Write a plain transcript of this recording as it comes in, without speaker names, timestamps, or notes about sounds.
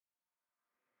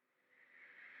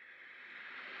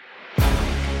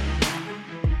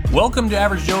Welcome to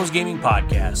Average Joe's Gaming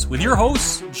Podcast with your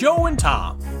hosts, Joe and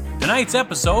Tom. Tonight's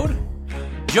episode,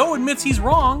 Joe admits he's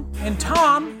wrong, and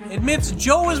Tom admits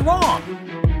Joe is wrong.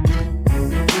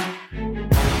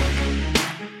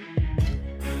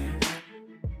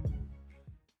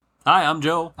 Hi, I'm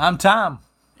Joe. I'm Tom.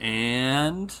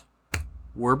 And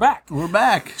we're back. We're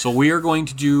back. So we are going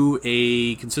to do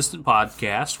a consistent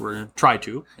podcast. We're going to try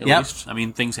to, at least. I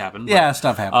mean, things happen. Yeah,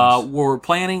 stuff happens. What we're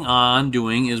planning on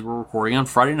doing is we're recording on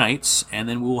Friday nights, and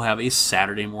then we will have a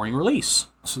Saturday morning release.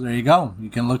 So there you go. You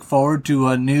can look forward to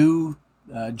a new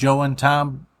Joe and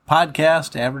Tom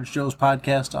podcast, Average Joe's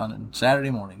podcast, on Saturday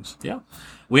mornings. Yeah.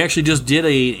 We actually just did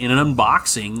an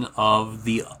unboxing of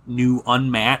the new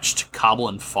Unmatched Cobble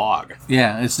and Fog.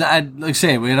 Yeah, it's not, like I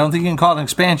say, I don't think you can call it an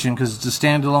expansion because it's a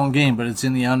standalone game, but it's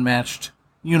in the Unmatched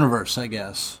universe, I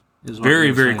guess.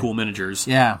 Very, very cool miniatures.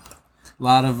 Yeah. A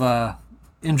lot of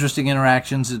interesting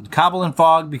interactions. In Cobble and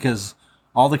Fog, because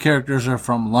all the characters are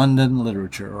from London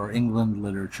literature or England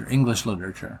literature, English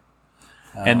literature.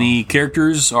 And the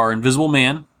characters are Invisible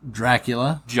Man,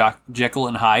 Dracula, Jekyll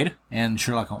and Hyde, and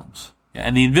Sherlock Holmes.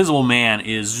 And the Invisible Man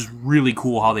is just really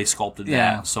cool how they sculpted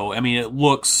Yeah. that. So, I mean, it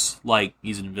looks like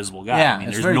he's an invisible guy. Yeah, I mean,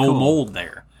 it's there's very no cool. mold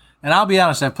there. And I'll be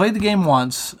honest, I played the game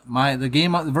once.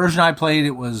 The version I played,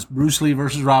 it was Bruce Lee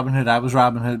versus Robin Hood. I was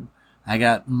Robin Hood. I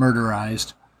got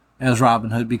murderized as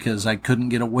Robin Hood because I couldn't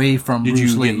get away from Bruce Lee.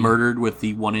 Did you get murdered with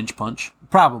the 1-inch punch?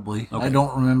 Probably. Okay. I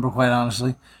don't remember, quite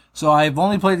honestly. So I've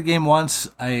only played the game once.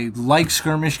 I like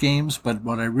skirmish games, but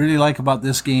what I really like about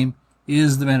this game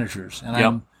is the miniatures. And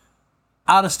I'm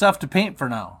out of stuff to paint for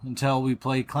now until we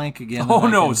play Clank again. Oh,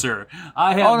 no, sir.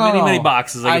 I have many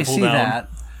boxes I can pull down. I see that.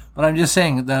 But I'm just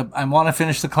saying that I want to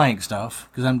finish the Clank stuff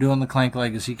because I'm doing the Clank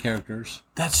Legacy characters.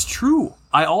 That's true.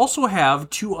 I also have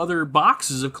 2 other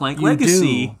boxes of Clank You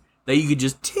Legacy do. that you could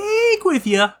just take with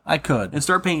you I could. and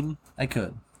start painting. I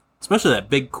could. Especially that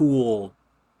big, cool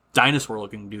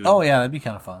dinosaur-looking dude. Oh, yeah, that'd be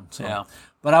kind of fun. So. Yeah.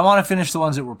 But I want to finish the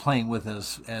ones that we're playing with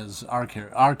as our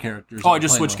characters. Oh, I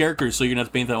just switched characters, so you're going to have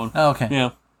to paint that one. Oh, okay.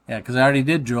 Yeah. Yeah, because I already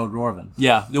did Joe Dwarven.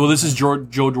 Yeah. Well, this is Joe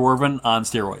Dwarven on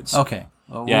steroids. Okay.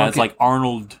 Well, Yeah, it's like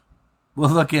Arnold We'll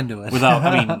look into it. without,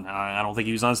 I mean, I don't think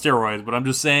he was on steroids, but I'm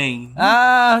just saying.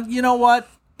 You know what?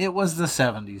 It was the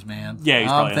 70s, man. Yeah, he's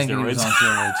probably on thinking he was steroids. on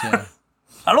steroids, yeah.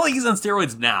 I don't think he's on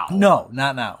steroids now. No,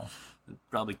 not now.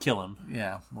 Probably kill him.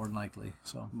 Yeah, more than likely.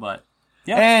 So, But,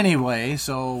 yeah. anyway,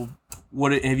 so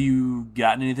What have you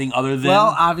gotten anything other than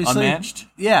obviously, Unmatched?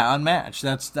 Yeah, Unmatched.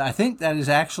 I think that is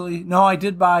actually no. I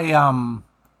did buy.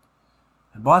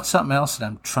 I bought something else, and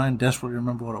I'm trying desperately to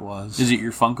remember what it was. Is it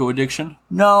your Funko addiction?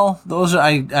 No, those are.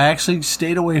 I actually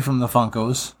stayed away from the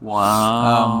Funkos,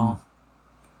 Wow.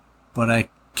 but I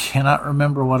cannot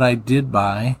remember what I did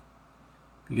buy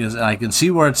because I can see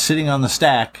where it's sitting on the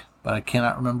stack, but I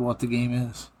cannot remember what the game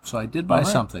is. So I did buy All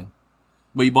right. something.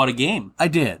 But you bought a game. I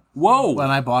did. Whoa. When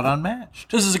I bought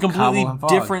Unmatched. This is a completely Cobble and Fog.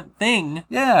 different thing.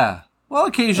 Yeah. Well,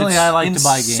 occasionally It's I like to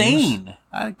buy games. insane.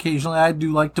 Occasionally I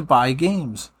do like to buy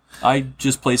games. I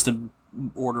just placed an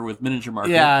order with Miniature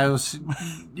Market. Yeah, I was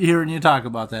hearing you talk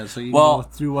about that, so you Well, go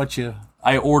through what you...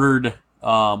 I ordered,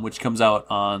 which comes out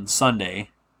on Sunday,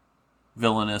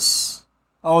 Villainous.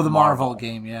 Oh, the Marvel Marvel.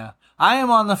 game, yeah. I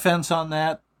am on the fence on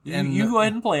that. You go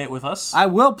ahead and play it with us. I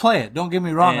will play it. Don't get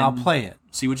me wrong, I'll And- play it.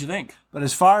 See what you think. But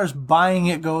as far as buying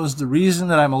it goes, the reason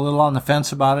that I'm a little on the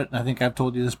fence about it, and I think I've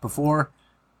told you this before,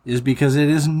 is because it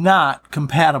is not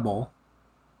compatible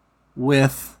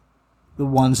with the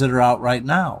ones that are out right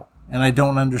now. And I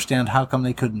don't understand how come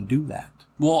they couldn't do that.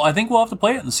 Well, I think we'll have to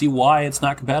play it and see why it's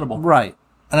not compatible. Right.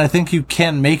 And I think you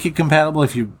can make it compatible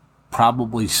if you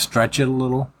probably stretch it a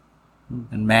little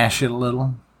and mash it a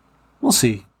little. We'll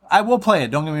see. I will play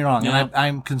it, don't get me wrong. Yeah. And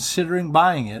I'm considering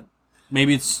buying it.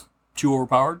 Maybe it's too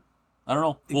overpowered. I don't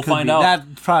know. We'll It could find be. out.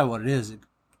 That's probably what it is.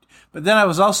 But then I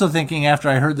was also thinking, after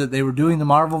I heard that they were doing the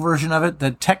Marvel version of it,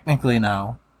 that technically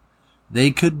now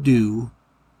they could do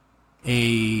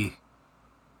a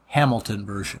Hamilton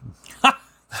version.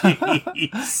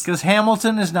 Because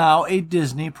Hamilton is now a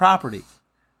Disney property.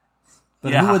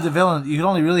 But Yeah. who would the villain? You can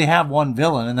only really have one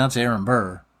villain, and that's Aaron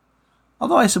Burr.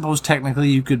 Although I suppose technically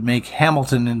you could make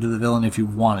Hamilton into the villain if you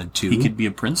wanted to. He could be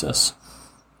a princess.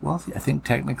 Well, I think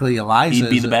technically Eliza He'd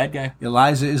be is the bad guy.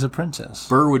 Eliza is a princess.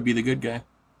 Burr would be the good guy.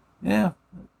 Yeah.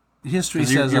 History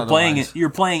 'Cause says you're playing otherwise. it. You're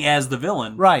playing as the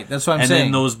villain, Right, that's what I'm and saying.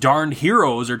 then those darned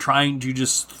heroes are trying to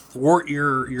just thwart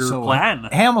your plan.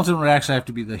 Hamilton would actually have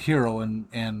to be the hero,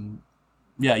 and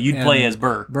Yeah, you'd play and as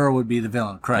Burr. Burr would be the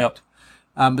villain, correct.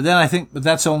 Yep. But then I think, but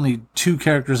that's only 2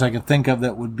 characters I can think of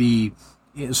that would be,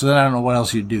 so then I don't know what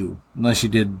else you'd do, unless you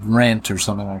did Rent or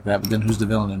something like that, but then who's the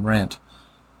villain in Rent?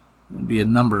 It'd be a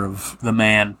number of. The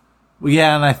man. Well,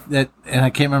 yeah, and I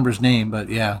can't remember his name, but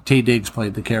yeah, Taye Diggs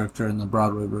played the character in the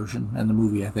Broadway version and the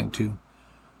movie, I think, too.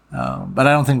 But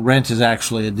I don't think Rent is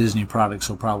actually a Disney product,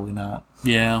 so probably not.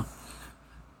 Yeah.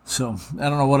 So I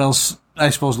don't know what else. I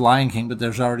suppose Lion King, but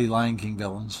there's already Lion King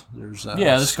villains. There's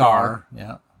the Scar.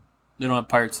 Yeah. They don't have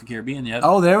Pirates of the Caribbean yet.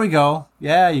 Oh, there we go.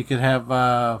 Yeah, you could have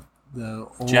the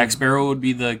old... Jack Sparrow would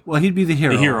be the... Well, he'd be the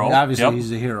hero. The hero. Obviously, he's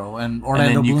the hero. And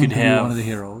Orlando Bloom could be one of the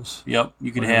heroes. Yep.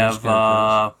 You could have...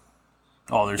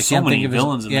 there's so many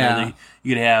villains in there.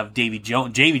 You could have Davy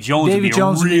Jones. Davy Jones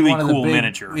would be a really cool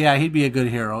miniature. Yeah, he'd be a good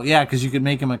hero. Yeah, because you could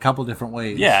make him a couple different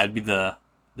ways. Yeah, it'd be the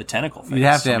tentacle face. You'd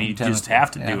have to have you just have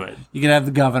to do it. You could have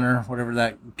the governor, whatever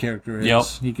that character is. Yep.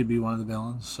 He could be one of the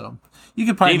villains. So you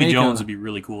could probably Davy Jones would be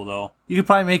really cool, though. You could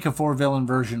probably make a 4-villain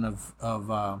version of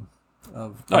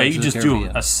you could just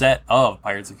do a set of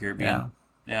Pirates of the Caribbean.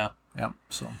 Yeah. Yep.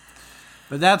 So,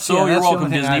 but that's you're that's welcome,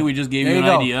 Disney. We just gave you an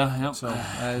idea. Yep. So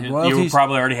you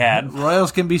probably already had.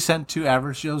 Royals can be sent to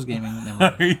Average Joe's Gaming.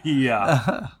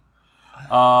 Yeah.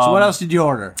 So what else did you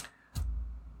order?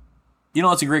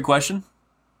 That's a great question.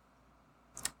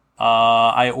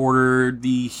 I ordered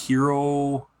the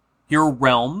Hero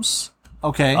Realms.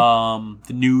 Okay.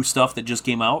 The new stuff that just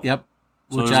came out. Yep.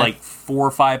 So there's like 4 or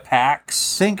 5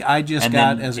 packs. I think I just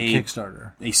got as a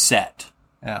Kickstarter. A set.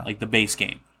 Yeah. Like the base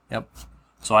game. Yep.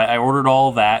 So I ordered all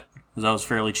of that because that was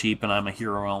fairly cheap and I'm a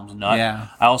Hero Realms nut. Yeah.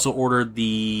 I also ordered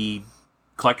the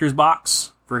collector's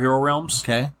box for Hero Realms.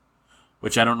 Okay.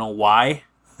 Which I don't know why.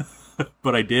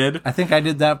 But I did. I think I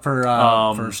did that for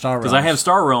Star Realms. Because I have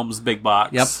Star Realms big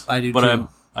box. Yep, I do too.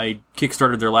 I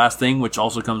kickstarted their last thing, which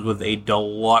also comes with a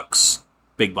deluxe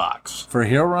big box. For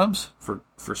Hero Realms? For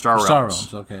Star Realms. Star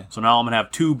Realms, okay. So now I'm going to have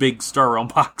 2 big Star Realm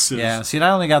boxes. Yeah, see, I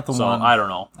only got the one. So I don't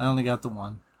know. I only got the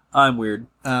one. I'm weird.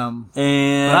 But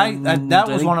that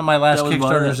was one of my last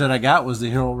Kickstarters that I got was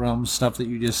the Hero Realms stuff that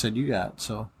you just said you got,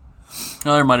 so...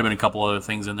 Well, there might have been a couple other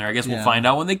things in there. I guess we'll find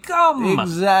out when they come.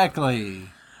 Exactly.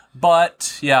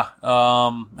 But, yeah,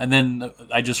 and then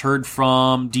I just heard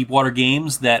from Deepwater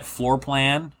Games that Floor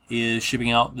Plan is shipping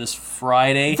out this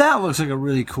Friday. That looks like a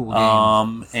really cool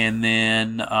game. And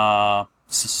then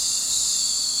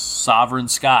Sovereign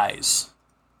Skies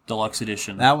Deluxe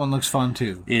Edition. That one looks fun,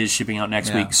 too. Is shipping out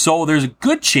next week. So there's a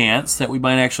good chance that we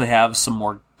might actually have some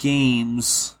more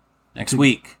games next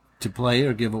week. To play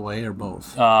or give away or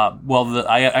both?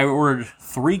 I ordered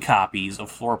 3 copies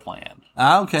of Floor Plan.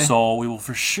 Okay. So we will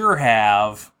for sure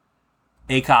have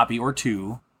a copy or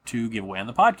 2 to give away on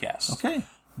the podcast. Okay.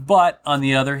 But on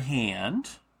the other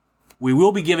hand, we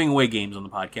will be giving away games on the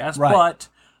podcast. Right. But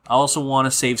I also want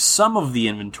to save some of the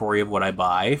inventory of what I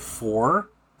buy for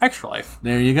Extra Life.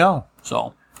 There you go.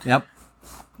 So. Yep.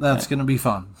 That's going to be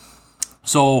fun.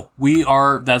 So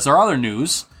that's our other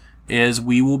news, is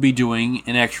we will be doing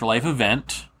an Extra Life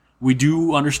event. We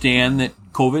do understand that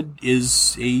COVID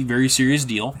is a very serious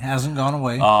deal. It hasn't gone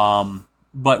away.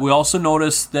 But we also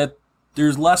noticed that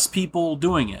there's less people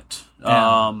doing it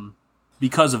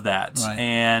because of that.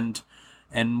 Right.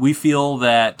 And we feel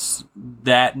that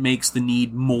makes the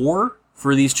need more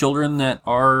for these children that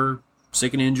are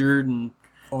sick and injured and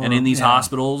in these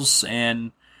hospitals.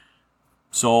 And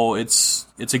so it's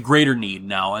a greater need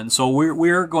now. And so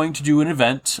we're going to do an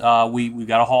event. We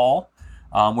got a hall.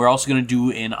 We're also going to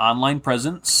do an online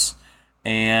presence,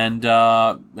 and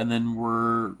then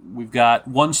we've got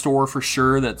one store for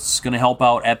sure that's going to help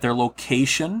out at their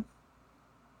location.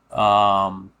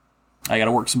 I got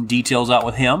to work some details out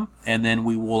with him, and then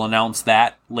we will announce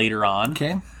that later on.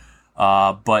 Okay.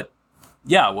 But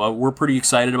yeah, well, we're pretty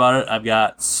excited about it. I've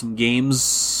got some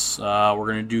games. We're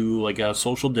going to do like a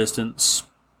social distance,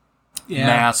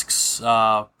 masks.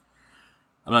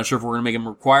 I'm not sure if we're going to make them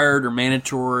required or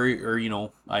mandatory or,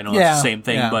 I know it's the same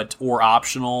thing, or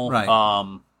optional. Right.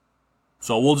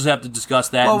 So we'll just have to discuss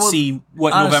that and see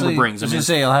what November brings. I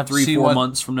mean, I'll have to see 3-4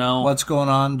 months from now. What's going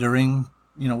on during,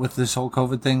 with this whole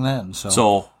COVID thing then.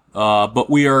 But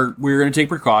we're going to take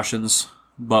precautions,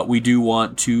 but we do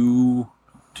want to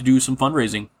do some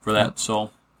fundraising for that. Yep.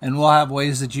 So. And we'll have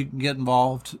ways that you can get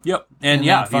involved. Yep. And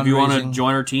if you want to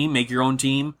join our team, make your own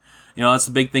team. That's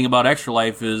the big thing about Extra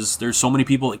Life is there's so many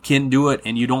people that can do it,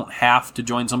 and you don't have to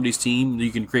join somebody's team.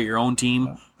 You can create your own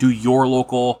team, do your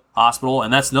local hospital.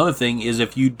 And that's another thing is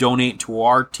if you donate to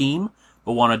our team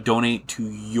but want to donate to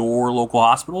your local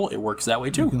hospital, it works that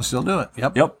way too. You can still do it.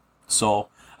 Yep. So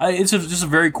it's just a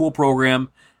very cool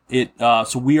program.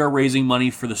 So we are raising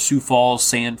money for the Sioux Falls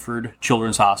Sanford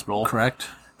Children's Hospital. Correct.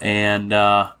 And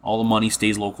all the money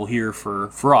stays local here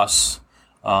for us.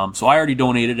 So I already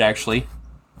donated, actually.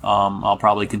 I'll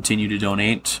probably continue to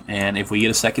donate. And if we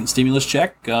get a second stimulus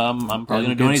check, I'm probably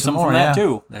going to donate some more, from that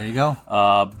too. There you go.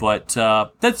 But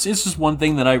it's just one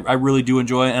thing that I really do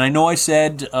enjoy. And I know I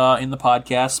said in the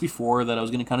podcast before that I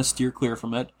was going to kind of steer clear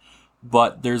from it,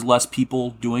 but there's less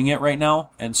people doing it right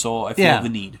now. And so I feel the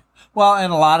need. Well,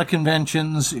 and a lot of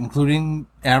conventions, including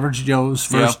Average Joe's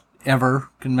first ever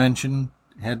convention,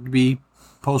 had to be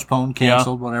postponed,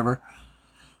 canceled, whatever.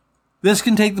 This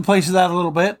can take the place of that a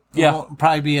little bit. It won't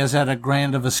probably be as at a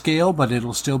grand of a scale, but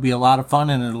it'll still be a lot of fun,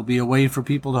 and it'll be a way for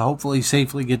people to hopefully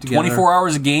safely get together. 24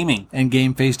 hours of gaming. And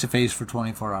game face-to-face for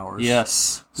 24 hours.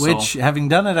 Yes. Which, having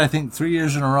done it, I think, 3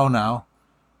 years in a row now,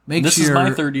 makes this is my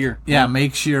third year. Yeah,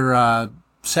 makes your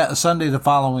Sunday,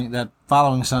 that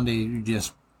following Sunday,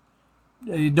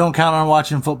 you don't count on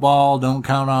watching football, don't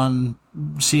count on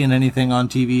seeing anything on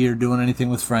TV or doing anything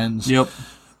with friends. Yep.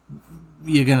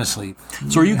 You're going to sleep.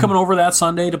 So are you coming over that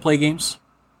Sunday to play games?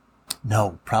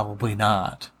 No, probably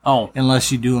not. Oh.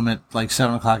 Unless you do them at like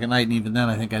 7 o'clock at night, and even then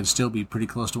I think I'd still be pretty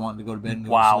close to wanting to go to bed and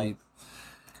go to sleep.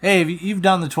 Hey, you've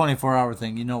done the 24-hour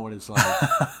thing. You know what it's like.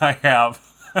 I have.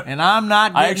 And I'm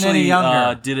not getting any younger.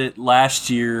 I actually did it last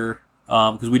year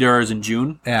because we did ours in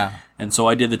June. Yeah. And so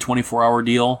I did the 24-hour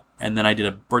deal, and then I did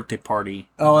a birthday party.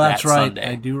 Oh, that's right. Sunday.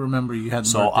 I do remember you had the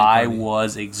so birthday party. I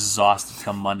was exhausted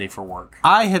come Monday for work.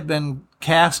 I had been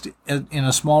cast in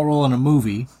a small role in a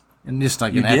movie, and just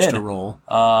like extra role.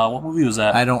 What movie was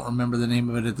that? I don't remember the name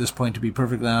of it at this point, to be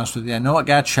perfectly honest with you. I know it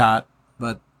got shot,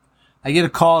 but I get a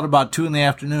call at about 2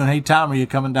 p.m. Hey, Tom, are you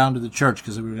coming down to the church?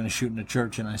 Because we were going to shoot in a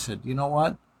church. And I said, you know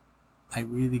what? I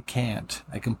really can't.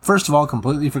 First of all,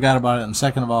 completely forgot about it. And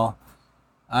second of all,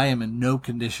 I am in no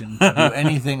condition to do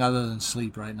anything other than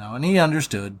sleep right now. And he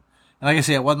understood. And like I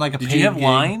say, it wasn't like a paid Did you have gig.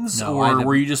 lines, No, or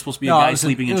were you just supposed to be a guy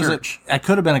sleeping in church? I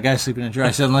could have been a guy sleeping in church.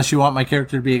 I said, unless you want my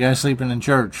character to be a guy sleeping in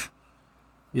church.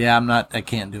 Yeah, I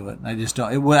can't do it. I just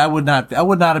don't. I would not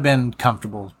have been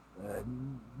comfortable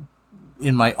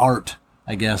in my art,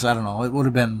 I guess. I don't know. It would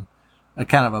have been a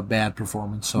kind of a bad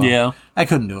performance. So I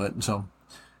couldn't do it. So,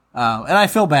 and I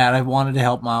feel bad. I wanted to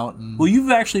help him out. And well, you've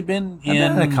actually been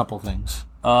in a couple things.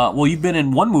 You've been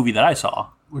in one movie that I saw.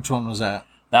 Which one was that?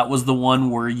 That was the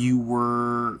one where you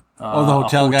were the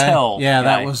hotel guy. Yeah,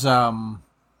 guy. That was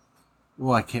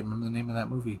I can't remember the name of that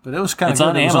movie, but it was kind of. It's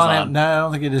on Amazon. No, I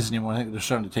don't think it is anymore. I think they're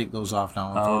starting to take those off now,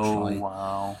 unfortunately. Oh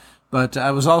wow! But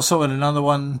I was also in another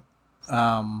one.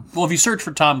 Well, if you search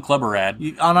for Tom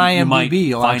Kleberad on IMDb,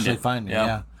 you'll find actually it. find it.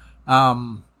 Yeah.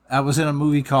 I was in a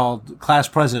movie called Class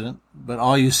President, but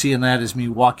all you see in that is me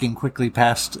walking quickly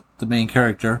past the main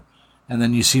character, and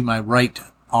then you see my right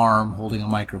arm holding a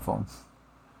microphone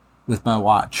with my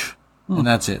watch, and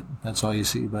that's it. That's all you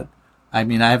see. But I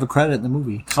mean, I have a credit in the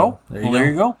movie. So there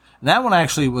you go. And that one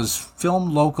actually was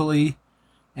filmed locally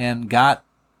and got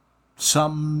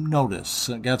some notice.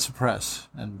 It got some press.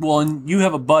 And you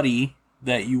have a buddy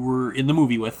that you were in the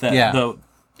movie with.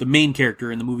 The main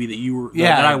character in the movie that you were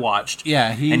that I watched.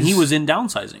 Yeah, and he was in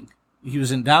Downsizing. He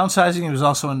was in Downsizing. He was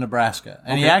also in Nebraska,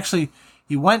 and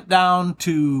he went down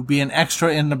to be an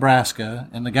extra in Nebraska.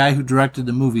 And the guy who directed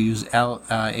the movie was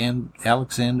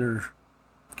Alexander.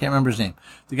 Can't remember his name.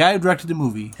 The guy who directed the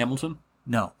movie, Hamilton.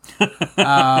 No,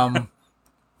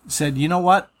 said, you know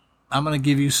what? I'm going to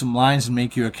give you some lines and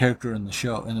make you a character in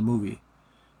the movie.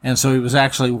 And so he was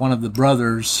actually one of the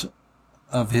brothers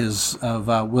of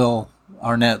Will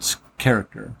Arnett's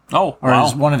character. Oh, or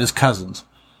wow. one of his cousins.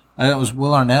 It was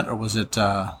Will Arnett, or was it?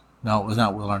 No, it was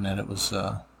not Will Arnett. It was.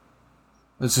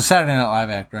 It's a Saturday Night Live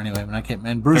actor anyway. But I can't.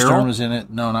 And Bruce Dern was in it.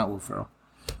 No, not Will Ferrell.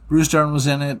 Bruce Dern was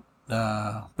in it.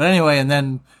 But anyway, and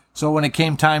then so when it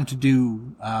came time to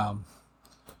do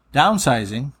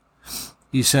Downsizing,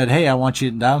 he said, "Hey, I want you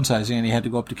in Downsizing," and he had to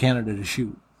go up to Canada to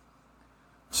shoot.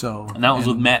 So, and that was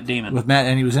with Matt Damon.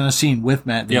 And he was in a scene with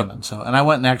Matt Damon. Yep. So, and I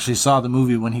went and actually saw the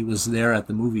movie when he was there at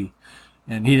the movie,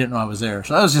 and he didn't know I was there.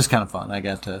 So that was just kind of fun. I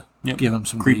got to give him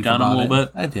some creep down about him a little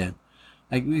bit. I did.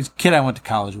 He's a kid I went to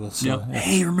college with. So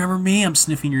Hey, remember me? I'm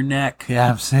sniffing your neck. Yeah,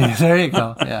 I'm saying, there you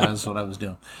go. Yeah, that's what I was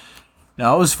doing.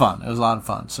 No, it was fun. It was a lot of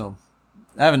fun. So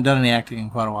I haven't done any acting in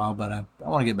quite a while, but I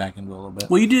want to get back into it a little bit.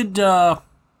 Well, you did.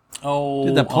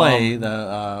 Did the play,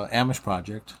 the Amish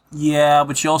Project. Yeah,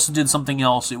 but you also did something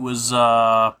else. It was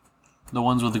the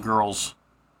ones with the girls.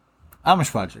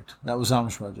 Amish Project. That was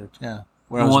Amish Project. Yeah,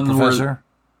 where I was a professor.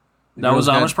 That was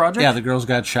Amish Project. Yeah, the girls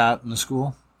got shot in the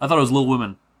school. I thought it was Little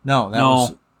Women. No, that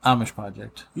was Amish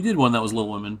Project. You did one that was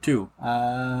Little Women too.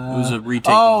 It was a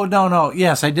retake. Oh no!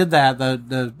 Yes, I did that.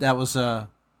 That was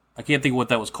I can't think of what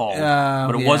that was called,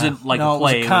 but it wasn't like a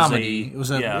play. It was a comedy. It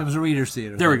was a Reader's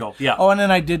Theater. There we go. Yeah. Oh, and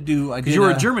then I did do. Because you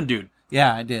were a German dude.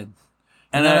 Yeah, I did.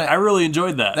 And I really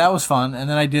enjoyed that. That was fun. And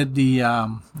then I did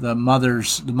the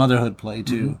motherhood play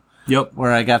too. Yep.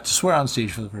 Where I got to swear on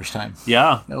stage for the first time.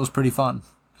 Yeah. That was pretty fun.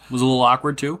 Was it a little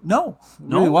awkward too? No,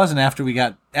 it really wasn't. After we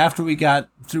got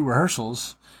through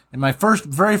rehearsals, and my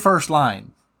very first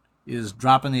line is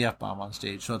dropping the F-bomb on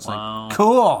stage. So it's like,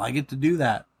 cool, I get to do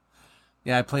that.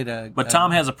 Yeah, I played But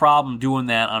Tom has a problem doing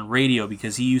that on radio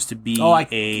because he used to be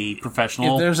a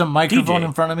professional. If there's a microphone DJ.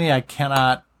 in front of me, I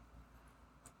cannot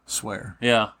swear.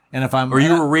 Yeah. And if I'm Or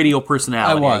you were a radio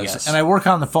personality, I guess. And I work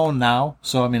on the phone now,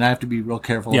 so I mean I have to be real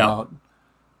careful about.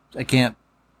 I can't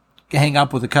hang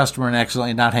up with a customer and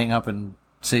accidentally not hang up and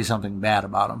say something bad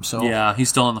about them. So yeah, he's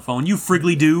still on the phone. You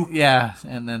friggly do. Yeah,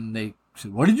 and then they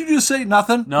said, "What did you just say?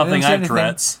 Nothing. Nothing. I have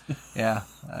Tourette's. Yeah,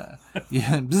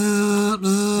 yeah. Bzz,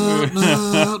 bzz,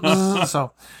 bzz,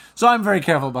 bzz. So I'm very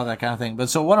careful about that kind of thing. But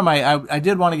so one of I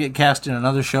did want to get cast in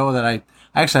another show that I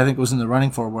think was in the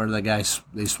running for, where the guys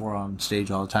they swore on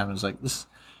stage all the time. It was like this.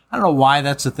 I don't know why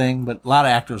that's a thing, but a lot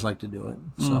of actors like to do it.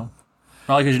 So.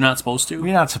 Probably because you're not supposed to.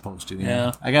 You're not supposed to.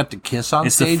 Yeah. I got to kiss on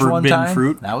It's stage the one forbidden time.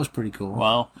 fruit. That was pretty cool.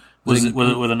 Wow. Was it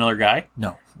with another guy?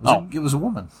 No. Oh. It was a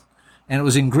woman. And it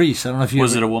was in Greece. I don't know if you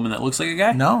Was it a woman that looks like a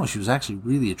guy? No, she was actually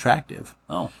really attractive.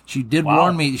 Oh. She did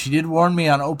warn me. She did warn me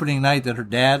on opening night that her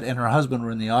dad and her husband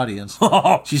were in the audience.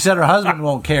 She said her husband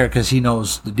won't care because he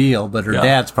knows the deal, but her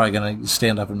dad's probably going to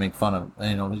stand up and make fun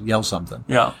of, yell something.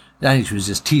 Yeah. I think she was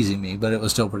just teasing me, but it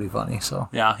was still pretty funny. So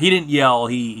yeah, he didn't yell.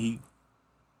 He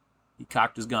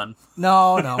cocked his gun.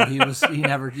 No, he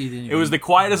didn't. It was the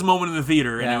quietest moment in the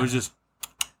theater, and it was just.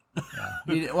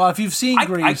 Well, if you've seen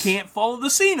Grease, I can't follow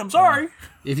the scene. I'm sorry.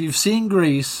 If you've seen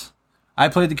Grease, I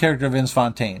played the character of Vince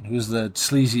Fontaine, who's the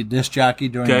sleazy disc jockey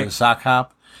during the sock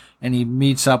hop, and he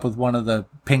meets up with one of the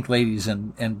pink ladies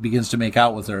and begins to make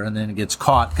out with her, and then gets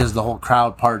caught because the whole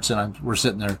crowd parts, and we're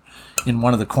sitting there in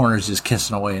one of the corners just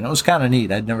kissing away, and it was kind of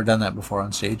neat. I'd never done that before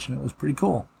on stage, and it was pretty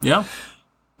cool. Yeah.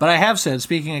 But I have said,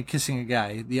 speaking of kissing a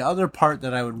guy, the other part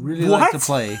that I would really like to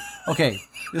play. Okay,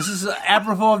 this is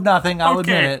apropos of nothing. I'll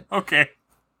admit it. Okay.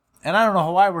 And I don't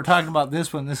know why we're talking about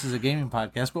this when this is a gaming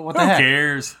podcast, but what the heck? Who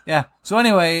cares? Yeah. So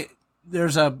anyway,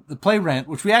 there's the Play Rent,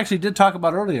 which we actually did talk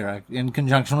about earlier in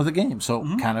conjunction with the game. So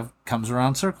it kind of comes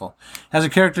around circle. Has a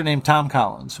character named Tom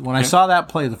Collins. When I saw that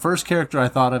play, the first character I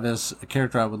thought of as a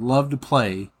character I would love to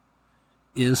play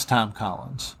is Tom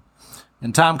Collins.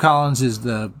 And Tom Collins is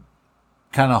the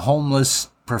kind of homeless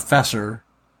professor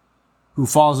who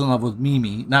falls in love with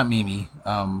Mimi. Not Mimi.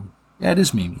 It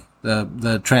is Mimi.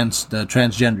 The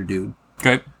transgender dude.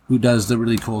 Okay. Who does the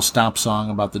really cool Stomp song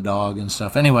about the dog and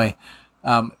stuff. Anyway,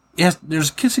 yes, there's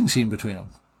a kissing scene between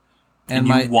them. And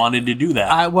you wanted to do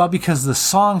that. Well, because the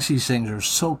songs he sings are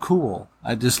so cool.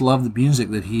 I just love the music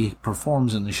that he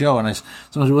performs in the show. And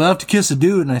someone said, we'll have to kiss a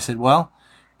dude. And I said, well,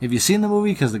 have you seen the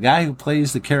movie? Because the guy who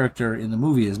plays the character in the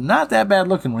movie is not that bad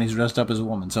looking when he's dressed up as a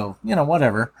woman. So,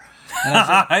 whatever. And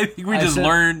I think we just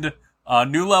learned a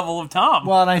new level of Tom.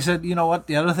 Well, and I said, you know what?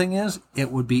 The other thing is,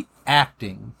 it would be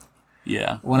acting.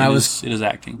 Yeah. It is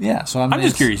acting. Yeah. So I'm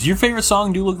just curious. Your favorite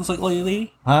song, Dude Looks Like a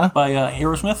Lady? Huh? By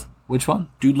Aerosmith? Which one?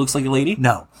 Dude Looks Like a Lady?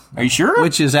 No. Are you sure?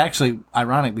 Which is actually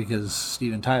ironic because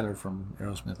Steven Tyler from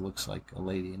Aerosmith looks like a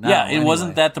lady.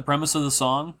 Wasn't that the premise of the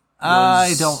song?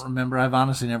 I don't remember. I've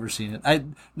honestly never seen it.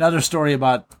 Another story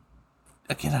about,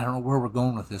 again, I don't know where we're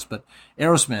going with this, but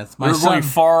Aerosmith. We're going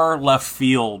far left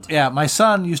field. Yeah, my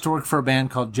son used to work for a band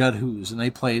called Judd Who's, and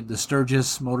they played the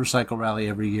Sturgis Motorcycle Rally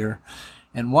every year.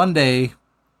 And one day,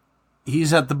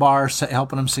 he's at the bar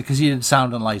helping him, because he did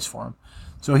sound and lights for him.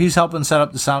 So he's helping set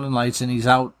up the sound and lights, and he's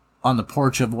out on the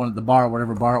porch of one of the bar,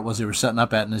 whatever bar it was they were setting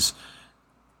up at, and this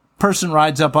person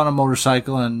rides up on a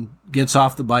motorcycle and gets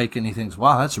off the bike, and he thinks,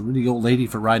 wow, that's a really old lady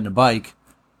for riding a bike,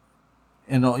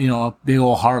 and a big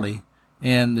old Harley.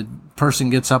 And the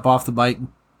person gets up off the bike,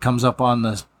 comes up on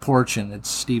the porch, and it's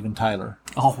Steven Tyler.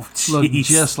 Oh, jeez. Looked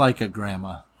just like a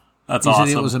grandma. That's awesome.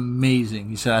 He said it was amazing.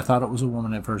 He said, I thought it was a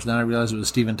woman at first. Then I realized it was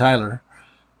Steven Tyler,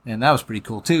 and that was pretty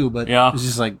cool too. But it was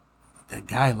just like, that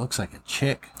guy looks like a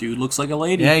chick. Dude looks like a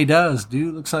lady. Yeah, he does.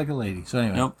 Dude looks like a lady. So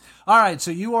anyway. All right,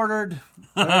 so you ordered.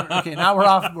 Okay, now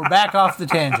we're back off the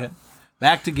tangent.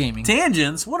 Back to gaming.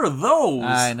 Tangents? What are those?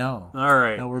 I know. All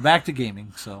right. No, we're back to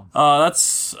gaming. So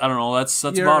that's I don't know. That's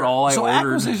about all I ordered.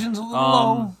 Acquisition's a little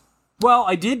low. Well,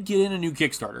 I did get in a new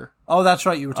Kickstarter. Oh, that's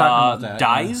right. You were talking about that.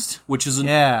 Dized, which is an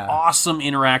awesome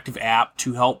interactive app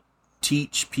to help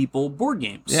teach people board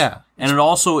games. Yeah. And it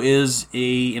also is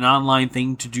an online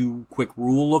thing to do quick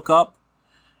rule lookup.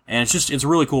 And it's a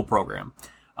really cool program.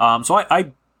 So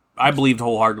I believed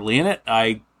wholeheartedly in it.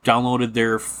 I downloaded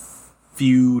their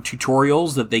few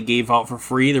tutorials that they gave out for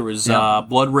free. There was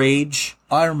Blood Rage.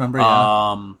 I remember,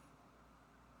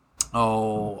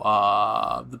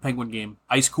 the Penguin game,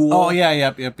 Ice Cool. Oh yeah,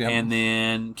 yep. And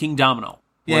then King Domino.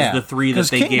 Yeah, was the three that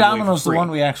they King gave Domino's away for free. The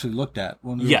one we actually looked at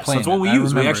when we were Yes, playing. that's what we I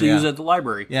used. We remember, actually use it at the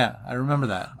library. Yeah, I remember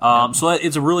that. So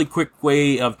it's a really quick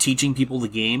way of teaching people the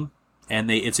game,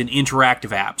 and it's an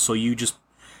interactive app. So you just,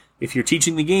 if you're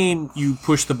teaching the game, you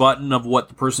push the button of what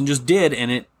the person just did,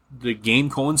 and the game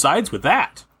coincides with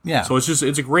that. Yeah. So it's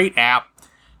a great app.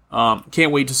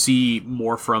 Can't wait to see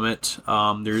more from it.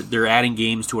 They're adding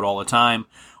games to it all the time.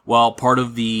 Well, part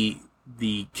of the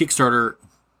Kickstarter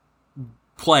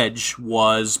pledge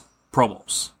was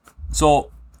promos. So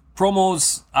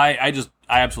promos, I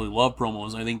absolutely love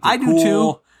promos. I think they're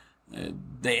cool. Too.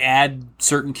 They add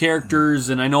certain characters,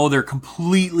 and I know they're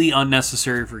completely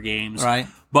unnecessary for games. Right.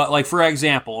 But like for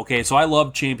example, okay, so I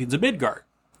love Champions of Midgard.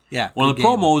 Yeah. One of the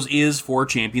promos is for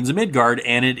Champions of Midgard,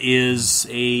 and it is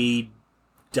a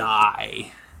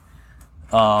die.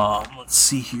 Let's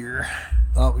see here.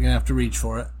 Oh, we're gonna have to reach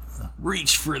for it.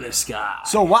 Reach for this guy.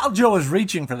 So while Joe is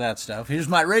reaching for that stuff, here's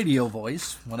my radio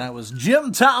voice when I was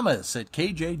Jim Thomas at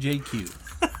KJJQ.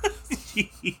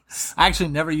 I actually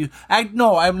never used.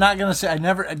 No, I'm not gonna say I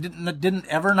didn't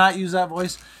ever not use that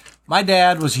voice. My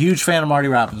dad was a huge fan of Marty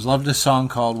Robbins. Loved a song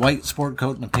called "White Sport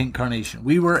Coat and a Pink Carnation."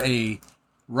 We were a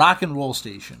rock and roll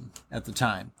station at the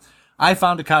time. I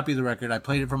found a copy of the record. I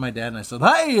played it for my dad, and I said,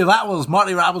 "Hey, that was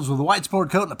Marty Robbins with a white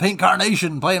sport coat and a pink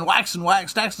carnation playing wax and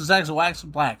wax, stacks and stacks of wax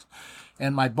and plaques."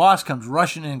 And my boss comes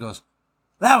rushing in and goes,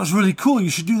 "That was really cool. You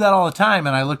should do that all the time."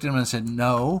 And I looked at him and said,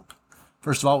 "No.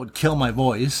 First of all, it would kill my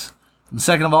voice. And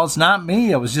second of all, it's not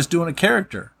me. I was just doing a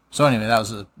character." So anyway, that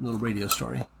was a little radio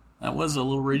story. That was a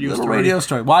little radio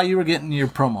story. While you were getting your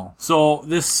promo. So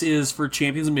this is for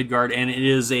Champions of Midgard, and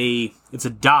it's a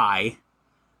die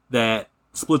that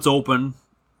splits open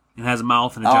and has a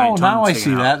mouth and a giant tongue. Oh, now I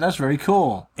see that. That's very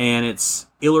cool. And it's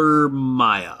Ilir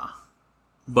Maya.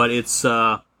 But it's,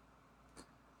 I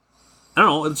don't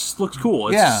know, it just looks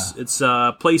cool. It's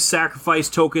place sacrifice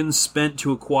tokens spent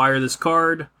to acquire this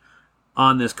card.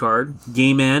 On this card,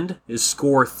 game end is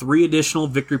score 3 additional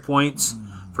victory points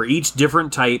for each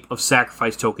different type of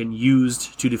sacrifice token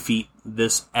used to defeat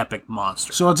this epic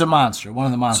monster. So it's a monster, one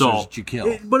of the monsters that you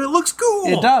kill. But it looks cool.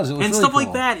 It does. It looks and really stuff cool.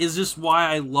 like that is just why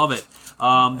I love it.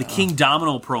 The King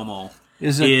Domino promo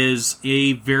is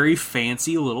a very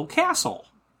fancy little castle.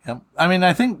 Yep. I mean,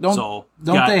 I think don't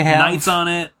got they have knights on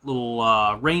it?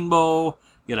 Little rainbow.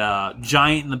 You got a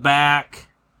giant in the back,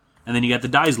 and then you got the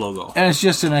Dice logo. And it's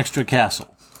just an extra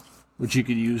castle, which you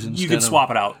could use instead. You could swap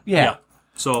it out. Yeah.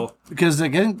 So because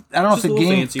again, I don't know if the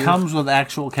game comes with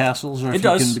actual castles or if it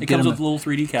does. You can it comes with little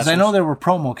 3D castles. I know there were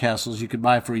promo castles you could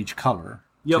buy for each color.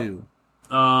 Yep. Too.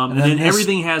 And then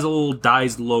everything has a little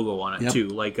Dice logo on it too.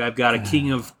 Like I've got a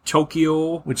King of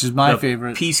Tokyo, which is my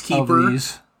favorite. Peacekeeper. Of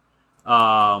these.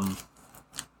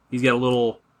 He's got a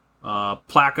little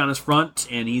plaque on his front,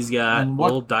 and he's got a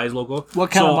little Dice logo.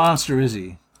 What kind of monster is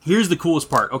he? Here's the coolest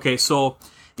part. Okay, so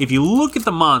if you look at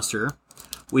the monster,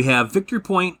 we have victory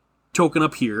point token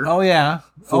up here. Oh yeah,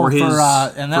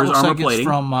 and that looks like it's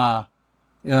from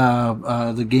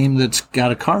the game that's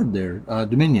got a card there.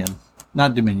 Dominion,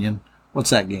 not Dominion.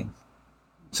 What's that game?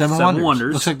 Seven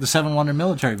Wonders. Looks like the 7 Wonder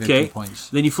military victory points.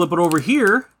 Then you flip it over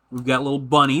here. We've got little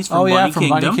bunnies from Bunny Kingdom.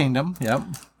 Bunny Kingdom. Yep.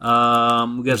 We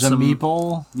got There's some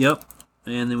meeple. Yep.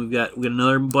 And then we've got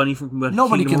another bunny from Bunny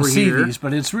Nobody Kingdom can see here. these,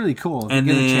 but it's really cool. And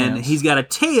then he's got a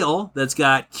tail that's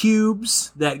got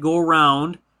cubes that go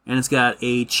around, and it's got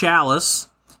a chalice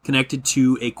connected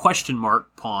to a question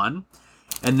mark pawn.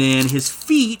 And then his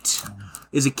feet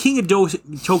is a King of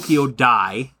Tokyo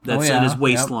die that's at his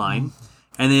waistline. Yep.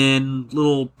 And then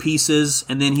little pieces,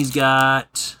 and then he's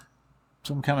got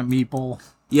some kind of meeple.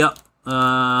 Yep.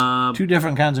 2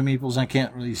 different kinds of meeples. I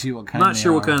can't really see what kind. I'm not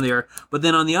sure what kind they are. But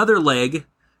then on the other leg,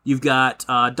 you've got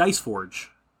Dice Forge.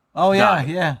 Oh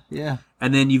yeah, yeah.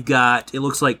 And then you've got, it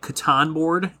looks like Catan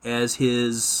board as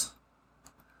his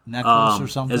necklace or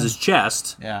something, as his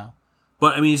chest. Yeah.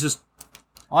 But I mean, it's just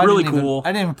really cool.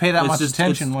 I didn't even pay that much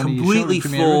attention when he showed it to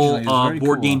me originally. Full of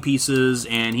board cool. game pieces,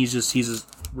 and he's just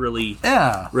really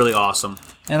awesome.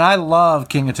 And I love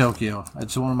King of Tokyo.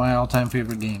 It's one of my all-time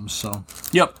favorite games. So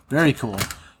yep, very cool.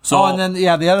 So and then the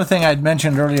other thing I'd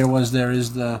mentioned earlier was there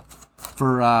is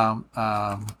for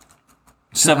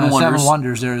Seven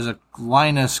Wonders. There is a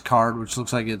Linus card which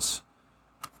looks like it's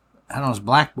it's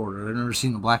black border. I've never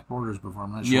seen the black borders before.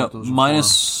 I'm not sure what those are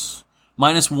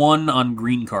 -1 on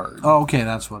green card. Oh, okay,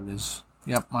 that's what it is.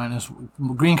 Yep,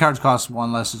 green cards cost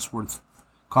 1 less.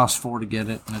 Costs 4 to get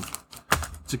it, and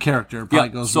it's a character. It probably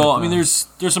goes. So I mean, there's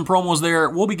some promos there.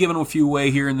 We'll be giving a few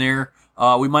away here and there.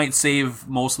 We might save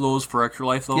most of those for Extra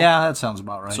Life though. Yeah, that sounds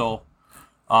about right. So,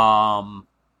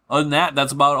 other than that,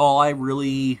 that's about all I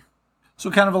really... So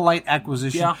kind of a light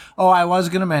acquisition. Yeah. Oh, I was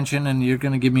going to mention, and you're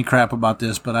going to give me crap about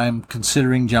this, but I'm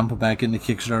considering jumping back into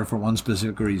Kickstarter for one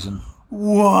specific reason.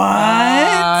 What?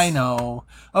 I know.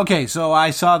 Okay, so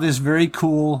I saw this very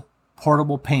cool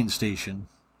portable paint station.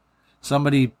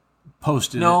 Somebody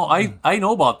posted No, it. I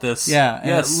know about this. Yeah, and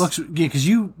yes. it looks... Yeah, because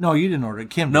you didn't order it.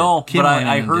 Kim did. No, Kim but went in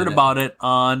I and heard did about it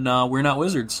on We're Not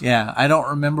Wizards. Yeah, I don't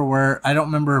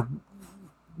remember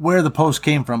where the post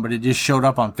came from, but it just showed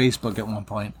up on Facebook at one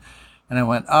point. And I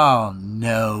went, oh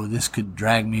no, this could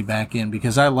drag me back in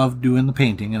because I love doing the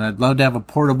painting and I'd love to have a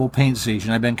portable paint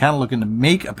station. I've been kind of looking to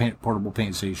make a portable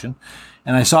paint station.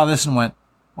 And I saw this and went,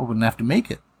 well, I wouldn't have to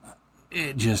make it.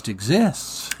 It just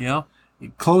exists. Yeah.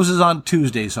 It closes on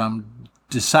Tuesday, so I'm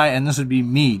deciding, and this would be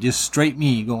me, just straight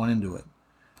me going into it.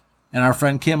 And our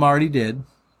friend Kim already did.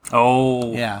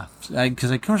 Oh. Yeah.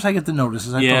 Because, of course, I get the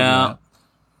notices. I told you Yeah. that.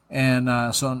 And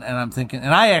I'm thinking,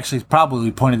 and I actually probably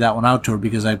pointed that one out to her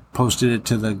because I posted it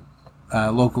to the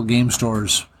local game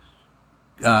store's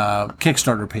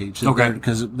Kickstarter page. Okay.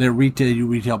 Because they're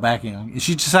retail backing.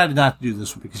 She decided not to do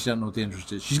this because she doesn't know what the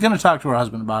interest is. She's going to talk to her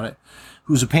husband about it,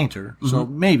 who's a painter. Mm-hmm. So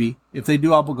maybe, if they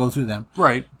do, I'll go through them.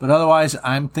 Right. But otherwise,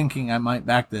 I'm thinking I might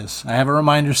back this. I have a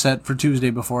reminder set for Tuesday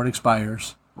before it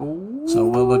expires. So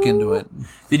we'll look into it.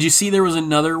 Did you see there was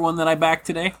another one that I backed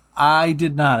today? I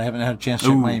did not. I haven't had a chance to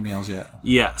check my emails yet.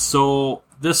 Yeah, so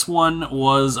this one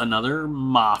was another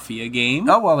Mafia game.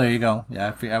 Oh, well, there you go.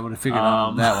 Yeah, I would have figured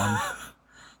out that one.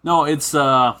 No, it's,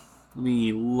 let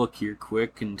me look here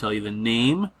quick and tell you the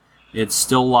name. It's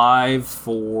still live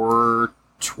for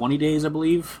 20 days, I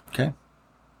believe. Okay.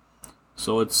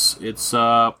 So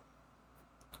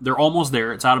they're almost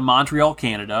there. It's out of Montreal,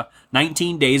 Canada.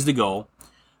 19 days to go.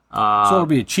 So it'll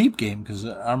be a cheap game because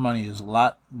our money is a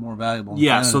lot more valuable. In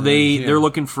Yeah, Canada so than it is they're here.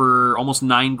 looking for almost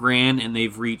 $9,000 and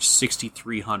they've reached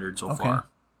 6,300 so far.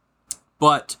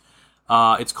 But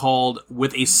it's called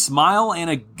With a Smile and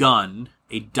a Gun,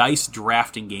 a dice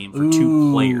drafting game for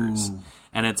two players,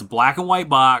 and it's a black and white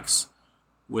box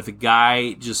with a guy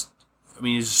it just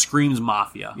screams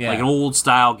mafia, like an old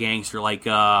style gangster, like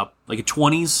a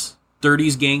 20s,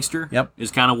 30s gangster. Yep,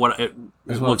 is kind of what it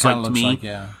looks like to me. Like,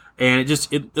 yeah. And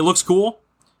it looks cool.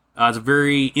 It's a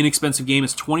very inexpensive game.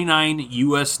 It's $29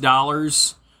 US,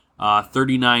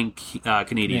 $39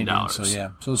 Canadian dollars. So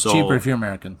it's cheaper if you're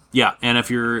American. Yeah, and if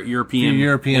you're European,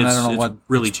 I don't know what.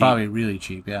 Really it's cheap. Probably really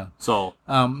cheap. Yeah. So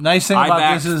nice thing I about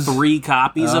backed this is 3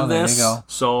 copies of there this. you go.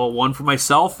 So 1 for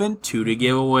myself and 2 to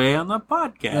give away on the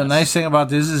podcast. the nice thing about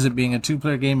this is it being a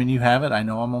 2-player game and you have it. I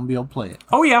know I'm gonna be able to play it.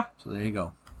 Oh yeah. So there you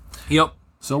go. Yep.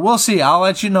 So we'll see. I'll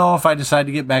let you know if I decide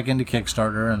to get back into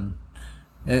Kickstarter and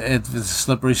if the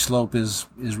slippery slope is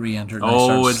re-entered. And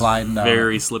I start sliding down.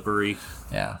 Very slippery.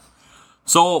 Yeah.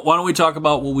 So why don't we talk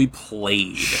about what we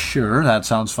played? Sure, that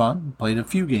sounds fun. Played a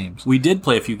few games. We did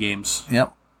play a few games.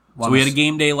 Yep. So we had a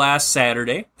game day last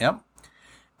Saturday. Yep.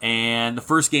 And the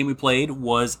first game we played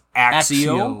was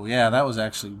Axio. Yeah, that was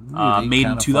actually really made in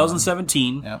kinda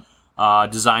 2017.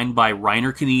 Yep. Designed by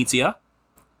Reiner Knizia.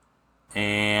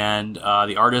 And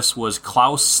the artist was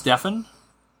Klaus Steffen.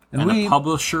 And the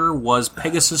publisher was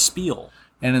Pegasus Spiel.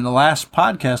 And in the last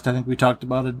podcast, I think we talked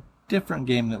about a different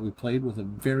game that we played with a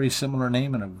very similar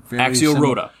name and a very Axio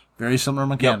Rhoda. Very similar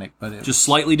mechanic, but it just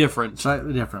slightly different.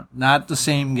 Slightly different. Not the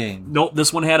same game. Nope,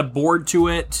 this one had a board to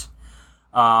it.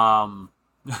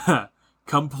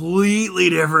 Completely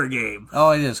different game.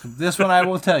 Oh, it is. This one, I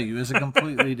will tell you, is a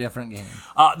completely different game.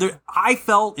 I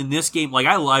felt in this game, like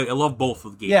I love both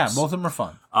of the games. Yeah, both of them are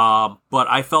fun. But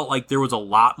I felt like there was a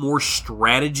lot more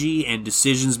strategy and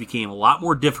decisions became a lot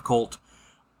more difficult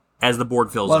as the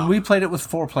board fills Well, out. we played it with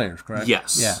 4 players, correct?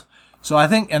 Yes. Yeah. So I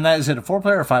think, and that is it a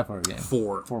 4-player or 5-player game?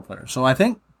 4. 4 players. So I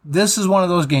think this is one of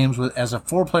those games with, as a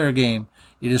 4-player game,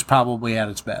 it is probably at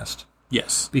its best.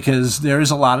 Yes. Because there is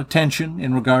a lot of tension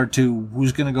in regard to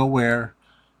who's going to go where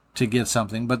to get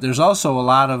something. But there's also a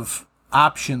lot of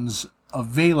options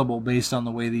available based on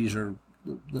the way these are.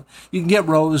 You can get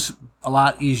rows a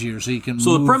lot easier, so you can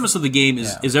So move. the premise of the game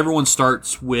is everyone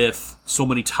starts with so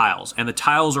many tiles, and the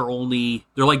tiles are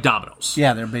they're like dominoes.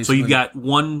 Yeah, they're basically. So you've got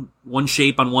one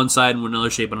shape on one side and another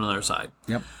shape on another side.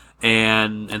 Yep.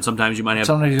 And sometimes you might have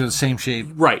somebody the same shape.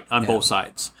 Right, on both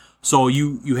sides. So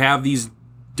you have these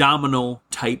domino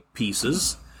type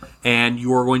pieces, and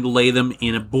you are going to lay them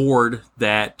in a board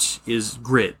that is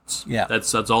grids. Yeah.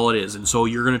 That's all it is. And so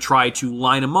you're going to try to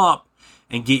line them up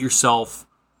and get yourself,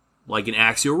 like an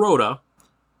Axio Rhoda,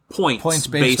 points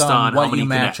based on what how many you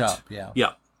match connect. up. Yeah.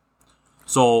 Yeah.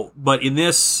 So, but in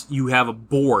this, you have a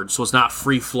board, so it's not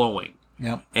free flowing.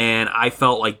 Yep. And I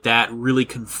felt like that really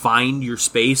confined your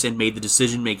space and made the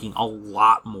decision making a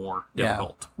lot more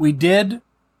difficult. We did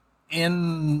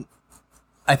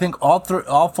I think all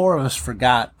four of us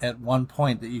forgot at one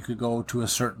point that you could go to a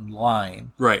certain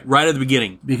line. Right at the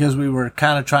beginning. Because we were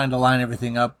kind of trying to line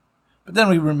everything up. But then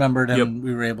we remembered and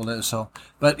we were able to.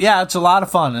 But yeah, it's a lot of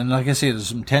fun. And like I say, there's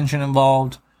some tension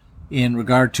involved in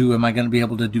regard to, am I going to be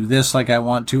able to do this like I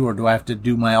want to, or do I have to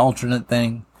do my alternate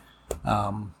thing?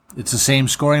 It's the same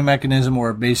scoring mechanism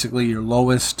where basically your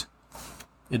lowest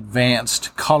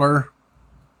advanced color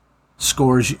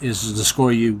scores is the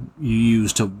score you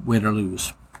use to win or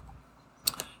lose.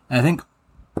 And I think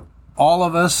all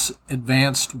of us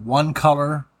advanced one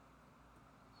color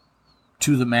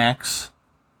to the max.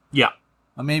 Yeah.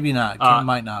 Maybe not. Ken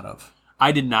might not have.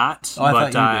 I did not,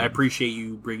 but I appreciate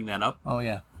you bringing that up. Oh,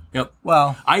 yeah. Yep.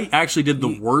 Well, I actually did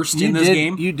the worst in this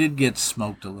game. You did get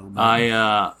smoked a little bit.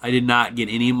 I did not get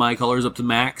any of my colors up to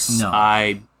max. No.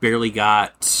 I barely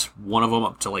got one of them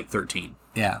up to like 13.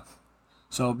 Yeah.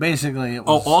 So basically it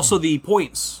was... Oh, also the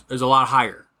points is a lot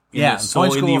higher. So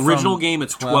in the original game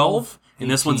it's 12, in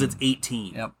this one's it's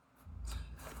 18. Yep.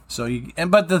 So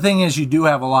but the thing is, you do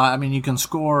have a lot. I mean, you can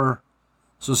score.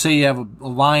 So say you have a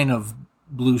line of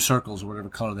blue circles, or whatever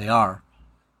color they are.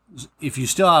 If you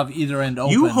still have either end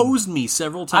open, you hosed me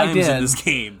several times in this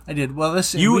game. I did. Well,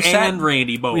 listen, you and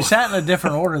Randy both. We sat in a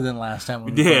different order than last time.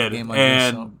 We did, a game like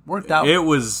and this, so it worked out. It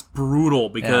was brutal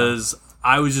because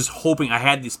I was just hoping I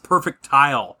had this perfect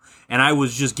tile. And I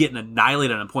was just getting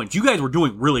annihilated on points. You guys were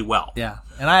doing really well. Yeah.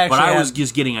 And I was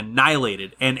just getting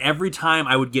annihilated. And every time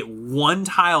I would get one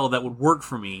tile that would work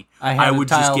for me, I would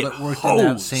just get that worked hosed. in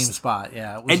that same spot.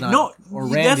 Yeah. It was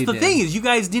that's the thing is you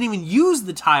guys didn't even use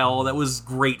the tile that was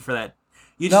great for that.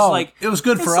 You it was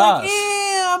good for us.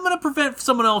 I'm going to prevent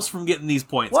someone else from getting these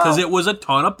points because it was a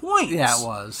ton of points. Yeah, it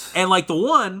was. And like the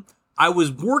one, I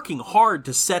was working hard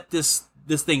to set this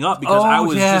thing up because I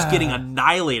was just getting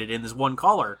annihilated in this one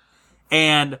color.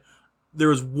 And there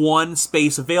was one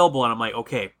space available, and I'm like,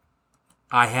 okay,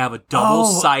 I have a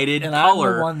double-sided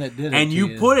color. I'm the one that did it and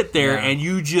you put it there, and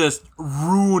you just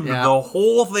ruined the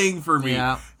whole thing for me.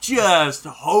 Yeah. Just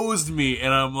hosed me,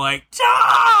 and I'm like,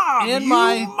 Tom, you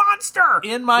monster!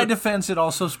 In my defense, it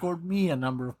also scored me a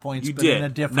number of points, but in a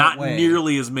different Not way. Not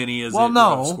nearly as many as it would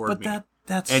have scored me.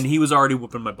 That's... And he was already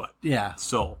whooping my butt. Yeah.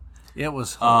 So... It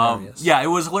was hilarious. It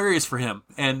was hilarious for him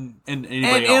and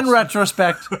anybody else. In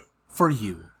retrospect... For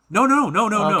you. No.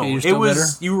 Okay, you're still bitter?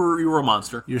 You were a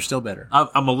monster. You're still bitter.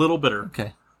 I'm a little bitter.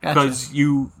 Okay. Because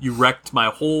you wrecked my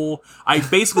whole... I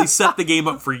basically set the game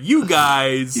up for you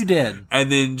guys. You did. And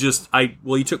then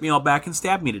you took me all back and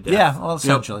stabbed me to death. Yeah, well,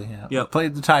 essentially, yeah. Yep.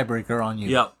 Played the tiebreaker on you.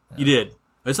 Yep, you did.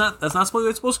 That's not the way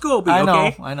it's supposed to go, but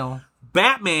okay? I know.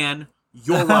 Batman,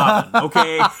 you're Robin,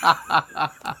 okay?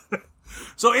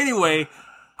 So anyway,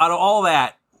 out of all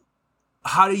that,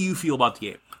 how do you feel about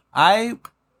the game? I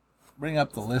bring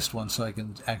up the list one so I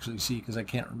can actually see because I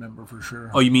can't remember for sure.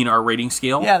 Oh, you mean our rating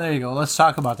scale? Yeah, there you go. Let's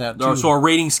talk about that too. So our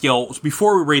rating scale,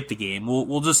 before we rate the game,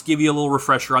 we'll just give you a little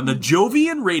refresher on the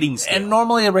Jovian rating scale. And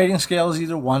normally a rating scale is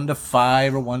either 1 to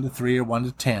 5 or 1 to 3 or 1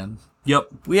 to 10. Yep.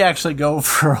 We actually go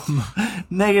from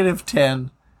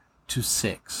 -10 to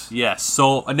 6. Yes.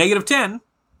 So a -10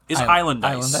 is Island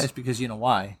Dice. Island Dice because you know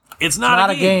why? It's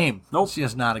not a game. Nope. It's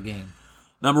just not a game.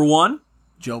 Number 1.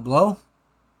 Joe Blow.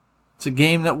 It's a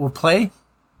game that we'll play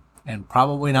and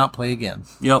probably not play again.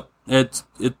 Yep.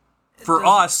 For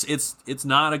us, it's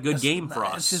not a good game for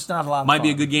us. It's just not a lot of Might fun.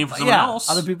 be a good game for someone else.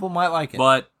 Other people might like it.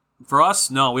 But for us,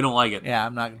 no, we don't like it. Yeah,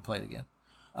 I'm not going to play it again.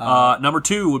 Number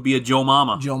 2 would be a Joe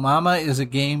Mama. Joe Mama is a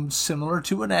game similar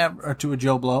to to a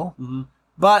Joe Blow. Mm-hmm.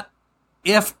 But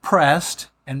if pressed,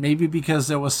 and maybe because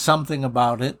there was something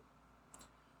about it,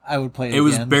 I would play it again. It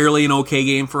was barely an okay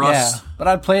game for us. Yeah, but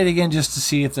I'd play it again just to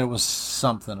see if there was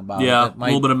something about it. Yeah, a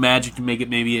little bit of magic to make it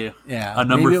maybe a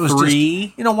number maybe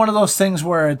 3. Just, one of those things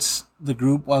where the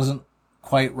group wasn't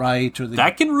quite right.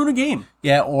 That can ruin a game.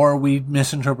 Yeah, or we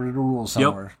misinterpreted a rule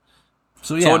somewhere. Yep.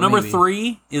 So number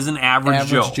 3 is an average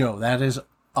Joe. Average Joe. That is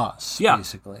us,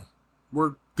 basically.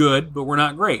 We're good, but we're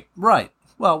not great. Right.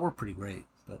 Well, we're pretty great.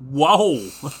 But... Whoa.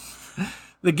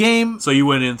 The game... So you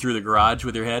went in through the garage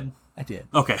with your head? I did.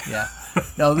 Okay. Yeah.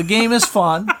 No, the game is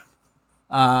fun.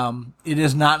 It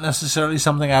is not necessarily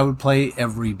something I would play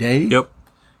every day. Yep.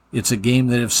 It's a game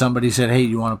that if somebody said, hey,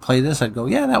 you want to play this? I'd go,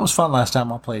 yeah, that was fun last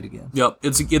time. I'll play it again. Yep.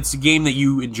 It's a game that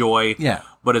you enjoy. Yeah.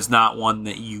 But it's not one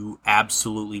that you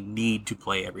absolutely need to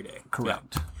play every day.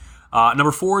 Correct. Yep.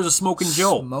 Number 4 is a Smokin'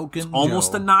 Joe. Smokin' Joe.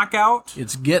 Almost a knockout.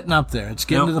 It's getting up there. It's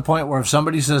getting to the point where if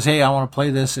somebody says, hey, I want to play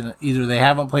this, and either they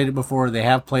haven't played it before or they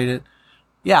have played it,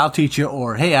 yeah, I'll teach you,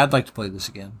 or, hey, I'd like to play this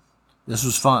again. This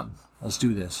was fun. Let's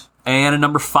do this. And a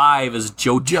number 5 is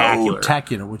Joe-tacular.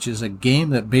 Joe-tacular, which is a game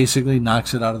that basically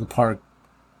knocks it out of the park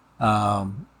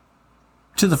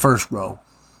to the first row.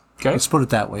 Okay. Let's put it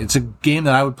that way. It's a game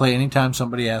that I would play anytime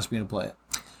somebody asked me to play it.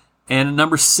 And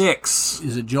number 6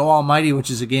 is a Joe Almighty, which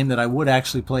is a game that I would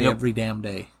actually play Yep. every damn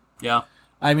day. Yeah.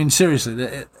 I mean,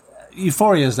 seriously,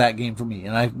 Euphoria is that game for me,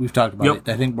 and we've talked about Yep.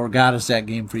 it. I think Borgata is that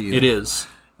game for you. It is.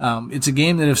 It's a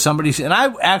game that if somebody, and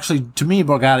I actually, to me,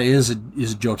 Borgata is a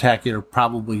Joe-tacular,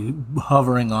 probably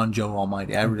hovering on Joe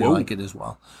Almighty. I really Whoa. like it as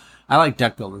well. I like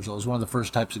deck builders, though. It's one of the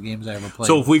first types of games I ever played.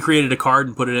 So if we created a card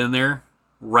and put it in there,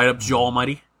 right up to Joe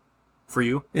Almighty for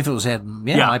you? If it was had,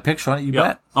 Yeah. my picture on it, you Yep.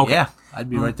 bet. Okay. Yeah, I'd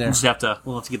be right there.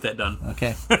 We'll have to get that done.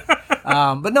 Okay.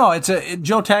 But no, it's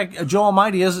Joe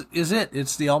Almighty is it.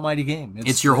 It's the Almighty game.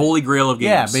 It's your holy grail of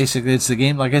games. Yeah, basically, it's the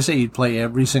game, like I say, you'd play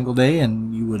every single day,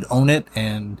 and you would own it,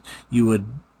 and you would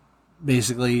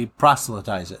basically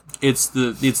proselytize it. It's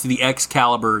the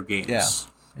Excalibur games. Yeah.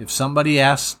 If somebody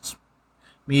asked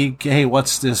me, hey,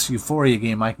 what's this Euphoria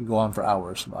game, I could go on for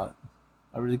hours about it.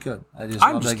 I really could. I'm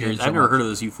love just that game curious. so I've never much. heard of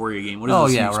this Euphoria game. What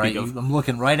is this you speak of? I'm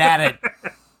looking right at it.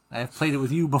 I've played it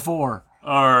with you before.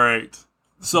 All right.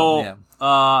 So,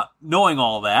 knowing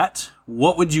all that,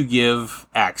 what would you give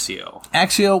Axio?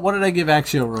 Axio, what did I give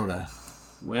Axio Rhoda?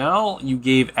 Well, you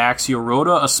gave Axio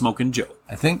Rhoda a Smokin' Joe.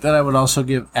 I think that I would also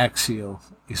give Axio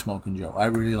a Smokin' Joe. I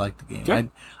really liked the game. Okay.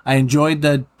 I enjoyed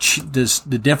the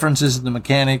differences in the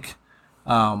mechanic.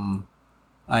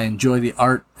 I enjoy the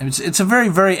art. It's a very,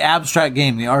 very abstract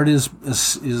game. The art is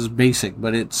basic,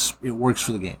 but it works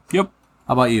for the game. Yep.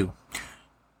 How about you?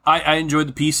 I enjoyed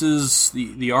the pieces,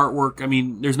 the artwork. I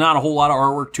mean, there's not a whole lot of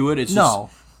artwork to it. It's just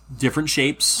different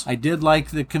shapes. I did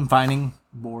like the confining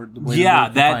board. The way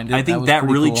Yeah, I think that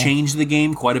really cool. changed the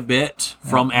game quite a bit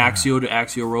from Axio to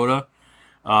Axio Rhoda.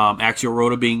 Axio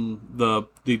Rhoda being the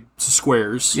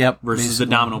squares versus basically. the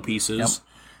domino pieces. Yep.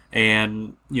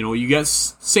 And, you get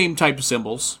same type of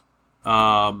symbols.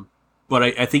 But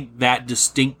I think that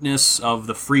distinctness of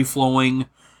the free-flowing,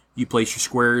 you place your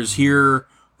squares here,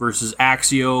 versus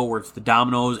Axio, where it's the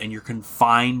dominoes, and you're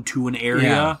confined to an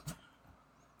area.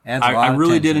 Adds a lot I of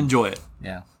really tension. did enjoy it.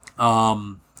 Yeah.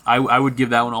 I would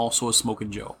give that one also a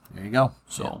Smokin' Joe. There you go.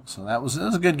 So that was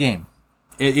a good game.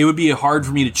 It would be hard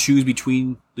for me to choose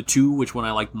between the two, which one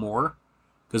I like more,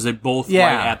 because they both right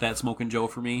at that Smokin' Joe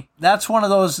for me. That's one of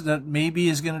those that maybe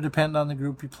is going to depend on the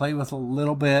group you play with a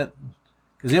little bit,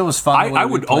 because it was fun. I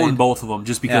would own both of them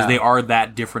just because they are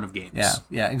that different of games.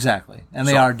 Yeah, exactly. And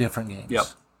they are different games. Yep.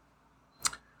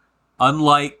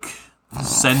 Unlike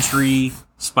Century,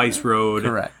 Spice Road,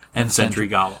 Correct. and Century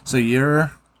Golem. So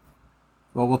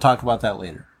we'll talk about that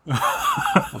later.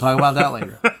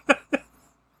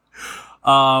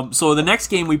 So the next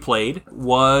game we played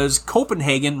was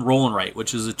Copenhagen Roll and Write,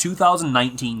 which is a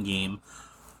 2019 game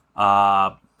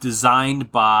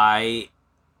designed by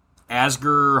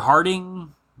Asger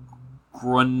Harding,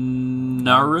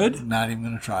 Grunarud, Not even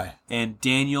going to try. and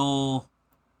Daniel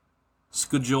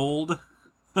Skjold.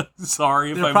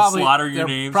 Sorry if I'm slaughtering your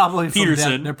names.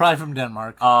 Peterson. They're probably from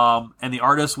Denmark. And the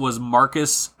artist was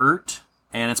Marcus Ert,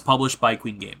 and it's published by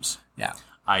Queen Games. Yeah.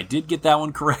 I did get that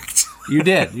one correct. You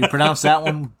did. You pronounced that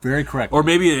one very correctly. Or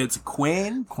maybe it's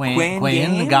Queen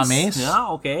Games? Games. Yeah,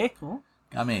 okay. Cool.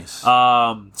 Games.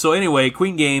 So anyway,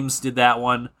 Queen Games did that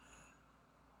one.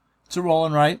 It's a roll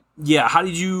and write. Yeah, how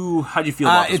did you feel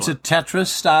about this It's one? a Tetris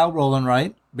style roll and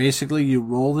write. Basically, you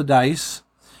roll the dice.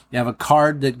 You have a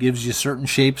card that gives you certain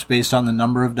shapes based on the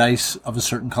number of dice of a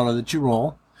certain color that you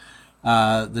roll.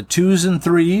 The 2s and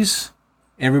 3s,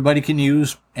 everybody can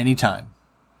use anytime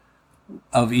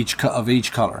of each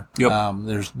color. Yep.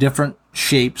 There's different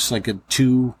shapes, like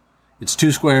it's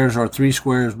 2 squares or 3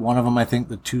 squares. One of them, I think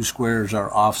the 2 squares are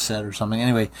offset or something.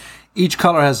 Anyway, each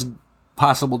color has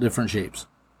possible different shapes.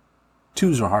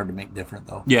 2s are hard to make different,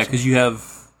 though. Yeah, because you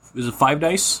have... Is it 5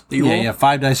 dice that you roll? Yeah, you have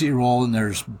 5 dice that you roll, and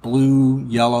there's blue,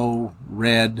 yellow,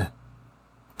 red,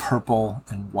 purple,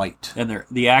 and white. And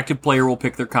the active player will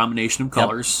pick their combination of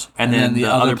colors, and then the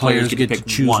other players get to pick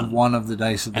choose one of the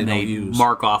dice that and they they don't use.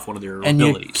 mark off one of their and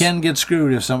abilities. you can get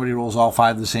screwed if somebody rolls all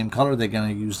 5 the same color. They're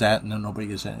going to use that, and then nobody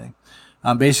gets anything.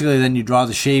 Basically, then you draw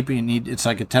the shape. It's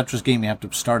like a Tetris game. You have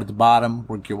to start at the bottom,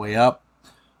 work your way up.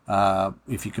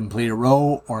 If you complete a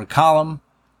row or a column,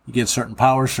 you get certain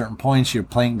powers, certain points. You're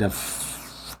playing to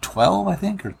 12, I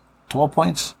think, or 12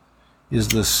 points is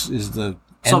the end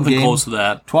Something game. close to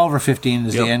that. 12 or 15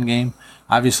 is Yep. the end game.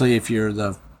 Obviously, if you're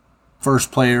the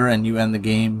first player and you end the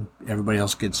game, everybody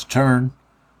else gets a turn.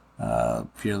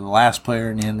 If you're the last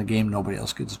player and you end the game, nobody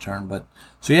else gets a turn.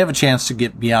 So you have a chance to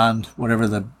get beyond whatever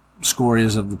the score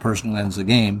is of the person who ends the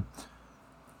game.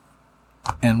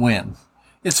 and win.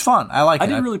 It's fun. I like it. I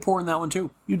did really poor in that one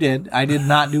too. You did. I did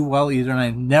not do well either, and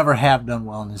I never have done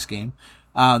well in this game.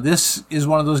 This is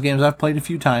one of those games I've played a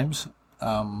few times.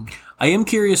 I am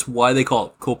curious why they call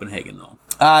it Copenhagen, though.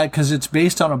 Because it's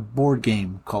based on a board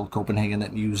game called Copenhagen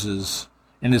that uses,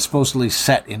 and it's supposedly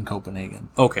set in Copenhagen.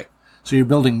 Okay. So you're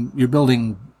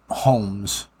building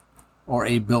homes or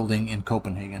a building in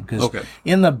Copenhagen. Because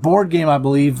in the board game, I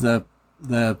believe the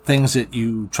things that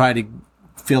you try to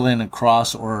fill in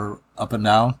across or up and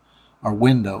down are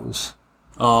windows.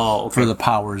 Oh, okay. For the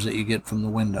powers that you get from the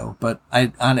window. But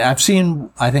I've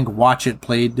seen, I think Watch It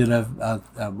Played did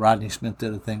Rodney Smith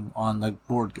did a thing on the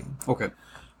board game. Okay.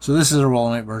 So this is a roll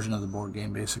and write version of the board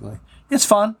game, basically. It's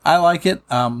fun. I like it.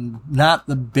 Not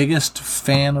the biggest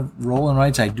fan of roll and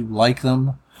writes. I do like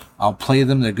them. I'll play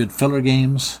them. They're good filler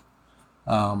games.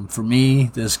 For me,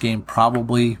 this game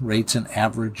probably rates an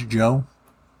average Joe.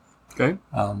 Okay.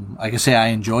 Like I say, I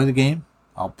enjoy the game.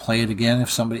 I'll play it again if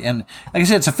somebody... And like I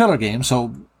said, it's a filler game,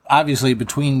 so obviously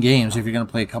between games, if you're going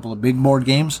to play a couple of big board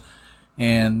games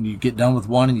and you get done with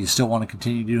one and you still want to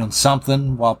continue doing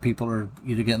something while people are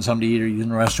either getting something to eat or using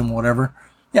the restroom or whatever,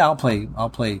 yeah, I'll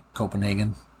play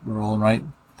Copenhagen, roll and write.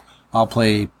 I'll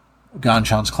play Ganz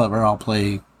Schön Clever. I'll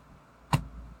play...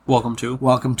 Welcome to,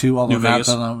 although New not Vegas.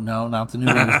 not the New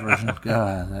Vegas version.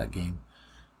 God, that game.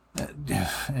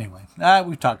 Anyway,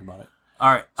 we've talked about it.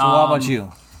 All right. So what about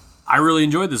you? I really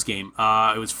enjoyed this game.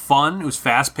 It was fun. It was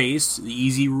fast-paced. The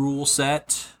easy rule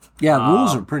set. Yeah,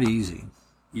 rules are pretty easy.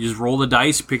 You just roll the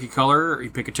dice, you pick a color, you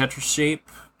pick a Tetris shape.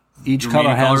 Each The color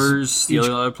remaining has... colors, the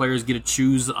other players get to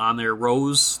choose on their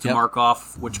rows to Yep. mark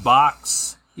off which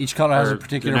box. Each color has or a the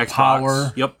particular next power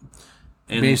box. Yep.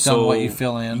 And based on so what you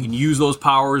fill in. You can use those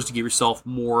powers to give yourself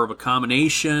more of a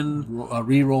combination.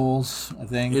 Re-rolls, I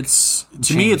think.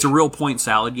 To me, it's a real point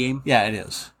salad game. Yeah, it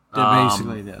is.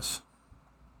 Basically, it is.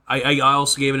 I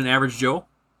also gave it an average Joe.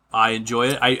 I enjoy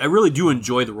it. I really do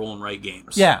enjoy the roll and write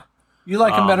games. Yeah. You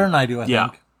like them better than I do, I yeah.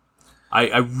 think.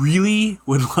 I really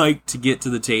would like to get to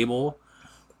the table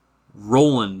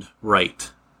Roland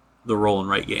Write, the roll and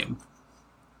write game.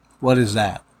 What is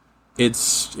that?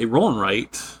 It's a roll and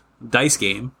write dice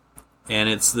game, and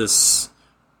it's this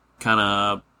kind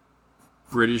of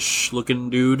British-looking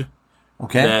dude.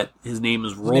 Okay. That his name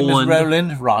is His name is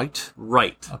Roland Wright.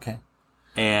 Wright. Okay.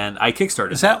 And I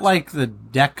kickstarted Is that like the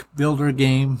deck builder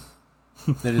game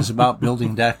that is about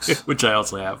building decks? which I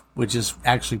also have. Which is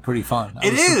actually pretty fun. I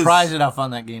It was is. surprised at how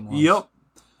fun that game was. Yep.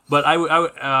 But I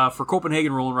would for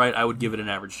Copenhagen Roll and Write, I would give it an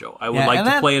average Joe. I would Yeah, like and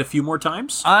to that- play it a few more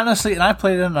times. Honestly, and I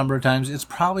played it a number of times, it's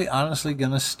probably honestly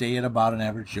going to stay at about an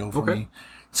average Joe for Okay. me.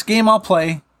 It's a game I'll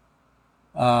play.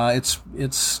 It's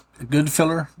a good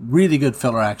filler. Really good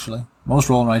filler, actually. Most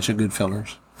roll and writes are good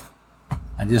fillers.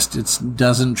 It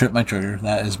doesn't trip my trigger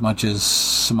that as much as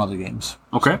some other games.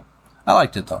 Okay. I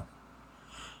liked it, though.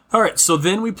 All right, so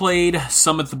then we played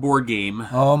Summit the board game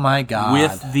Oh, my God.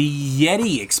 with the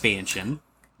Yeti expansion.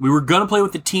 We were going to play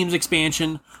with the Teams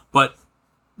expansion, but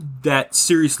that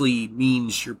seriously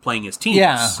means you're playing as teams.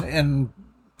 Yeah,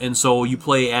 and so you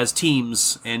play as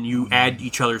teams, and you add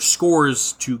each other's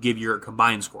scores to give your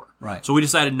combined score. Right. So we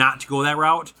decided not to go that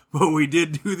route, but we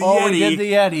did do the oh, Yeti. we did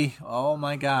the Yeti. Oh,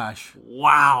 my gosh.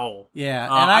 Wow. Yeah,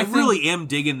 and I think really am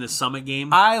digging the Summit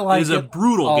game. I like it is a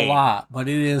brutal game. lot, but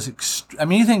it is. I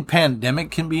mean, you think Pandemic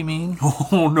can be mean?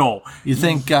 Oh no. You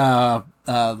think the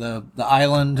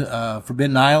island,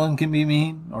 Forbidden Island, can be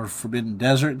mean, or Forbidden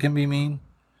Desert can be mean?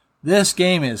 This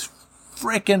game is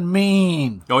freaking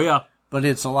mean, Oh yeah. but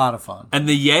it's a lot of fun. And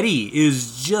the Yeti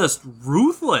is just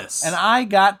ruthless. And I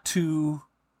got to.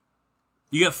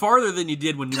 You got farther than you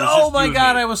did when you were Oh just my you and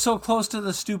God! me. I was so close to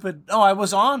the stupid. Oh, I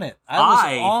was on it. I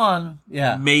was on.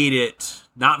 Yeah. Made it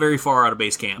not very far out of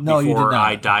base camp No, you did before not.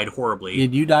 I died horribly.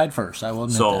 You died first. I will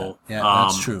admit So that. Yeah,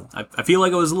 that's true. I feel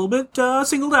like I was a little bit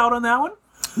singled out on that one.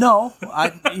 No,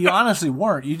 you honestly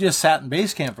weren't. You just sat in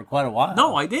base camp for quite a while.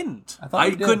 No, I didn't. I thought I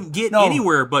you did. couldn't get No.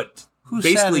 anywhere but Who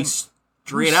basically sat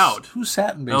straight out. Who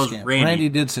sat in That base was camp? Randy.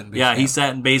 did sit in base Yeah, camp. he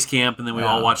sat in base camp, and then we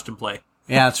all watched him play.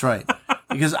 Yeah, that's right.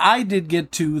 Because I did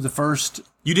get to the first,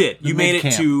 You did. You made it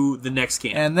mid-camp. to the next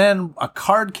camp. and then a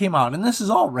card came out, and this is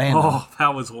all random. Oh,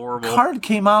 that was horrible. Card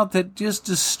came out that just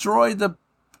destroyed the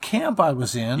camp I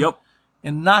was in. Yep.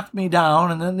 And knocked me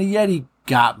down, and then the Yeti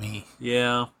got me.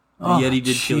 Yeah. The Oh, Yeti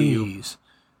did kill you. jeez.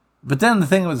 But then the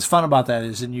thing that's fun about that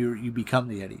is then you become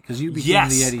the Yeti, because you became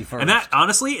Yes. the Yeti first. And that,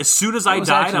 honestly, as soon as I was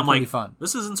died, actually I'm pretty like, fun.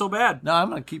 this isn't so bad. No, I'm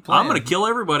going to keep playing. I'm going to kill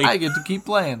everybody. I get to keep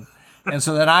playing. And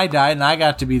so then I died, and I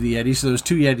got to be the Yeti, so there was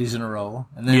 2 Yetis in a row.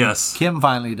 And then Yes. Kim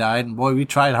finally died, and boy, we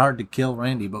tried hard to kill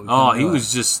Randy, but we Oh, couldn't he do it.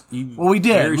 was just. Well, we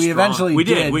did. very We strong. eventually We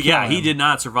did did. kill Yeah, he him. did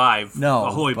not survive No,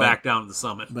 all the way but- back down to the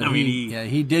summit. But I mean,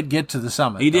 he did get to the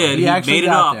summit. he though. did. He actually made it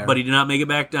got up, there. but he did not make it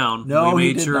back down. No, we he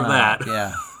made did sure of not. that.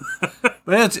 Yeah.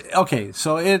 But it's okay.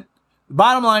 So the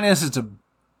bottom line is it's a,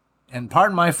 and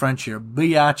pardon my French here,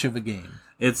 biatch of a game.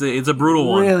 It's a brutal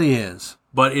It one, really is.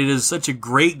 but it is such a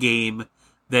great game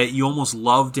that you almost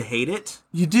love to hate it.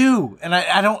 You do, and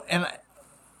I don't,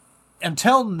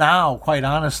 until now, quite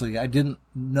honestly, I didn't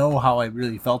know how I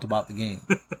really felt about the game.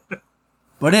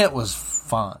 But it was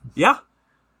fun. Yeah,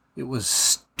 It was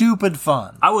stupid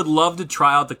fun. I would love to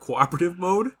try out the cooperative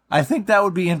mode. I think that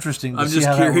would be interesting. To I'm see just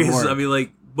how that would curious. work. I mean,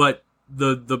 like, but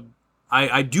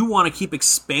I do want to keep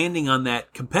expanding on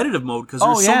that competitive mode because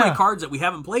there's so many cards that we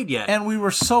haven't played yet. and we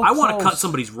were so. I want to close. cut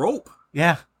somebody's rope.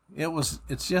 Yeah,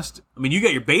 it's just. I mean, you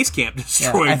got your base camp Yeah,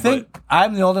 destroyed. I think but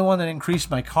I'm the only one that increased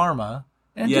my karma.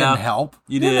 And it Yeah, didn't help.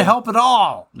 you Didn't did. help at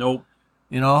all. nope.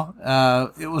 You know,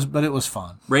 it was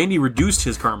fun. Randy reduced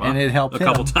his karma And it helped a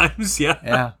couple him. times. Yeah.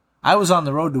 Yeah, I was on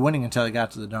the road to winning until I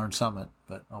got to the darn summit.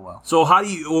 But oh well. So how do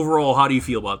you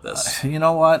feel about this? You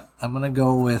know what? I'm gonna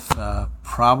go with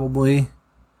probably,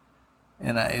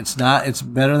 and it's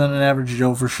better than an average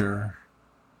Joe for sure.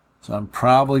 So I'm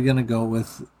probably gonna go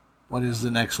with what is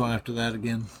the next one after that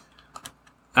again?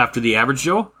 After the average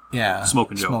Joe? Yeah,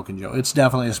 Smokin' Joe. Smokin' Joe. It's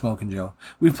definitely a Smokin' Joe.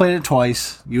 We've played it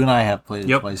twice. You and I have played it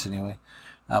Yep. twice anyway.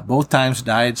 Both times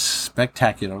died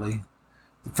spectacularly.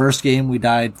 The first game we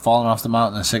died falling off the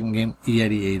mountain. The second game,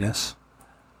 Yeti ate us.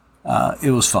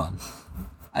 It was fun.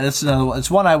 That's another one.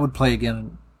 It's one I would play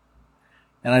again,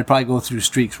 and I'd probably go through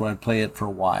streaks where I'd play it for a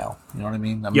while. You know what I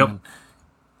mean? Yep.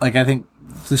 Like I think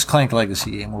this Clank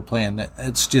Legacy game we're playing,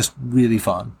 it's just really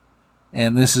fun,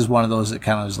 and this is one of those that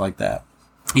kind of is like that.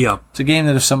 Yeah. It's a game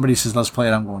that if somebody says let's play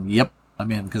it, I'm going, yep,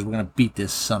 I'm in because we're gonna beat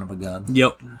this son of a gun.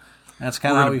 Yep. That's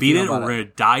kind We're of how gonna we beat feel it or about we're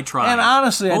gonna die trying. And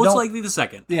honestly, I most don't- likely the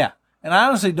second. Yeah, and I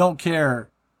honestly don't care.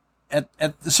 At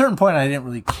a certain point, I didn't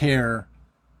really care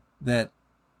that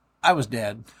I was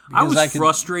dead. I was because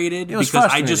frustrated It was because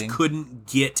I frustrating. just couldn't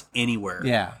get anywhere.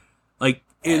 Yeah, Like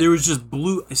there was just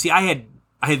blue. See, I had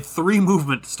 3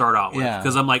 movement to start out with Yeah.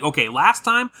 because I'm like, okay, last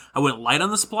time I went light on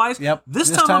the supplies. yep. This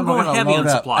time I'm we're going gonna heavy load on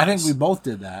up. supplies. I think we both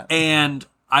did that. And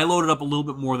I loaded up a little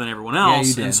bit more than everyone Yeah, else,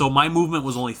 you did. and so my movement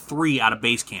was only 3 out of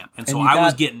base camp, and so you I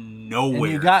was got- getting nowhere.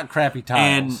 And you got crappy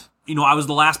tiles. And I was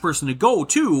the last person to go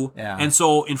too. Yeah. And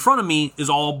so in front of me is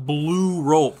all blue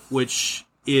rope, which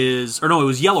is, or no, it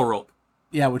was yellow rope.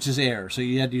 yeah, which is air, so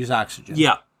you had to use oxygen.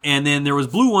 Yeah. And then there was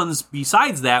blue ones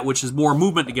besides that, which is more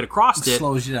movement to get across it.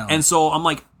 Slows you down. And so I'm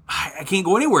like, I can't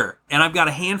go anywhere. And I've got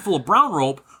a handful of brown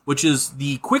rope, which is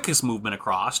the quickest movement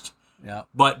across. Yeah.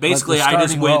 But basically, the I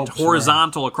just starting went ropes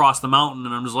horizontal across the mountain,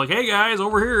 and I'm just like, hey guys,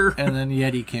 over here. And then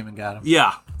Yeti came and got him.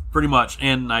 Yeah, pretty much.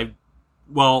 And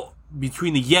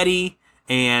between the Yeti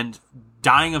and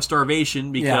dying of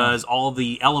starvation because all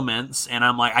the elements, and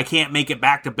I'm like, I can't make it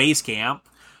back to base camp.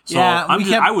 So Yeah,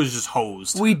 I was just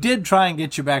hosed. We did try and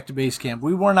get you back to base camp.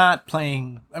 We were not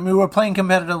playing. I mean, we were playing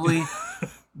competitively,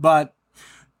 but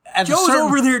at Joe's a certain,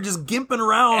 over there just gimping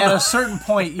around. at a certain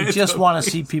point, you just want to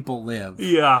see people live.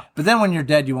 Yeah. But then when you're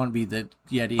dead, you want to be the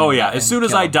Yeti. Oh yeah. and As soon as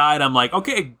kill I him. died, I'm like,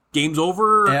 okay, game's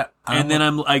over. Yeah, and then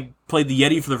I played the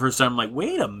Yeti for the first time. I'm like,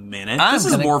 wait a minute, I'm this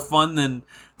is gonna- more fun than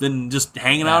just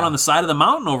hanging out Yeah. on the side of the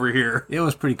mountain over here. It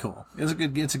was pretty cool. It's a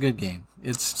good game.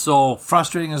 It's So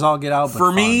frustrating as all get out. But for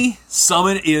fun. me,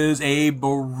 Summit is a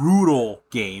brutal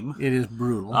game. it is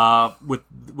brutal.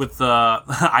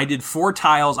 I did 4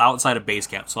 tiles outside of base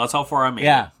camp, so that's how far I made it.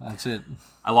 yeah, that's it.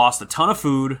 I lost a ton of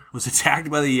food, was attacked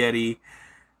by the Yeti,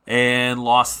 and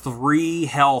lost 3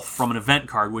 health from an event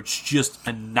card, which just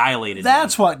annihilated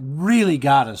That's what really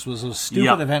got us was those stupid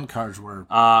Yeah. event cards were. me.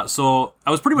 So I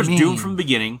was pretty much Mean. doomed from the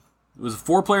beginning. It was a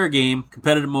 4-player game,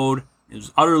 competitive mode. It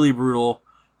was utterly brutal.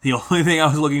 The only thing I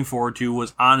was looking forward to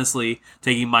was honestly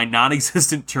taking my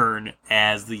non-existent turn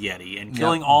as the Yeti and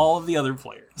killing all of the other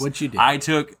players. Which you did. I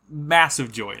took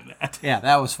massive joy in that. Yeah,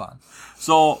 that was fun.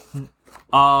 So,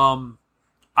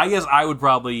 I guess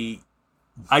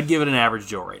I'd give it an average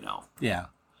Joe right now. Yeah.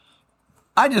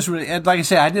 I just really, and like I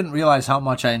say, I didn't realize how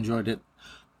much I enjoyed it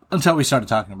until we started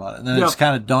talking about it. And then Yep. it's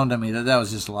kind of dawned on me that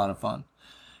was just a lot of fun.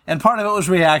 And part of it was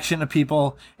reaction to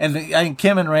people. And I think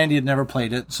Kim and Randy had never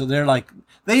played it. So they're like,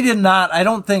 they did not, I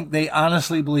don't think they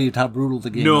honestly believed how brutal the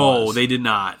game was. No, they did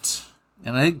not.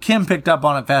 And I think Kim picked up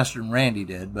on it faster than Randy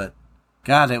did. But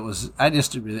God,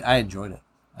 I enjoyed it.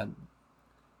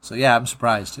 So yeah, I'm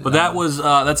surprised. But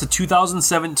that's a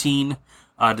 2017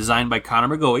 designed by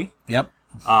Connor McGoey. Yep.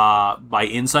 by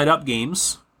Inside Up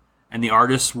Games, and the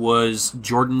artist was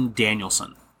Jordan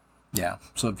Danielson. Yeah.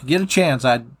 So if you get a chance,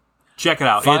 I'd check it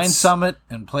out. Find Summit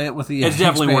and play it with the It's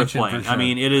definitely worth playing. Sure. I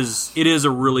mean, it is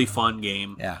a really fun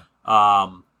game. Yeah.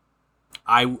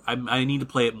 I need to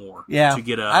play it more to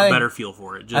get a better feel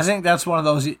for it. I think that's one of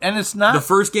those, and it's not... The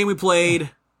first game we played,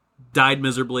 died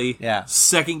miserably. Yeah.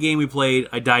 Second game we played,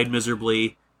 I died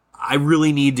miserably. I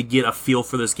really need to get a feel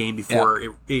for this game before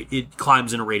it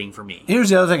climbs in a rating for me. Here's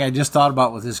the other thing I just thought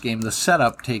about with this game. The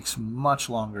setup takes much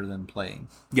longer than playing.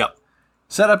 Yep.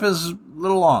 Setup is a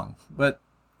little long, but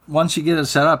once you get it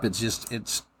set up,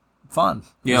 it's fun.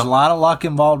 Yep. There's a lot of luck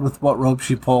involved with what ropes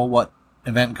you pull, what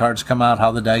event cards come out,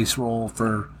 how the dice roll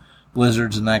for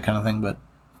blizzards and that kind of thing, but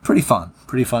pretty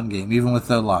fun game, even with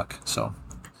the luck. So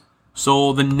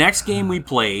the next game we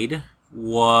played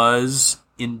was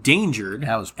Endangered,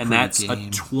 that was and that's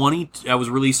game. That was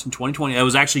released in 2020. That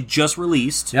was actually just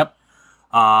released. Yep.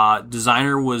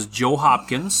 Designer was Joe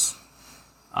Hopkins.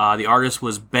 The artist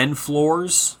was Ben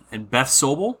Floors and Beth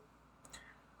Sobel,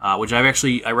 which I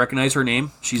recognize her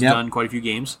name. She's done quite a few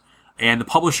games. And the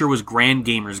publisher was Grand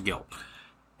Gamers Guild.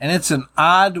 And it's an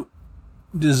odd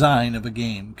design of a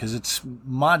game because it's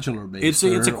modular based.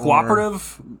 It's a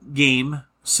cooperative game,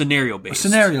 scenario based.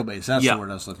 Scenario based. That's the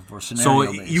word I was looking for.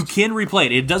 Scenario based. So you can replay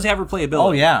it. It does have replayability.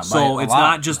 Oh yeah. So it's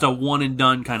not just a one and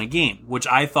done kind of game, which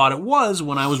I thought it was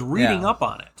when I was reading up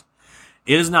on it.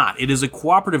 It is not. It is a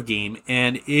cooperative game,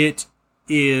 and it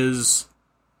is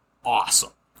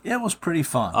awesome. It was pretty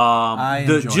fun. I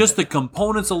enjoyed it. The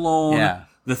components alone,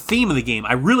 the theme of the game.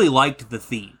 I really liked the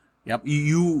theme. Yep.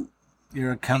 You're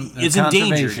it's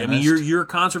endangered. I mean, you're a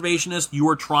conservationist. You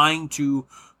are trying to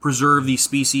preserve these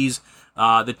species.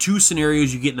 The two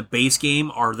scenarios you get in the base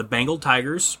game are the Bengal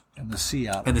tigers and the sea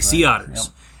otters.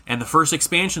 Yep. And the first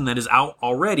expansion that is out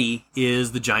already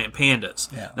is the giant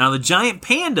pandas. Yeah. Now the giant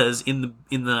pandas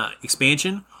in the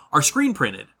expansion are screen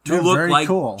printed to look like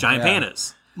giant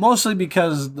pandas. Mostly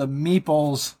because the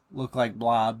meeples look like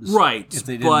blobs. Right. If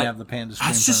they didn't have the panda screen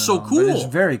that's just so cool. But it's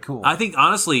very cool. I think,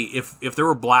 honestly, if there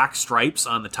were black stripes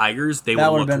on the tigers, they would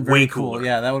have looked way cooler.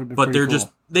 Yeah, that would have been pretty cool.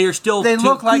 But they are still They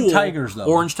look like tigers, though.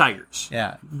 Orange tigers.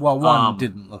 Yeah. Well, one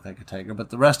didn't look like a tiger, but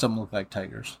the rest of them look like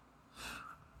tigers.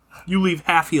 You leave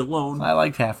Haffy alone. I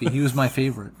liked Haffy. He was my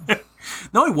favorite.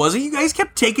 No, he wasn't. You guys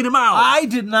kept taking him out. I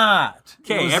did not.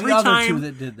 Okay,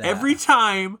 every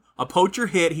time a poacher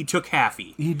hit, he took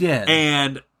Haffy. He did.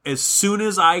 And as soon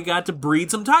as I got to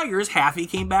breed some tigers, Haffy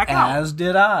came back out. As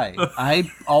did I.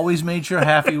 I always made sure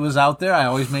Haffy was out there. I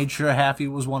always made sure Haffy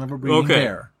was one of a breeding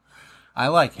pair. I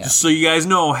like Haffy. So you guys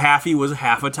know Haffy was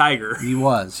half a tiger. He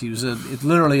was.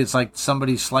 It's like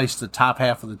somebody sliced the top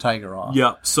half of the tiger off.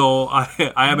 Yeah. So I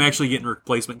am actually getting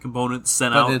replacement components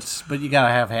sent out. But you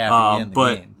gotta have Haffy in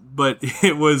the game. But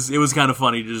it was kind of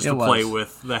funny just to play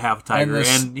with the half tiger,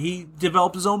 and he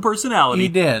developed his own personality. He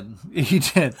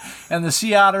did. And the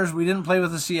sea otters, we didn't play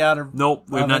with the sea otter. Nope,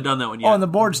 we've not done that one yet. Oh, and the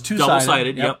board's two-sided.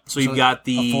 Double-sided. Yep. So you've got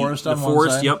the forest on one one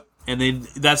side. Yep. And then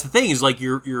that's the thing is like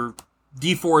your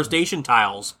deforestation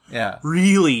tiles. Yeah.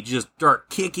 Really just start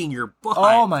kicking your butt.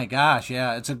 Oh my gosh,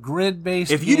 yeah. It's a grid-based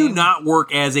If you do not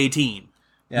work as a team,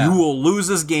 you will lose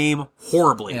this game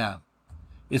horribly. Yeah.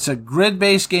 It's a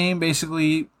grid-based game.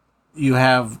 Basically, you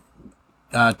have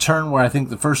a turn where I think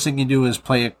the first thing you do is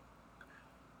play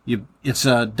it's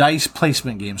a dice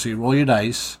placement game. So you roll your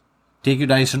dice, take your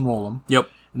dice and roll them. Yep.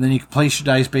 And then you can place your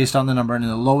dice based on the number. And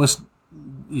the lowest,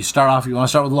 you want to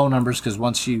start with low numbers because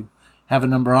once you have a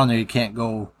number on there, you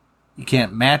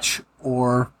can't match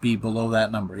or be below that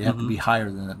number. You have to be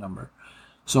higher than that number.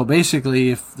 So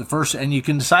basically, and you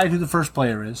can decide who the first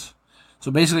player is. So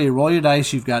basically, you roll your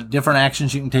dice. You've got different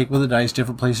actions you can take with the dice,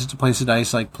 different places to place the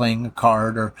dice, like playing a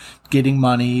card or getting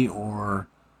money or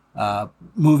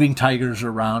moving tigers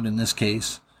around in this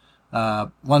case.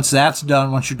 Once that's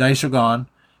done, once your dice are gone,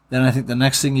 then I think the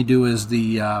next thing you do is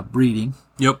the breeding.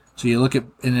 Yep. So you look at,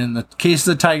 and in the case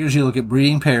of the tigers, you look at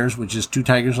breeding pairs, which is two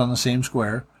tigers on the same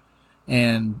square.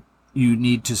 And you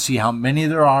need to see how many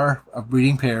there are of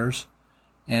breeding pairs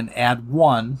and add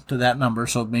 1 to that number.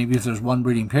 So maybe if there's one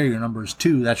breeding pair, your number is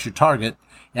 2. That's your target.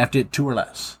 You have to hit 2 or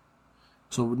less.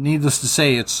 So needless to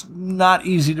say, it's not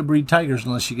easy to breed tigers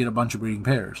unless you get a bunch of breeding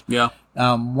pairs. Yeah.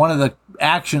 One of the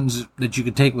actions that you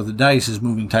could take with the dice is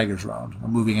moving tigers around, or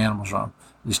moving animals around.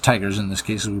 These tigers, in this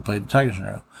case, as we played the tiger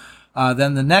scenario.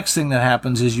 Then the next thing that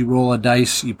happens is you roll a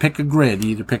dice. You pick a grid.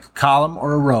 You either pick a column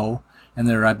or a row. And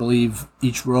there, I believe,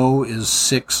 each row is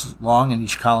 6 long and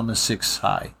each column is 6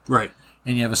 high. Right.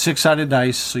 And you have a 6-sided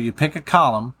dice, so you pick a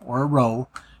column or a row,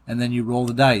 and then you roll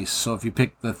the dice. So if you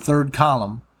pick the third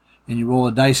column, and you roll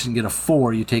a dice and get a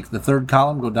 4, you take the third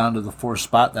column, go down to the 4th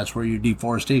spot. That's where your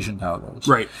deforestation tile goes.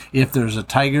 Right. If there's a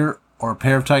tiger or a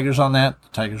pair of tigers on that, the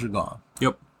tigers are gone.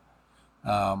 Yep.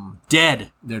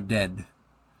 Dead. They're dead.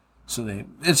 So it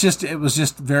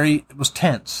was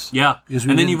tense. Yeah. Because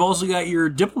And then you've also got your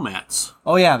diplomats.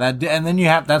 Oh yeah, and then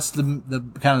that's the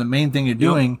kind of the main thing you're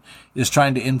doing is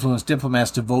trying to influence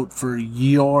diplomats to vote for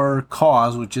your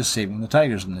cause, which is saving the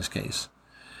tigers in this case.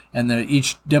 And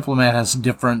each diplomat has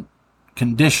different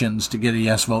conditions to get a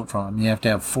yes vote from them. You have to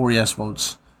have 4 yes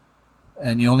votes,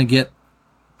 and you only get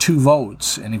 2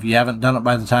 votes. And if you haven't done it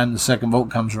by the time the second vote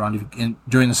comes around,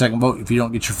 during the second vote, if you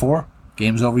don't get your 4,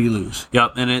 game's over, you lose.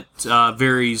 Yep, and it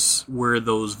varies where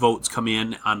those votes come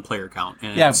in on player count.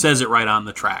 And it says it right on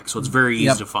the track, so it's very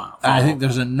easy to follow. I think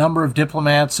there's a number of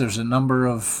diplomats, there's a number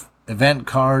of event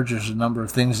cards, there's a number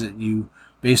of things that you,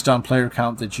 based on player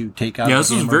count, that you take out. Yeah,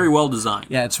 this is very well designed.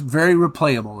 Yeah, it's very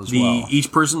replayable as well.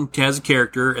 Each person has a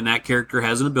character, and that character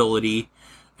has an ability,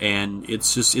 and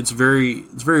it's a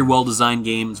very well designed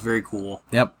game. It's very cool.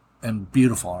 Yep, and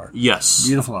beautiful art. Yes.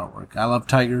 Beautiful artwork. I love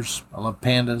tigers. I love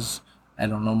pandas. I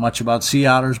don't know much about sea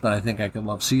otters, but I think I could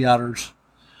love sea otters.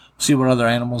 See what other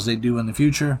animals they do in the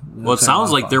future. Well, it sounds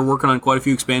like they're working on quite a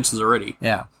few expansions already.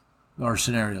 Yeah, or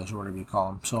scenarios, or whatever you call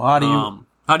them. So how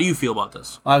do you feel about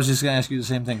this? I was just going to ask you the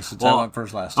same thing since I went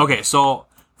first last time. Okay, so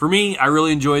for me, I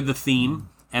really enjoyed the theme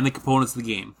and the components of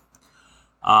the game.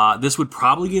 This would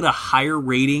probably get a higher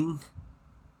rating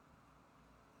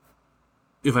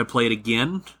if I play it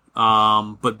again.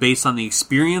 But based on the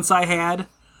experience I had,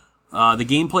 the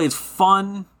gameplay is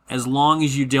fun as long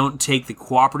as you don't take the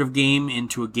cooperative game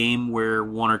into a game where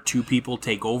 1 or 2 people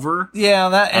take over. Yeah,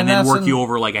 and then work you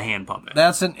over like a hand puppet.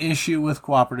 That's an issue with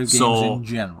cooperative games in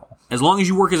general. As long as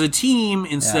you work as a team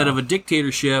instead of a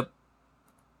dictatorship,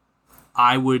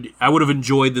 I would have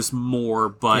enjoyed this more.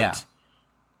 But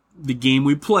the game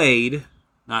we played,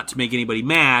 not to make anybody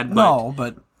mad,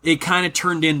 but it kind of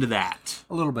turned into that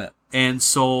a little bit, and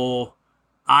so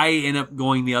I end up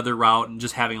going the other route and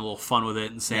just having a little fun with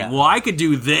it and saying, well, I could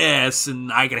do this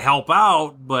and I could help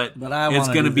out, but it's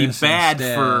going to be bad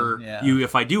for you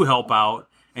if I do help out.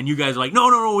 And you guys are like,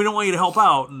 no, we don't want you to help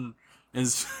out. And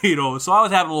so I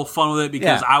was having a little fun with it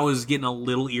because I was getting a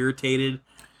little irritated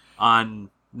on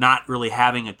not really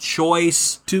having a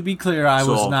choice. To be clear, I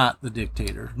was not the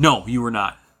dictator. No, you were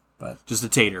not. But just a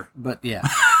tater. But yeah.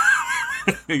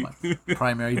 My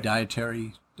primary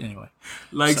dietary... Anyway,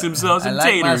 likes himself some taters.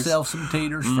 I like myself some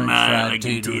taters, French fried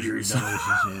taters.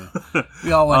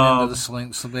 We all went into the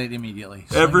slate immediately.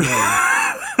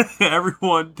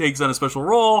 Everyone takes on a special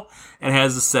role and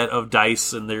has a set of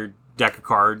dice and their deck of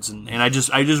cards, and I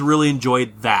just really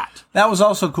enjoyed that. That was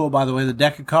also cool, by the way. The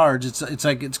deck of cards. It's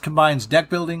like it combines deck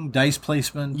building, dice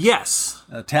placement. Yes,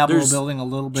 tableau building a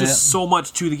little bit. Just so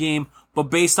much to the game, but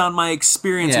based on my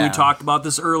experience, we talked about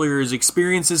this earlier. Is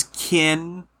experiences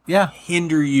can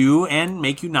hinder you and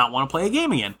make you not want to play a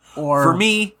game again. Or for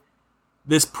me,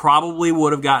 this probably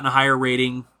would have gotten a higher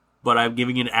rating, but I'm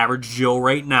giving it an average Joe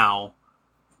right now.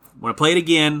 When I play it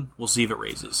again, we'll see if it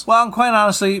raises. Well, and quite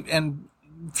honestly, and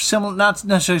not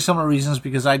necessarily similar reasons,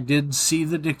 because I did see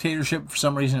the dictatorship. For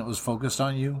some reason, it was focused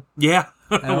on you. Yeah.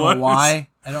 I don't know why.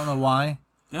 I don't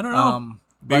know.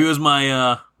 Maybe it was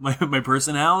my my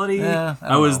personality. Yeah,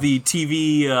 I was the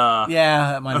TV. Yeah,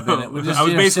 that might have been it. I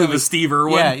was basically the Steve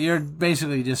Irwin. Yeah, you're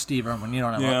basically just Steve Irwin. You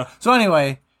don't know. So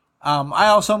anyway, I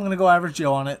also am going to go average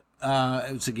Joe on it.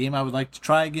 It's a game I would like to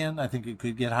try again. I think it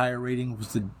could get higher rating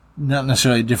with not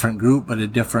necessarily a different group, but a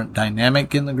different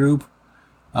dynamic in the group.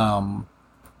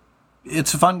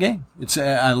 It's a fun game.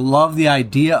 I love the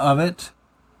idea of it.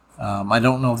 I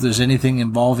don't know if there's anything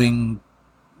involving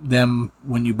them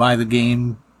when you buy the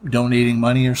game donating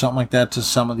money or something like that to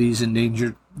some of these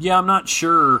endangered. Yeah, I'm not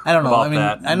sure. I don't know.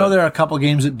 That, I know there are a couple of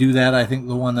games that do that. I think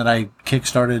the one that I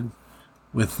kickstarted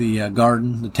with the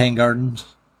garden, the Tang Gardens.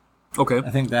 Okay. I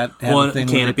think that had a thing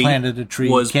where they planted a tree.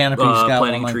 Canopy's got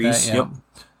one like trees. That. Yeah. Yep.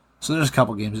 So there's a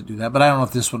couple of games that do that, but I don't know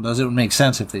if this one does. It would make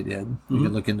sense if they did. Mm-hmm. We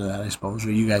could look into that, I suppose,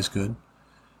 or you guys could.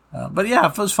 But yeah,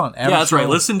 it was fun. That's right.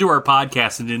 Listen to our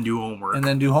podcast and then do homework. And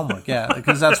then do homework,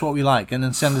 because that's what we like. And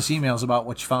then send us emails about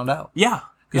what you found out. Yeah.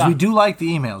 Because we do like the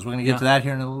emails. We're going to get to that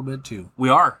here in a little bit, too. We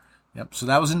are. Yep. So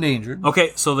that was Endangered.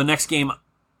 Okay, so the next game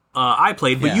I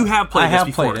played, but you have played this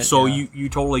before. Played it, so you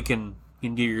totally can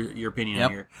give your opinion on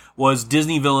here. Was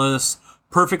Disney Villainous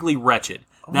Perfectly Wretched.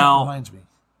 Now, that reminds me.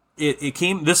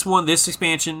 This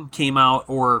expansion came out,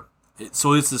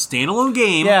 so it's a standalone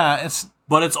game. Yeah,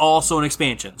 but it's also an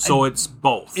expansion, so it's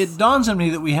both. It dawns on me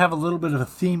that we have a little bit of a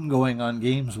theme going on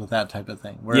games with that type of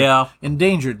thing. Where Yeah.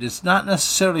 Endangered, it's not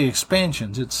necessarily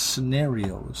expansions, it's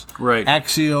scenarios. Right.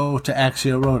 Axio to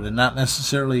Axio Road, and not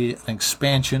necessarily an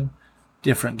expansion,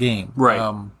 different game. Right.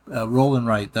 Roll and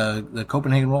Write, the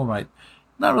Copenhagen Roll and Write.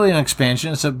 Not really an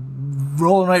expansion, it's a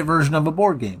roll and write version of a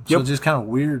board game. So Yep. it's just kind of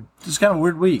weird. Just kind of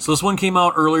weird week. So this one came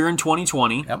out earlier in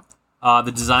 2020. Yep.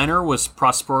 The designer was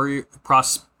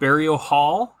Prosperio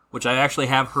Hall, which I actually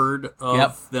have heard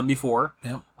of them before.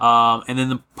 Yep. And then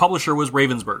the publisher was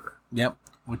Ravensburger. Yep.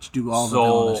 Which do all the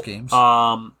Villainous games.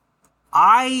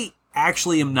 I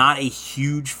actually am not a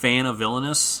huge fan of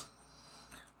Villainous.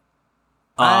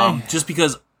 Just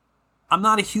because I'm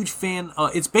not a huge fan.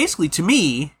 It's basically, to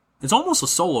me, it's almost a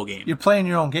solo game. You're playing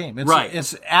your own game. It's, Right.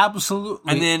 It's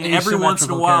absolutely. And then every once in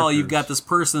a while, asymmetrical you've got this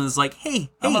person that's like, hey,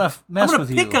 I'm gonna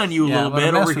pick on you a little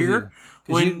bit over here.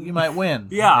 Because you might win.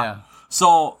 Yeah.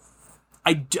 So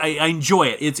I enjoy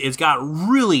it. It's got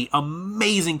really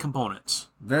amazing components.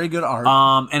 Very good art.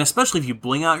 And especially if you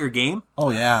bling out your game.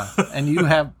 Oh, yeah. And you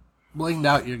have blinged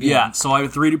out your game. Yeah, so I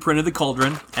 3D printed the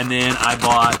cauldron, and then I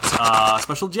bought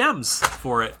special gems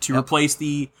for it to replace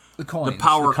the coins. the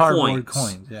power cardboard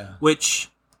coins. Yeah. Which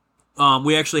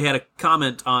we actually had a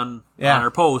comment on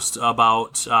our post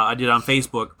about, I did on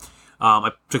Facebook.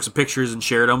 I took some pictures and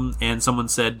shared them, and someone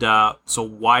said, so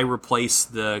why replace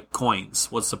the coins?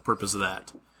 What's the purpose of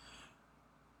that?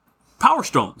 Power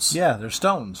stones. Yeah, they're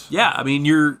stones. Yeah, I mean,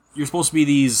 you're supposed to be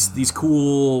these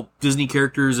cool Disney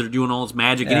characters that are doing all this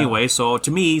magic anyway, so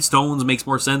to me, stones makes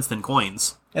more sense than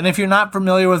coins. And if you're not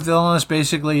familiar with Villainous,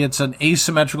 basically it's an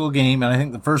asymmetrical game, and I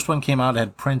think the first one came out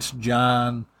had Prince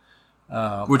John.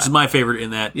 Which is my favorite in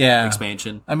that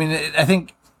expansion. I mean, I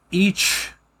think each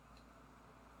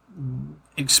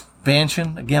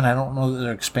expansion, again, I don't know that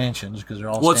they're expansions because they're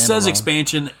all Well, it says standalone.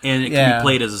 expansion, and it can be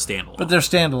played as a standalone. But they're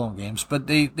standalone games. But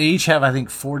they each have, I think,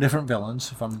 4 different villains,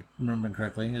 if I'm remembering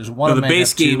correctly. There's one. No, of the them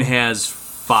base have 2. game has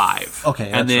 5. Okay,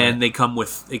 and that's then right. they come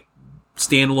with a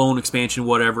standalone expansion,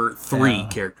 whatever, 3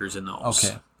 characters in those.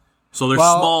 Okay. So they're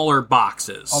smaller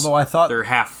boxes. Although I thought they're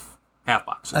half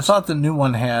boxes. I thought the new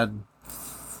one had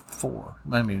 4.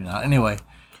 Maybe not. Anyway.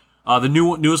 The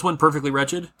newest one, Perfectly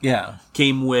Wretched,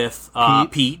 came with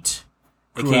Pete.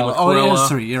 It came with Cruella. It is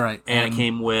 3. You're right. And it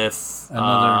came with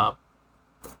another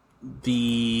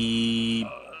the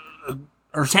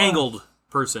Ursula? Tangled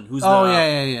person. Who's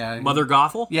Mother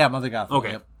Gothel? Yeah, Mother Gothel.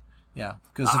 Okay. Yep. Yeah,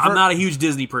 because I'm not a huge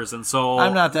Disney person, so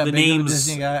I'm not that the big names. of a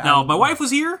Disney guy. Now, if my wife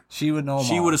was here, she would know them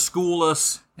she all. would have schooled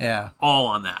us all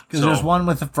on that. Because there's one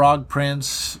with the Frog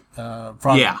Prince, or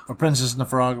Princess and the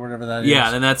Frog, or whatever that is.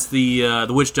 Yeah, and that's the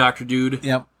witch doctor dude.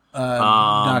 Yep.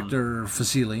 Dr.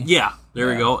 Facili. Yeah, there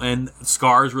we go. And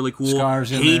Scar's really cool. Scar's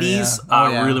in Hades, there,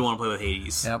 yeah. I really want to play with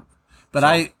Hades. Yep. But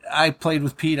I played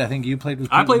with Pete. I think you played with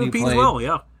Pete. I played with Pete as well,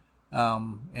 yeah.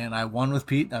 And I won with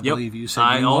Pete. I believe you said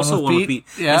I you also won with Pete.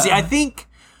 Yeah. And see, I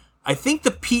think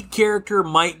the Pete character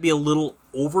might be a little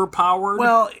overpowered.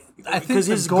 Well, I think because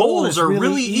his goals are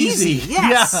really easy.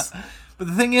 Yes. Yeah. But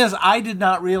the thing is, I did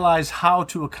not realize how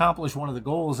to accomplish one of the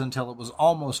goals until it was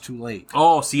almost too late.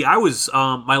 Oh, see, I was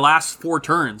my last 4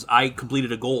 turns, I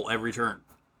completed a goal every turn.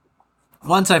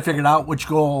 Once I figured out which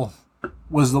goal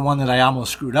was the one that I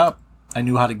almost screwed up, I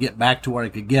knew how to get back to where I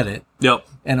could get it. Yep.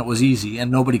 And it was easy,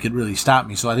 and nobody could really stop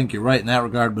me. So I think you're right in that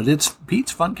regard. But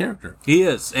Pete's a fun character. He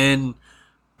is, and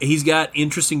he's got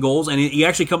interesting goals, and he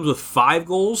actually comes with 5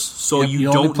 goals, so you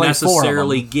only don't play 4 of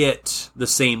necessarily them. get the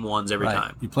same ones every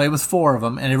time. You play with 4 of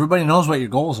them, and everybody knows what your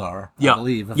goals are, I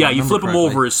believe. Yeah, you flip them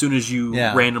over as soon as you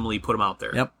randomly put them out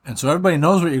there. Yep. And so everybody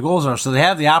knows what your goals are, so they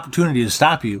have the opportunity to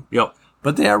stop you. Yep.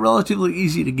 But they are relatively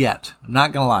easy to get. I'm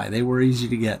not going to lie. They were easy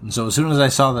to get. And so as soon as I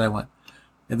saw that, I went,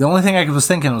 the only thing I was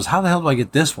thinking was, how the hell do I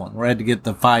get this one? Where I had to get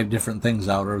the 5 different things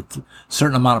out, or a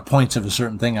certain amount of points of a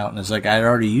certain thing out. And it's like, I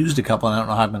already used a couple, and I don't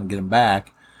know how I'm going to get them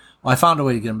back. Well, I found a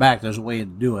way to get them back. There's a way to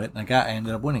do it. And I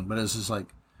ended up winning. But it's just like,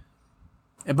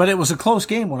 but it was a close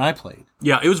game when I played.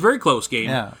 Yeah, it was a very close game.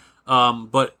 Yeah.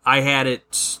 But I had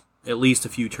it at least a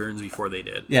few turns before they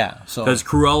did. Yeah. So because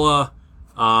Cruella,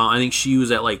 I think she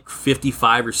was at like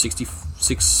 55 or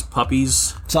 66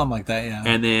 puppies. Something like that, yeah.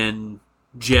 And then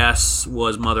Jess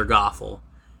was Mother Gothel.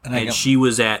 And she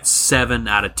was at 7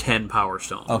 out of 10 Power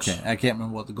Stones. Okay, I can't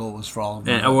remember what the goal was for all of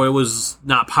them. And, or it was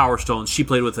not Power Stones. She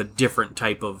played with a different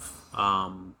type of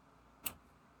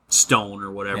stone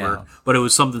or whatever. But it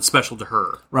was something special to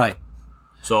her. Right.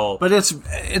 So, but it's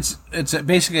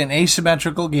basically an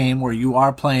asymmetrical game where you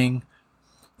are playing.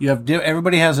 You have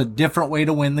everybody has a different way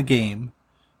to win the game.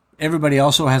 everybody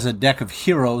also has a deck of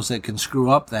heroes that can screw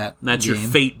up that And that's game. your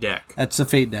fate deck. That's the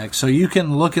fate deck. So you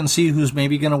can look and see who's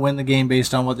maybe going to win the game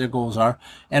based on what their goals are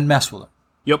and mess with them.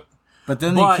 Yep. But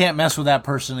then you can't mess with that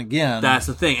person again. That's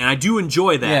the thing. And I do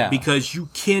enjoy that Yeah. because you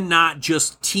cannot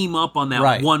just team up on that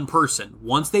Right. one person.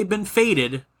 Once they've been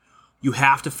fated, you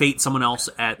have to fate someone else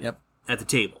at the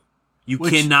table. You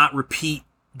cannot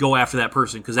go after that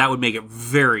person because that would make it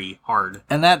very hard.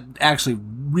 And that actually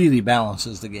really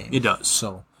balances the game. It does.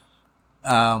 So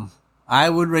I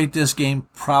would rate this game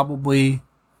probably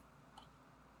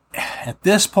at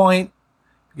this point,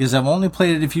 because I've only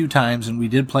played it a few times, and we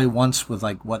did play once with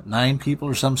 9 people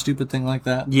or some stupid thing like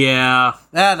that. Yeah.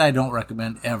 That I don't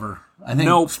recommend ever. I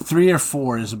think 3 or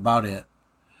 4 is about it.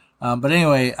 But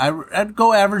anyway, I'd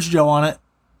go average Joe on it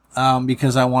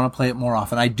because I want to play it more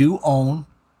often. I do own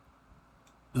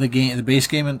the game, the base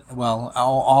game, and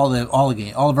all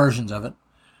the versions of it.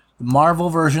 The Marvel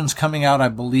version's coming out, I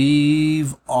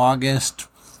believe, August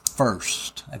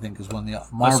 1st. I think is when the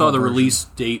Marvel I saw the version. release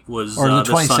date was Or the this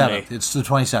 27th. Sunday. It's the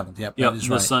 27th. Yep, that is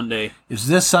right. This Sunday. It's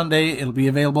this Sunday. It'll be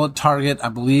available at Target. I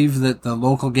believe that the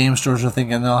local game stores are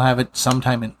thinking they'll have it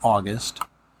sometime in August.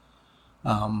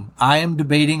 I am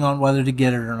debating on whether to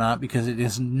get it or not because it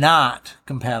is not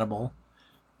compatible.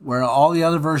 Where all the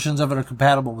other versions of it are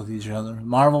compatible with each other, the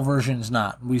Marvel version is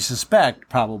not. We suspect,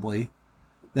 probably,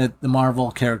 that the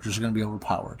Marvel characters are going to be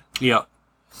overpowered. Yeah.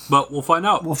 But we'll find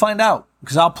out. We'll find out,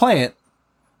 because I'll play it.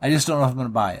 I just don't know if I'm going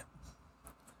to buy it.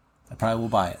 I probably will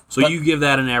buy it. So you give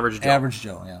that an average Joe. Average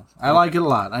Joe, yeah. I like it a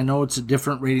lot. I know it's a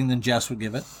different rating than Jess would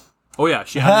give it. Oh, yeah.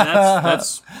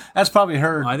 That's That's probably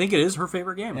her. I think it is her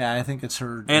favorite game. Yeah, I think it's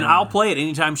her. And I'll play it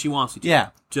anytime she wants me to. Yeah.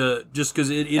 Just because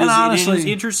it is honestly, an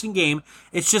interesting game.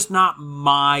 It's just not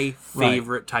my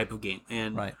favorite type of game.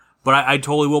 And Right. But I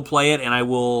totally will play it, and I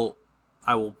will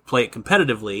play it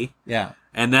competitively. Yeah.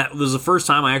 And that was the first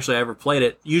time I actually ever played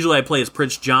it. Usually I play as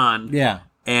Prince John. Yeah.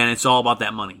 And it's all about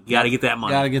that money. You got to get that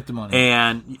money. Got to get the money.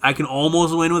 And I can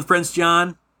almost win with Prince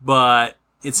John, but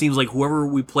it seems like whoever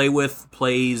we play with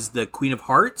plays the Queen of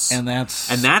Hearts. And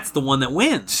that's the one that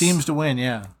wins. Seems to win,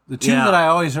 yeah. The two that I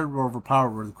always heard were overpowered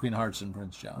were the Queen of Hearts and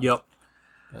Prince John. Yep.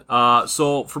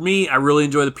 So for me, I really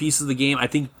enjoy the piece of the game. I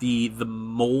think the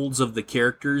molds of the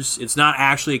characters, it's not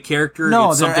actually a character.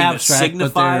 No, it's they're something abstract, that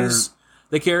signifies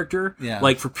the character. Yeah.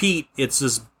 Like for Pete, it's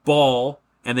this ball,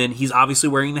 and then he's obviously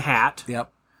wearing the hat.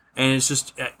 Yep. And it's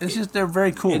just they're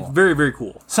very cool. It's very, very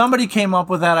cool. Somebody came up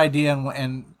with that idea,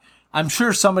 and I'm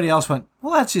sure somebody else went,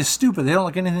 well, that's just stupid. They don't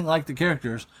look anything like the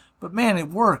characters. But man, it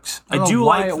works. I do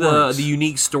like the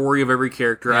unique story of every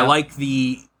character. Yeah. I like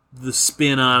the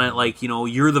spin on it. Like,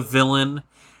 you're the villain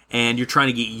and you're trying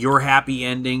to get your happy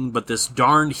ending, but this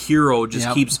darned hero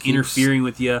just keeps interfering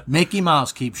with you. Mickey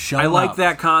Mouse keeps showing up. I like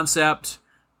that concept.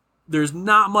 There's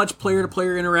not much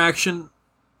player-to-player interaction.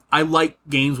 I like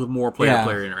games with more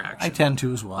player-to-player interaction. I tend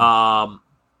to as well.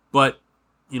 But,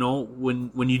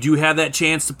 when you do have that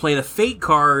chance to play the Fate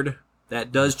card,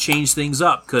 that does change things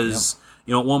up because...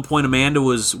 at one point Amanda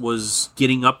was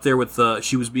getting up there with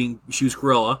she was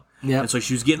Cruella. Yeah. And so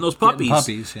she was getting those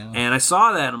puppies. Yeah. And I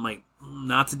saw that and I'm like,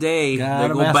 not today. Gotta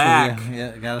they go mess back. with you.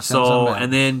 Yeah, gotta send some back.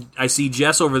 And then I see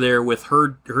Jess over there with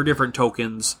her different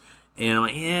tokens and I'm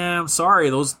like, yeah, I'm sorry,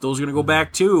 those are gonna go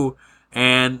back too.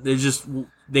 And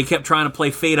they kept trying to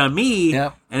play Fate on me,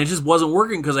 and it just wasn't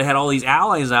working because I had all these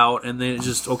allies out, and then it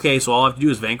just, okay, so all I have to do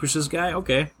is vanquish this guy?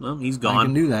 Okay, well, he's gone. I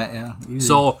can do that, yeah. Easy.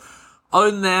 So,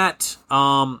 other than that,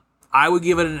 I would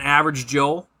give it an average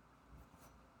Joe.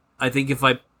 I think if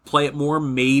I play it more,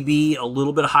 maybe a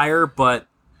little bit higher, but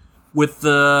with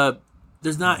it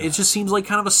just seems like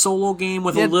kind of a solo game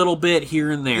with a little bit here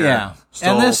and there. Yeah. So,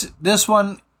 and this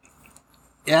one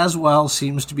as well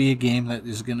seems to be a game that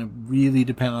is going to really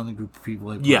depend on the group of people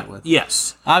they play it with.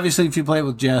 Yes. Obviously, if you play it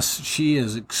with Jess, she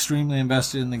is extremely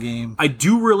invested in the game. I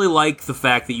do really like the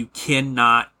fact that you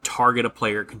cannot target a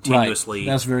player continuously.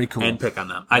 That's very cool. And pick on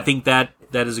them. I think that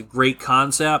is a great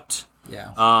concept.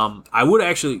 Yeah. I would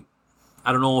actually,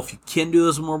 I don't know if you can do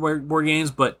this with more board games,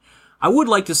 but I would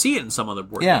like to see it in some other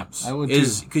board games. Yeah, I would too.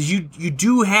 Because you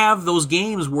do have those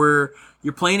games where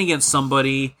you're playing against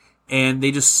somebody and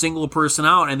they just single a person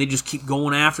out and they just keep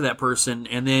going after that person.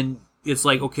 And then it's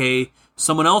like, okay,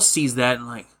 someone else sees that and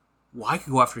like, well, I could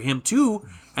go after him too.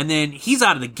 And then he's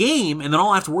out of the game and then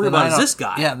all I have to worry about is this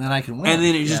guy. Yeah, and then I can win. And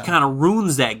then it just kind of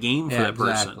ruins that game for that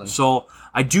person. Exactly. So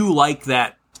I do like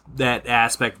that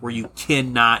aspect where you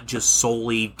cannot just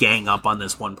solely gang up on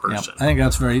this one person. I think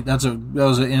that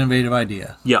was an innovative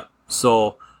idea. Yep.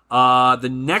 So the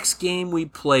next game we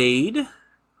played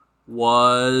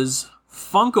was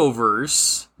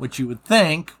Funkoverse, which you would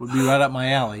think would be right up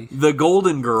my alley. The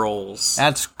Golden Girls.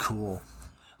 That's cool.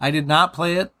 I did not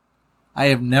play it. I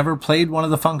have never played one of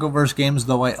the Funkoverse games,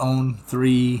 though I own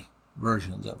 3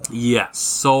 versions of it. Yes.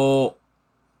 So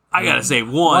I gotta say,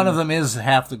 one of them is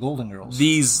half the Golden Girls.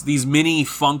 These mini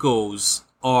Funkos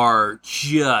are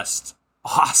just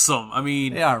awesome. I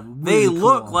mean, they are. Really they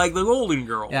look cool. like the Golden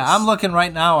Girls. Yeah, I'm looking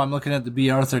right now. I'm looking at the B.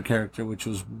 Arthur character, which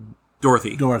was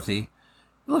Dorothy. It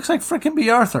looks like frickin' B.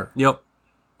 Arthur. Yep.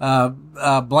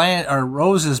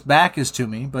 Rose's back is to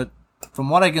me, but from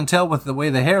what I can tell with the way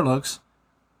the hair looks,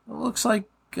 it looks like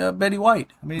Betty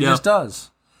White. I mean, it just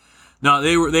does. No,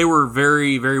 they were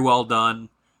very, very well done.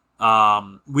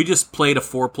 We just played a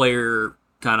 4-player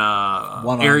kind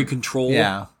of area control.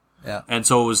 Yeah. And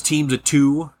so it was teams of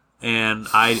 2, and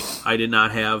I did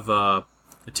not have a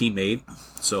teammate,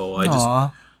 so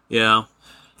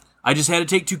I just had to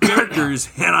take 2 characters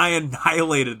and I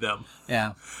annihilated them.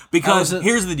 Yeah. Because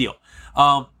here's the deal.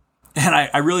 And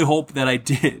I really hope that I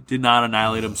did not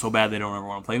annihilate them so bad they don't ever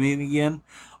want to play me again.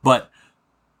 But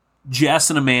Jess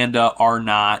and Amanda are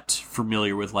not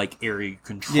familiar with like area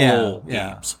control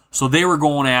games. So they were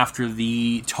going after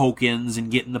the tokens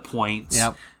and getting the points.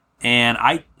 Yep. And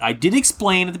I did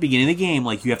explain at the beginning of the game,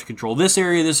 like, you have to control this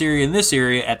area, and this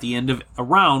area at the end of a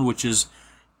round, which is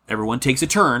everyone takes a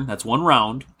turn. That's 1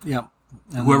 round. Yep.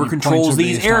 And whoever controls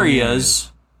these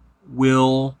areas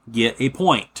will get a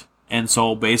point. And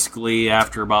so basically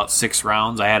after about 6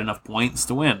 rounds, I had enough points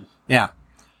to win. Yeah.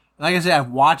 Like I said, I've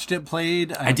watched it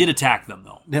played. I did attack them,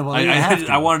 though. Yeah, well,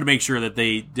 I wanted to make sure that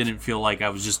they didn't feel like I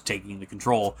was just taking the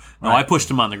control. No, right. I pushed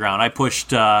them on the ground. I pushed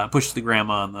the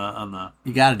grandma on the.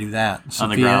 You got to do that. On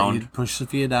the ground. You push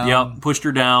Sophia down. Yep, pushed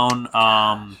her down.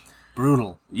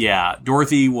 Brutal. Yeah,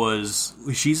 Dorothy was.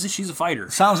 She's a fighter.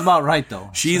 Sounds about right,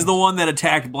 though. She's the one that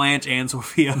attacked Blanche and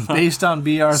Sophia. Based on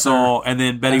B. Arthur. So, and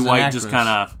then Betty White just kind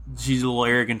of, she's a little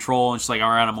area control, and she's like, all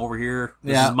right, I'm over here.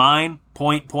 This is mine.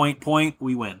 Point.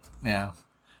 We win. Yeah.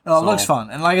 No, it looks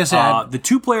fun. And like I said, the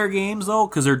 2-player games, though,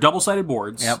 because they're double-sided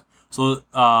boards. Yep. So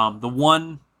the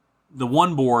one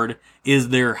board is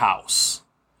their house.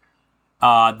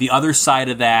 The other side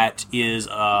of that is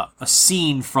a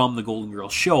scene from the Golden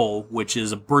Girls show, which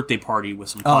is a birthday party with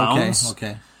some clowns.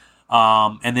 Okay.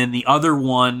 And then the other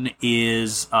one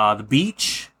is the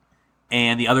beach,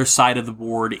 and the other side of the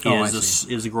board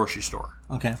is a grocery store.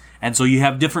 Okay. And so you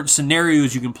have different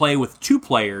scenarios you can play with 2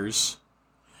 players,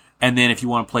 and then if you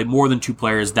want to play more than 2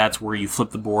 players, that's where you flip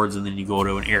the boards and then you go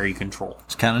to an area control.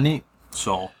 It's kind of neat.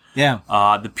 So yeah,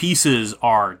 the pieces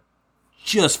are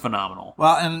just phenomenal.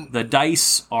 Well, and the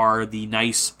dice are the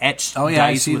nice etched dice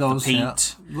I see with those, the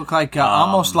paint. Yeah. Look like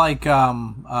almost like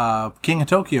King of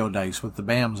Tokyo dice with the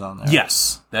BAMs on there.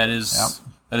 Yes, that is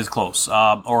close.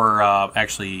 Or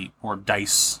actually, more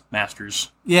Dice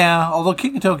Masters. Yeah, although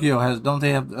King of Tokyo has, don't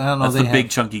they have? I don't know. That's the big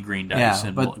chunky green dice.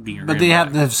 Yeah, but they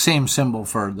have the same symbol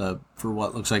for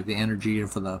what looks like the energy, or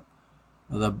for the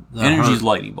energy is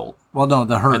lightning bolt. Well, no,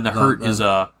 the hurt. And the hurt is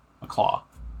a claw.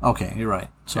 Okay, you're right.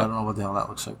 So I don't know what the hell that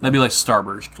looks like. That'd be like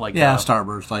Starburst,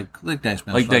 Starburst, like Dice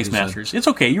Masters. Like Dice Masters. It's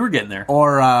okay, you were getting there.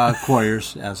 Or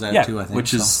Quarriors as that too, I think.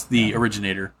 Which is the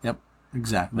originator. Yep,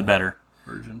 exactly. The better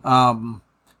version. I'm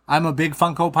a big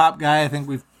Funko Pop guy. I think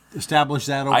we've established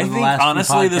that over the last few podcasts. I think,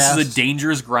 honestly, this is a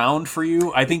dangerous ground for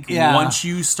you. I think once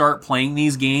you start playing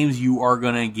these games, you are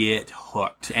going to get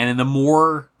hooked. And the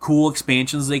more cool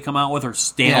expansions they come out with, or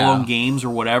standalone games or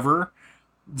whatever,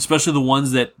 especially the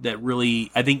ones that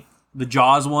really, I think the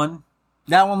Jaws one.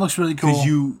 That one looks really cool. Because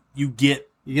you get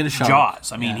a shot.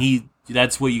 Jaws. I mean,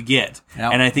 that's what you get.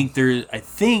 Yep. And I think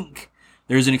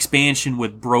there's an expansion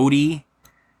with Brody.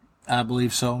 I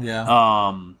believe so, yeah.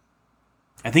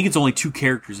 I think it's only 2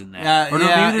 characters in that.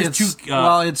 Maybe there's 2.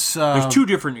 There's 2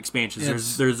 different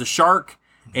expansions. There's the shark,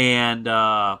 and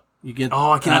you get.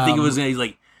 I cannot think of his name. He's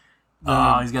like,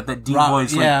 he's got that deep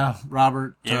voice.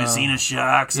 Robert. You ever seen a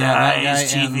shark's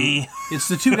eyes, Chiefy? It's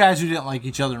the 2 guys who didn't like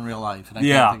each other in real life, and I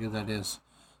can't think of who that is.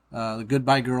 The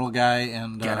Goodbye Girl guy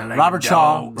and Robert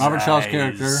Shaw. Robert Shaw's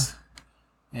character.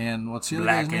 And what's the other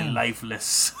guy's name? Black and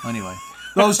lifeless. Anyway,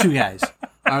 those 2 guys.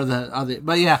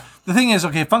 But yeah, the thing is,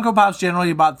 okay, Funko Pop's generally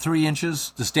about 3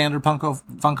 inches. The standard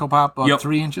Funko Pop, about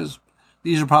 3 inches.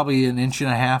 These are probably 1.5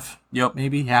 inches. Yep.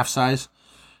 Maybe half size.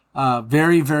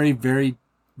 Very, very, very,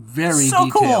 very so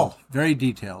detailed. Cool. Very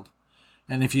detailed.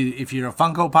 And if you're a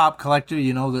Funko Pop collector,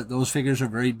 you know that those figures are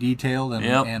very detailed,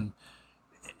 and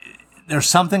there's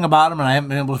something about them, and I haven't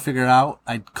been able to figure it out.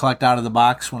 I collect out of the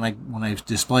box when I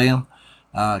display them,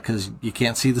 because you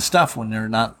can't see the stuff when they're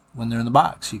in the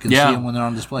box. You can see them when they're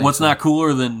on display. What's not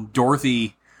cooler than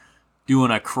Dorothy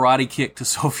doing a karate kick to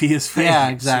Sophia's face. Yeah,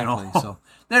 exactly. You know? So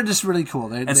they're just really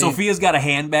cool. And Sophia's got a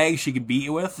handbag she could beat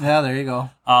you with. Yeah, there you go.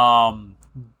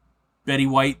 Betty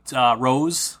White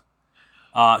Rose,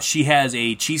 she has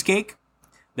a cheesecake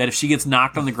that if she gets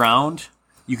knocked on the ground,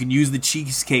 you can use the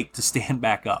cheesecake to stand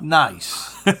back up.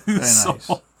 Nice. Very nice.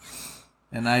 So,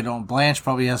 And Blanche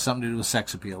probably has something to do with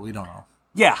sex appeal. We don't know.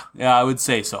 yeah, I would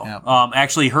say so. Yep.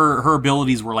 Actually, her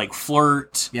abilities were like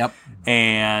flirt. Yep.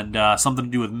 And something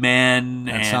to do with men.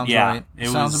 That and sounds yeah, right.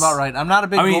 Sounds about right. I'm not a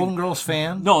big Golden Girls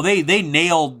fan. No, they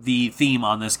nailed the theme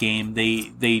on this game.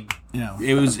 They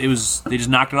it was they just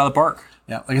knocked it out of the park.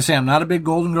 Yeah, like I say, I'm not a big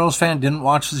Golden Girls fan. Didn't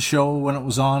watch the show when it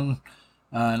was on,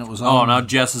 and it was on. Oh, now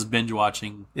Jess is binge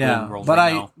watching Golden Girls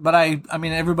right now. But I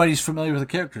mean, everybody's familiar with the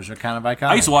characters. They're kind of iconic.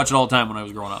 I used to watch it all the time when I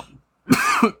was growing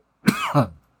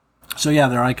up. So yeah,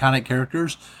 they're iconic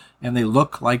characters, and they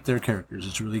look like their characters.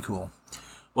 It's really cool.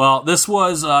 Well, this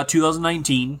was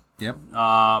 2019. Yep.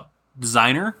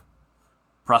 Designer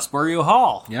Prosperio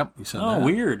Hall. Yep. You said Oh, that.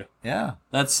 weird. Yeah.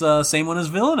 That's same one as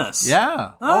Villainous.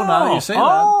 Yeah. Oh, now that you say that.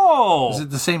 Oh. Is it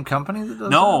the same company that does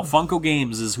No, that? Funko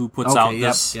Games is who puts out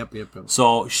this. Yep.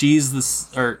 So she's this,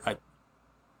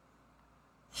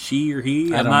 she or he?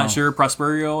 I'm don't not know. sure.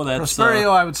 Prosperio. That's Prosperio,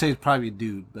 I would say, is probably a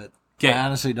dude, but 'Kay. I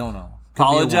honestly don't know. Could be a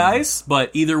woman. apologize, but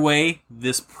either way,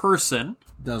 this person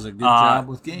Does a good job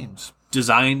with games.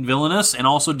 designed Villainous and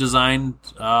also designed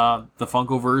the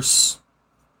Funkoverse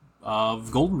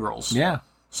of Golden Girls. Yeah.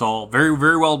 So very,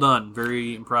 very well done.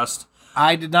 Very impressed.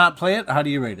 I did not play it. How do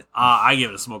you rate it? I give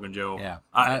it a Smoking Joe. Yeah.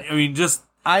 I mean, just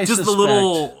I the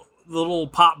suspect- little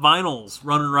pop vinyls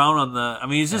running around on the. I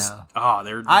mean, it's just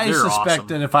they're I suspect awesome.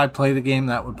 that if I play the game,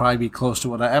 that would probably be close to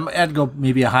what I'd go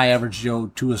maybe a high average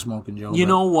Joe to a Smoking Joe. You but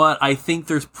know what? I think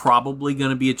there's probably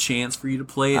going to be a chance for you to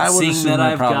play it. I would Seeing assume that there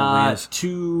I've probably got is.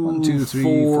 2, 1, 2, 3,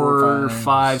 4, 4,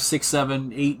 5, 6,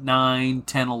 7, 8, 9,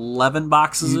 10, 11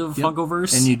 boxes of Yep.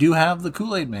 Funkoverse. And you do have the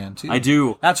Kool-Aid Man, too. I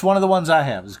do. That's one of the ones I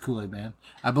have is Kool-Aid Man.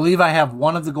 I believe I have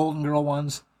one of the Golden Girl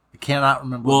ones. I cannot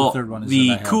remember Well, what the third one is. the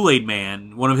that I have. Kool-Aid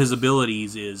Man, one of his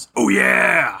abilities is, oh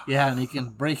yeah! Yeah, and he can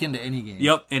break into any game.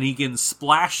 Yep, and he can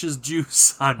splash his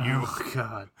juice on you. Oh,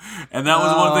 God. And that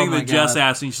was one thing my that Jess God.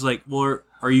 asked me. She's like, well,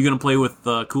 are you going to play with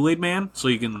Kool-Aid Man so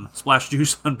you can splash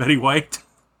juice on Betty White?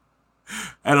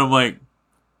 And I'm like,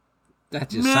 That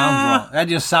just Nah. sounds wrong. That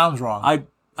just sounds wrong.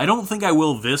 I don't think I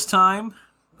will this time.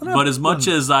 But as much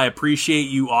as I appreciate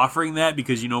you offering that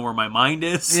because you know where my mind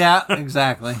is. Yeah,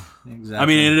 exactly. Exactly. I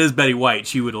mean, it is Betty White.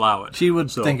 She would allow it. she would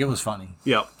So, think it was funny.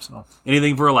 Yep. So,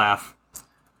 Anything for a laugh.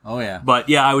 oh yeah, But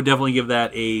yeah, I would definitely give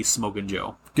that a Smokin'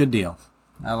 Joe. good deal.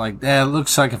 I like that. It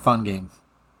looks like a fun game.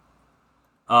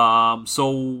 So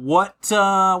what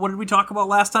did we talk about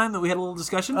last time that we had a little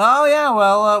discussion? Oh yeah,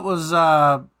 well it was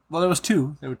there was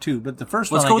two. There were two, but the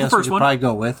first Let's one go I with the guess we first could one. probably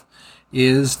go with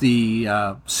is the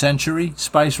Century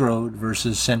Spice Road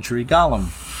versus Century Gollum,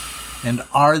 and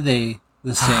are they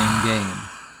the same game?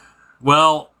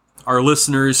 Well, our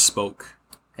listeners spoke.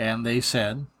 And they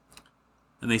said,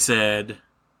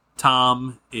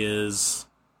 Tom is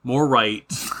more right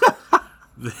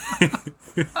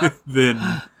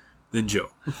than Joe.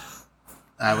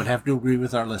 I would have to agree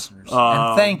with our listeners.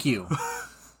 And thank you.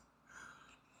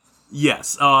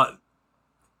 Yes.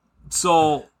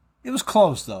 So It was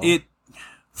close though.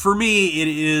 for me, it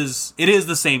is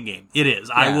the same game. It is.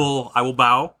 Yeah. I will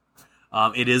bow.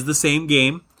 It is the same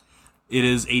game. It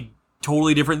is a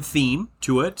totally different theme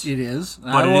to it. It is.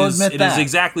 But I will admit it that. is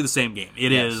exactly the same game.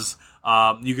 It Yes. is.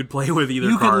 You could play with either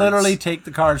You cards. could literally take the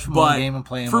cards from But one game and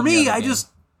play them. for on the me, other game.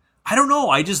 I don't know.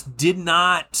 I just did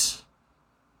not.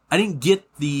 I didn't get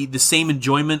the same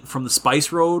enjoyment from the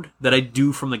Spice Road that I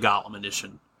do from the Gollum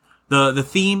edition. The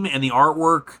theme and the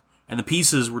artwork and the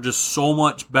pieces were just so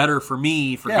much better for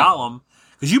me for Yeah. Gollum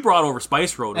because you brought over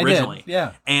Spice Road I did, originally.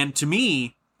 yeah. And to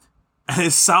me,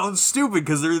 it sounds stupid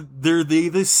because they're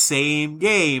the same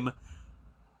game.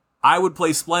 I would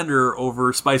play Splendor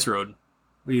over Spice Road.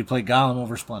 where you play Gollum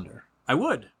over Splendor. I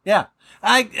would. Yeah,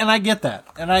 I get that,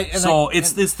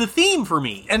 It's the theme for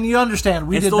me. and you understand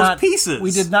we It's did those not pieces.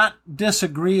 we did not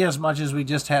disagree as much as we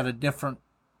just had a different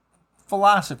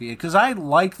philosophy because I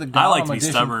like the I like Gollum to be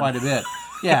edition stubborn. quite a bit.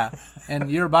 Yeah, and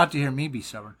you're about to hear me be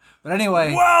stubborn, but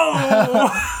anyway. Whoa!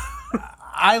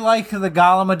 I like the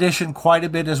Gollum edition quite a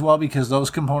bit as well because those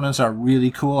components are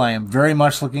really cool. I am very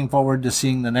much looking forward to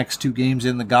seeing the next two games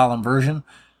in the Gollum version,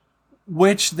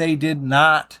 which they did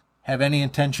not have any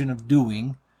intention of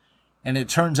doing. And it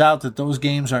turns out that those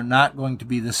games are not going to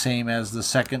be the same as the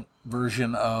second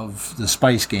version of the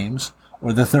Spice games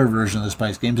or the third version of the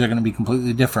Spice games. They're going to be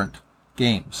completely different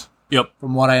games Yep.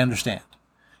 from what I understand.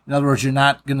 In other words, you're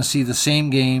not going to see the same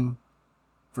game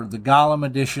for the Gollum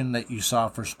edition that you saw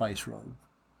for Spice Road.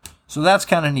 So that's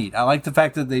kind of neat. I like the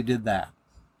fact that they did that.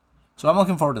 So I'm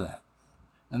looking forward to that.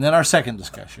 And then our second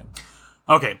discussion.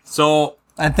 Okay, so...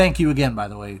 And thank you again, by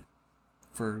the way,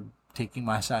 for taking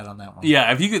my side on that one.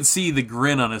 Yeah, if you could see the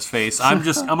grin on his face, I'm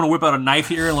going to whip out a knife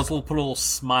here and let's put a little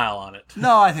smile on it.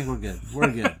 No, I think we're good.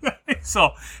 We're good.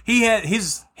 So he had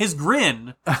his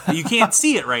grin. You can't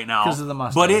see it right now, 'Cause of the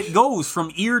mustache. but it goes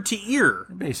from ear to ear.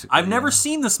 Basically, I've never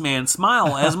seen this man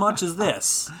smile as much as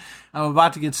this. I'm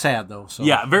about to get sad, though. So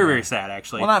Yeah, very, very sad,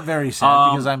 actually. Well, not very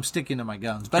sad, because I'm sticking to my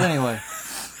guns. But anyway.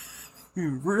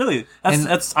 Really?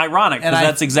 That's ironic, because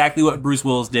that's exactly what Bruce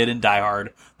Willis did in Die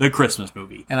Hard, the Christmas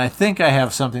movie. And I think I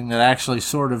have something that actually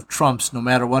sort of trumps no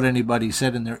matter what anybody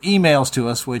said in their emails to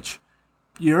us, which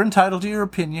you're entitled to your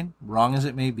opinion, wrong as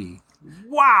it may be.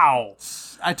 Wow!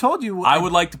 I told you... I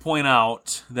would like to point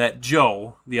out that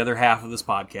Joe, the other half of this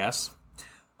podcast,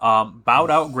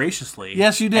 bowed out graciously.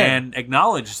 Yes, you did. And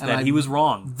acknowledged that he was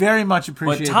wrong. Very much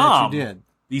appreciate But Tom, that you did.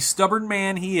 the stubborn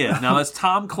man he is. Now, that's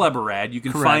Tom Kleberad. You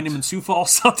can Correct. find him in Sioux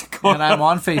Falls, South Dakota. And I'm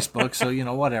on Facebook, so,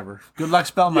 whatever. Good luck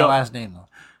spelling my last name, though.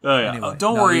 Oh, yeah. Anyway,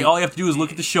 Don't worry. All you have to do is look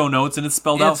at the show notes, and it's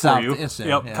spelled out for you. It's there,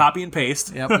 yep. yeah. Copy and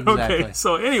paste. Yep, exactly. Okay.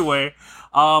 So anyway,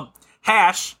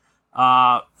 Hash,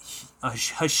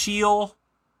 Hashil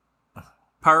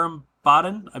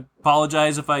Parambadan. I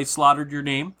apologize if I slaughtered your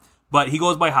name, but he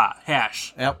goes by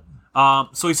Hash. Yep.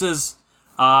 So he says,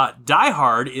 Die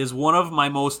Hard is one of my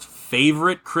most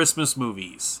favorite Christmas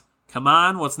movies. Come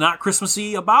on, what's not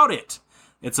Christmassy about it?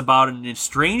 It's about an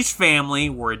estranged family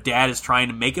where a dad is trying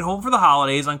to make it home for the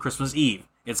holidays on Christmas Eve.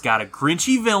 It's got a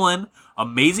grinchy villain,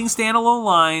 amazing standalone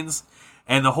lines,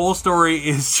 and the whole story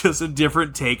is just a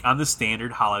different take on the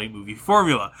standard holiday movie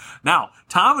formula. Now,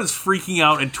 Tom is freaking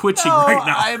out and twitching right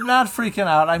now. I'm not freaking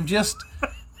out. I'm just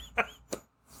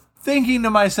thinking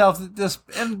to myself that this,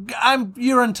 and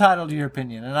you're entitled to your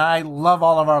opinion, and I love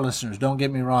all of our listeners. Don't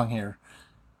get me wrong here,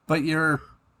 but you're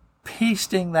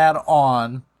pasting that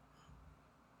on.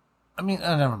 I mean,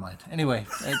 never mind. Anyway,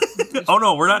 Oh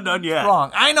no, we're not done yet. wrong.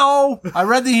 I know. I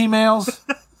read the emails,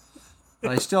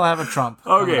 but I still have a trump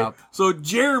coming Okay, up. so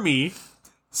Jeremy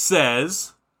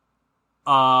says,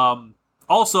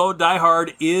 also, Die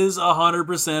Hard is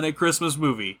 100% a Christmas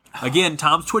movie. Again,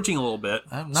 Tom's twitching a little bit,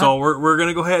 so we're going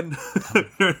to go ahead and...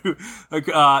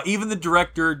 even the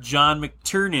director, John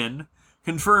McTiernan,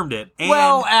 confirmed it. And,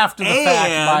 After the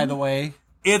fact, by the way.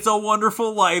 It's a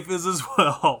Wonderful Life is as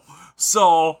well.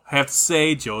 So, I have to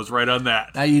say, Joe's right on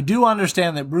that. Now, you do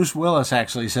understand that Bruce Willis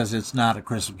actually says it's not a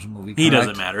Christmas movie, correct? He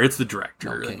doesn't matter. It's the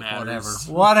director Okay, that matters.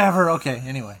 Whatever. Okay,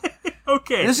 anyway.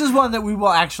 Okay. This is one that we will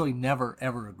actually never,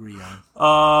 ever agree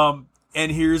on.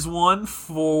 And here's one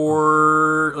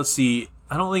for, let's see,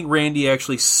 I don't think Randy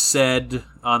actually said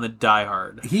on the Die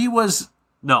Hard. He was...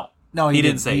 No, he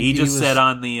didn't say. He just said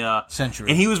on the...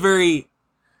 Century. And he was very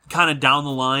kind of down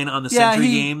the line on the Century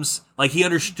games. Like, he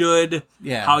understood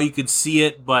how you could see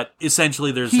it, but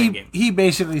essentially there's the same game. He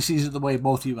basically sees it the way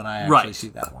both you and I actually see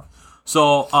that one.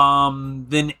 So,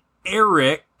 then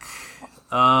Eric...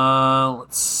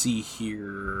 let's see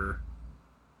here.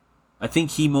 I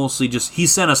think he mostly he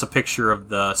sent us a picture of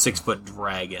the 6-foot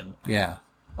dragon. Yeah.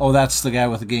 Oh, that's the guy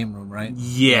with the game room, right?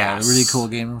 Yes. Yeah, the really cool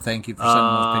game room. Thank you for sending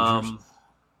those pictures.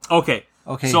 Okay.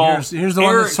 Okay, so here's the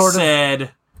one Eric that sort of...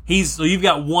 said, so you've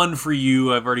got one for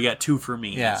you, I've already got two for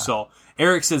me. Yeah. So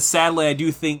Eric says, sadly, I do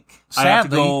think I Sadly? have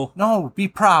to go... No, be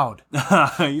proud.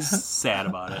 He's sad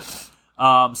about it.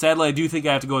 Sadly, I do think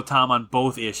I have to go with Tom on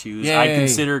both issues. Yay. I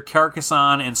consider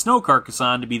Carcassonne and Snow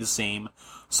Carcassonne to be the same.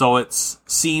 So it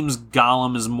seems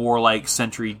Gollum is more like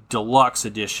Century Deluxe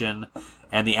Edition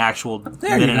and the actual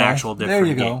actual different There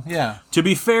you game. go. Yeah. To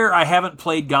be fair, I haven't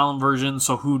played Gollum version,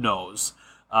 so who knows?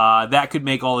 That could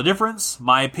make all the difference.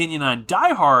 My opinion on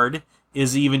Die Hard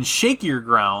is even shakier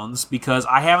grounds because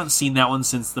I haven't seen that one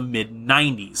since the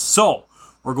mid-90s. So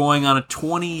we're going on a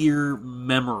 20-year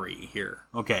memory here.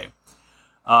 Okay.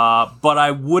 But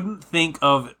I wouldn't think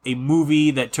of a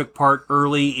movie that took part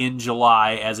early in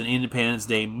July as an Independence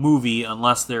Day movie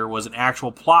unless there was an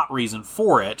actual plot reason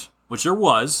for it, which there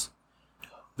was.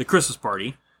 The Christmas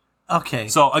Party. Okay.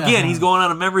 So, again, he's going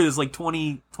on a memory that's like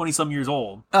 20-some years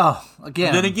old. Oh,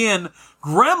 again. Then again,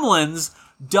 Gremlins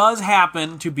does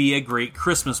happen to be a great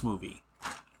Christmas movie.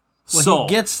 Well,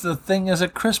 he gets the thing as a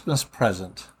Christmas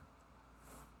present.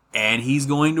 And he's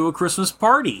going to a Christmas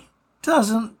party.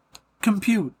 Doesn't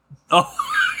compute. Oh.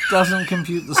 Doesn't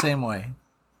compute the same way.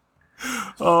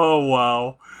 Oh,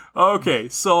 wow. Okay,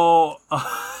 so...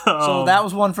 so that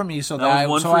was one for me, so I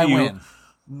win.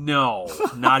 No,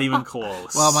 not even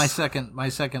close. Well, my second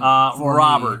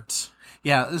Robert.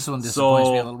 Yeah, this one disappoints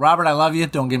me a little. Robert, I love you.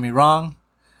 Don't get me wrong.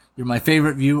 You're my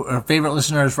favorite favorite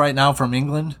listeners right now from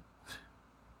England,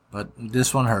 but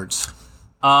this one hurts.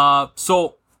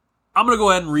 So I'm gonna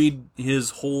go ahead and read his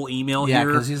whole email here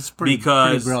because he's pretty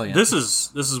brilliant. This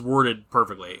is worded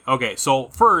perfectly. Okay, so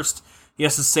first he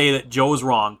has to say that Joe is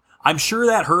wrong. I'm sure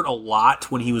that hurt a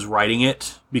lot when he was writing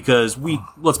it because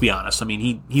let's be honest. I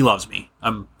mean, he loves me.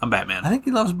 I'm Batman. I think he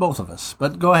loves both of us.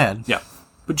 But go ahead. Yeah,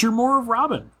 but you're more of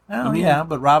Robin. Oh, yeah,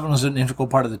 but Robin was an integral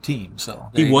part of the team. So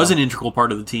he was an integral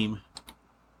part of the team,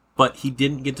 but he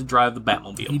didn't get to drive the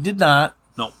Batmobile. He did not.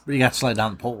 No, but he got to slide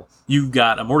down the pole. You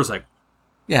got a motorcycle.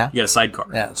 Yeah. You got a sidecar.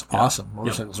 Yeah, it's awesome.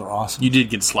 Motorcycles are awesome. You did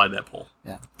get to slide that pole.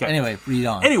 Yeah. Okay. Anyway, read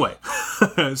on. Anyway,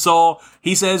 so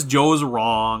he says Joe is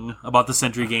wrong about the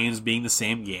Century games being the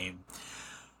same game.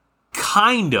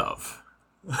 Kind of.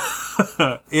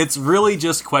 It's really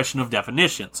just a question of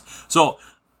definitions. So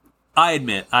I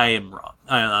admit I am wrong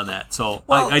on that. So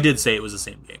I did say it was the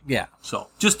same game. Yeah. So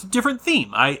just a different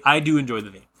theme. I do enjoy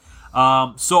the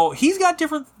theme. So he's got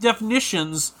different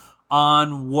definitions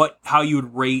on how you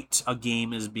would rate a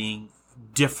game as being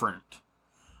different.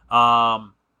 I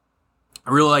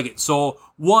really like it. So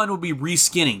one would be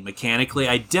reskinning, mechanically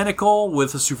identical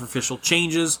with the superficial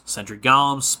changes, sentry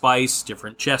golems, spice,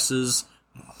 different chesses,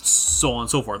 so on and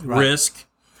so forth. Right. Risk,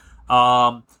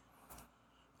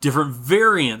 different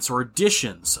variants or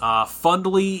additions,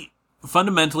 fundamentally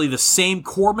the same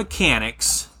core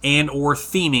mechanics and or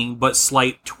theming, but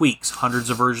slight tweaks. Hundreds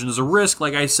of versions of Risk,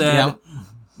 like I said. Yep.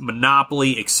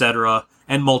 Monopoly, etc.,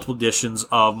 and multiple editions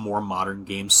of more modern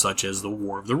games such as the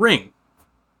War of the Ring.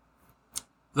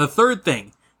 The third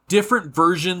thing, different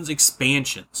versions,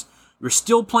 expansions. You're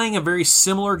still playing a very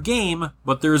similar game,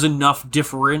 but there's enough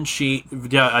differentiation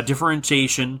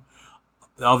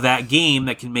of that game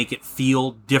that can make it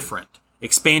feel different.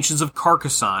 Expansions of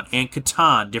Carcassonne and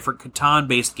Catan, different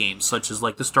Catan-based games, such as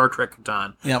like the Star Trek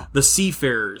Catan, the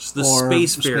Seafarers, the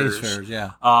Spacefarers.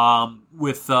 Yeah.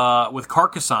 With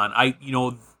Carcassonne,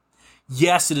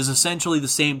 yes, it is essentially the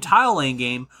same tile laying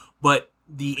game, but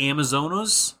the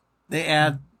Amazonas they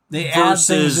add things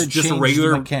that just change a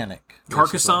regular the mechanic.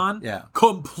 Carcassonne,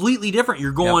 completely different.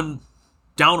 You're going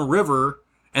down a river,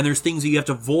 and there's things that you have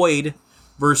to avoid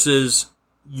versus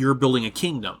you're building a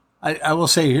kingdom. I will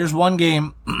say, here's one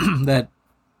game that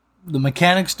the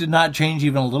mechanics did not change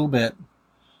even a little bit,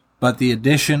 but the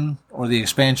addition or the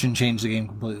expansion changed the game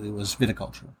completely, was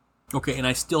Viticulture. Okay, and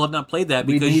I still have not played that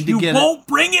because you won't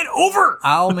bring it over.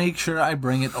 I'll make sure I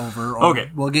bring it over. Or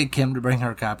okay. We'll get Kim to bring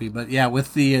her copy. But yeah,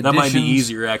 with the additions... That might be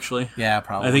easier, actually. Yeah,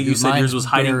 probably. I think you said yours was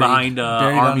hiding behind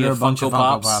army of Funko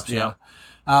Pops. Yeah.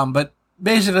 But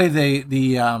basically,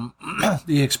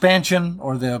 the expansion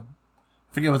or I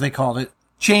forget what they called it,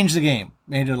 changed the game,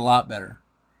 made it a lot better.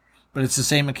 But it's the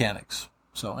same mechanics.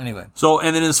 So anyway.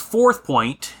 And then his fourth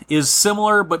point is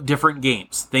similar but different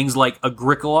games. Things like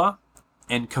Agricola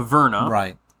and Caverna,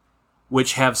 right,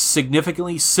 which have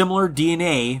significantly similar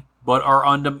DNA but are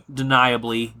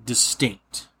undeniably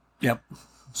distinct. Yep.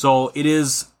 So it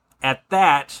is at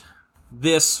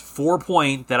this 4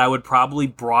 point that I would probably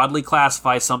broadly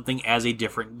classify something as a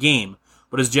different game,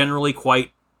 but is generally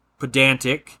quite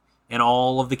pedantic, and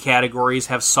all of the categories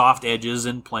have soft edges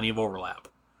and plenty of overlap.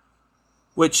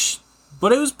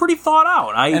 But it was pretty thought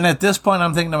out. And at this point,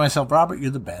 I'm thinking to myself, Robert,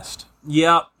 you're the best.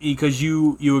 Yeah, because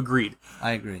you agreed.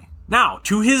 I agree. Now,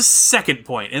 to his second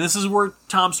point, and this is where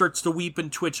Tom starts to weep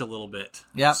and twitch a little bit.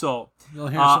 Yeah. So, you'll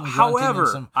hear some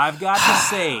however, I've got to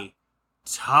say,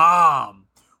 Tom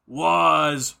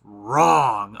was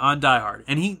wrong on Die Hard.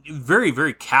 And he, very,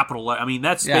 very capital. I mean,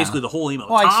 that's basically the whole email.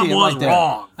 Tom was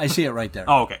wrong. I see it right there.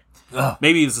 Oh, okay. Ugh.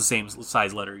 Maybe it's the same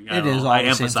size letter. It is all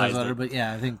the same size letter, but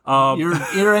yeah, I think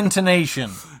your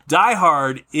intonation. Die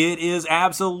Hard, it is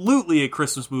absolutely a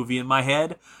Christmas movie in my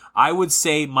head. I would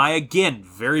say my, again,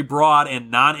 very broad and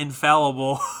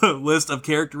non-infallible list of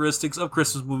characteristics of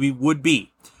Christmas movie would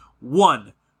be: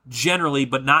 1, generally,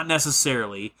 but not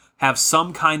necessarily, have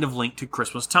some kind of link to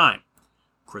Christmas time.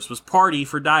 Christmas party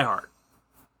for Die Hard.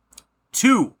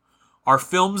 2, are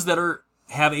films that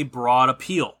have a broad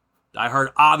appeal. Die Hard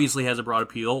obviously has a broad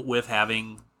appeal with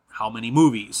having how many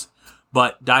movies.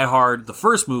 But Die Hard, the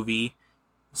first movie,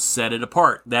 set it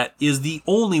apart. That is the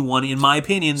only one, in my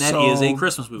opinion, that is a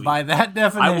Christmas movie. By that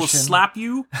definition... I will slap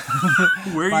you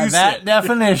where you sit. By that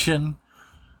definition,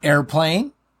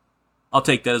 Airplane... I'll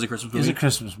take that as a Christmas movie. Is a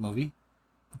Christmas movie.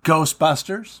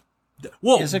 Ghostbusters...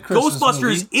 Whoa,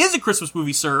 Ghostbusters is a Christmas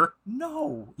movie, sir.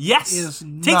 No. Yes. It is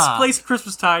not. Takes place at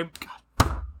Christmas time.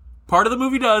 Part of the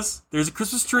movie does. There's a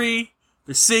Christmas tree.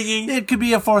 They're singing. It could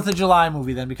be a 4th of July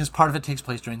movie then, because part of it takes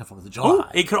place during the 4th of July. Ooh,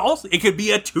 it could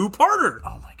be a 2-parter.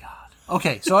 Oh my God.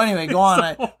 Okay, so anyway, go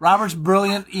on. Robert's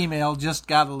brilliant email just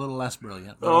got a little less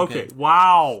brilliant. But Okay.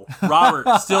 Wow. Robert,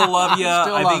 still love you.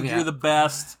 Still I love think ya. you're the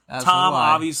best. That's Tom, why.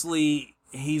 obviously,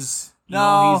 he's...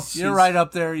 You're right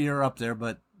up there. You're up there,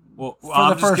 but Well, for I'm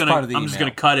the just first gonna, part of the I'm just email.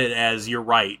 going to cut it as you're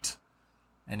right.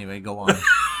 Anyway, go on.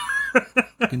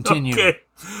 Continue. Okay.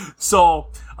 So,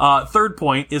 third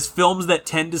point is films that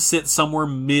tend to sit somewhere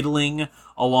middling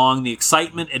along the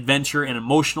excitement, adventure, and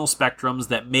emotional spectrums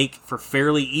that make for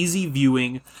fairly easy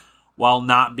viewing while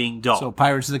not being dull. So,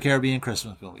 Pirates of the Caribbean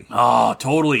Christmas movie. Oh,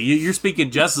 totally. You're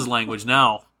speaking Jess's language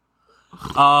now.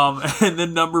 And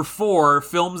then number 4,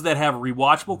 films that have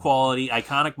rewatchable quality,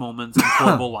 iconic moments, and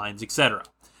quotable lines, etc.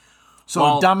 So,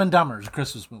 well- Dumb and Dumber is a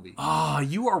Christmas movie. Oh,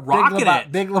 you are rocking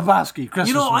it. Big Lebowski Christmas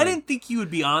You know, movie. I didn't think you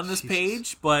would be on this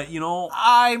page, but,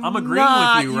 I'm agreeing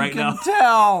not, with you right now. You can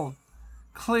tell.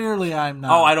 Clearly, I'm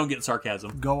not. Oh, I don't get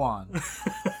sarcasm. Go on.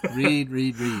 read.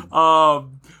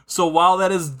 So while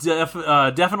that is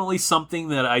definitely something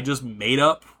that I just made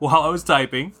up while I was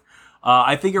typing,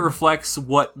 I think it reflects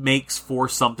what makes for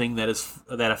something that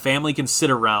a family can sit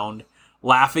around,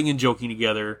 laughing and joking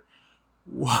together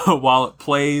while it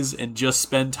plays and just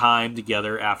spend time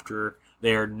together after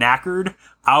they're knackered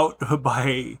out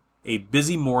by a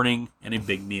busy morning and a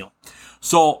big meal.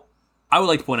 So I would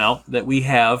like to point out that we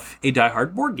have a Die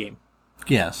Hard board game,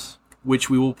 Yes. which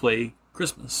we will play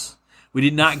Christmas. We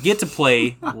did not get to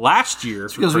play last year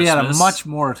for Because Christmas. we had a much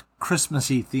more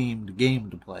Christmassy themed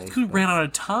game to play. Because we ran out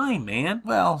of time, man.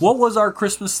 Well- what was our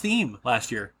Christmas theme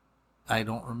last year? I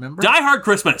don't remember. Die Hard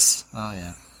Christmas. Oh,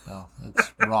 yeah. Well,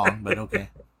 it's wrong, but okay.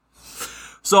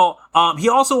 So he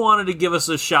also wanted to give us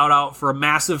a shout out for a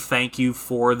massive thank you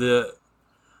for the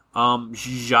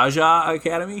Jaja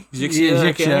Academy. Jixia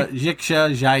Academy.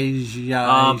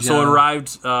 Jiksha. So it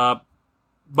arrived about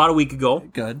a week ago.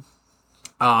 Good.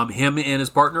 Him and his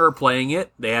partner are playing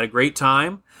it. They had a great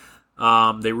time.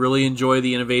 They really enjoy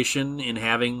the innovation in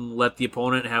having let the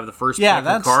opponent have the first pick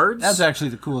of cards. That's actually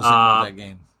the coolest thing about that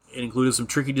game. It included some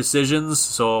tricky decisions,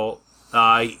 so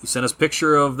he sent us a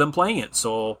picture of them playing it.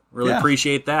 So really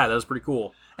appreciate that. That was pretty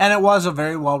cool. And it was a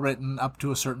very well written, up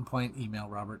to a certain point, email,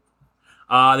 Robert.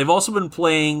 They've also been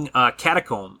playing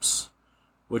Catacombs,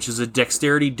 which is a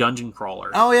dexterity dungeon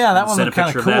crawler. Oh, yeah, that one Sent looked a kind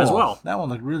of picture cool. of that as well. That one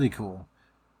looked really cool.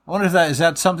 I wonder if is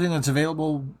that something that's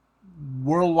available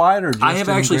worldwide or just I have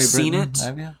in actually Great seen Britain? it.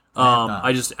 Have you?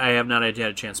 I have not had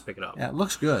a chance to pick it up. Yeah, it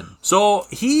looks good. So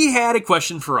he had a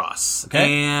question for us,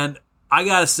 and I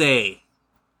gotta say,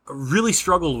 I really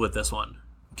struggled with this one.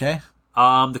 Okay.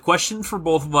 The question for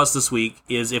both of us this week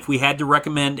is if we had to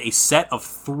recommend a set of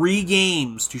 3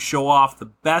 games to show off the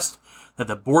best that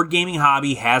the board gaming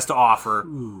hobby has to offer,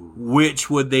 which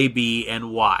would they be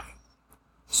and why?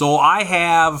 So I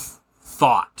have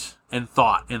thought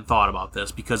about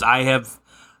this because I have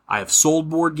sold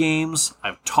board games.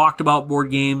 I've talked about board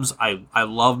games. I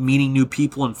love meeting new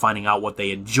people and finding out what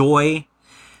they enjoy.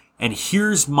 And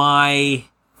here's my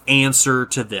answer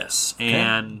to this,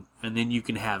 and then you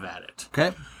can have at it.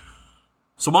 Okay.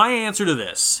 So my answer to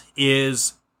this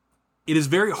is it is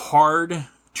very hard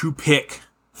to pick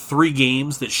 3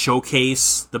 games that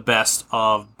showcase the best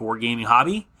of board gaming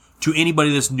hobby to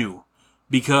anybody that's new,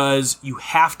 because you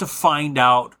have to find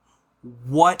out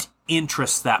what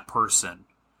interests that person.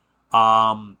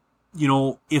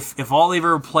 If all they've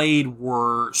ever played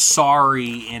were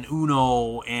Sorry and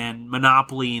Uno and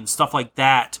Monopoly and stuff like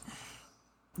that,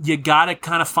 you gotta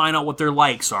kind of find out what their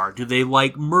likes are. Do they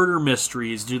like murder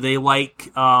mysteries? Do they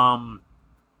like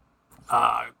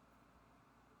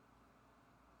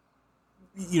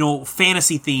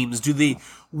fantasy themes?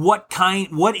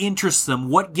 What interests them?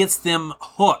 What gets them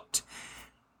hooked?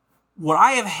 What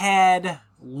I have had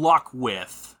luck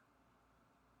with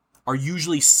are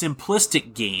usually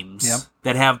simplistic games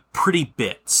that have pretty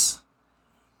bits.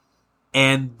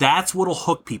 And that's what'll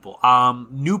hook people.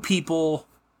 New people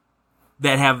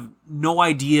that have no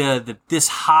idea that this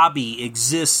hobby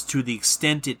exists to the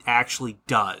extent it actually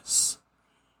does.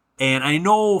 And I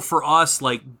know for us,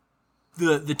 like,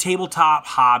 the tabletop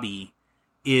hobby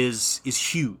is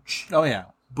huge. Oh, yeah.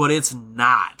 But it's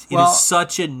not. It is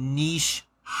such a niche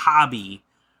hobby,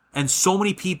 and so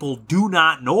many people do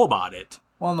not know about it.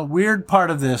 Well, and the weird part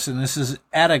of this, and this is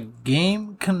at a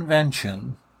game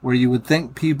convention where you would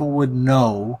think people would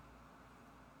know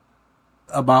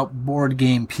about board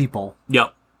game people.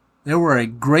 Yep. There were a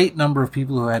great number of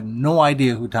people who had no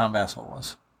idea who Tom Vassell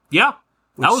was. Yeah.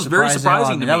 That was very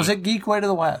surprising to me. That was at Geekway to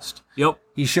the West. Yep.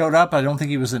 He showed up. I don't think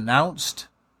he was announced.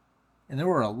 And there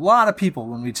were a lot of people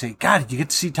when we'd say, God, did you get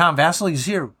to see Tom Vassell? He's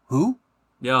here. Who?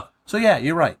 Yeah. So, yeah,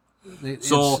 you're right.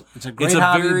 It's a great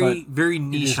hobby, very, but very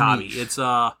niche hobby. niche.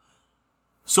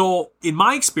 It's So, in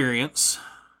my experience,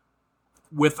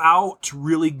 without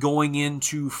really going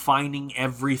into finding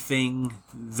everything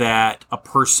that a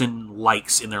person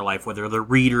likes in their life, whether they're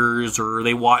readers or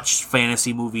they watch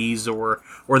fantasy movies or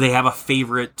they have a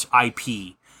favorite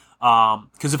IP.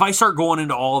 Because if I start going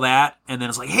into all that and then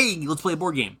it's like, hey, let's play a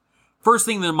board game. First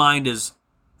thing in their mind is,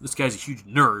 this guy's a huge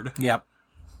nerd. Yep.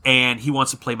 And he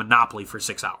wants to play Monopoly for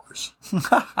 6 hours.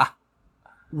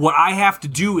 What I have to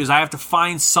do is I have to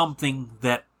find something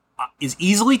that is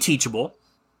easily teachable,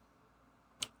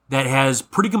 that has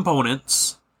pretty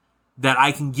components that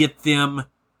I can get them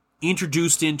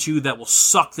introduced into that will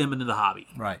suck them into the hobby.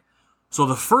 Right. So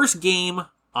the first game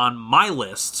on my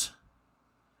list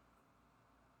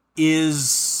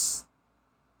is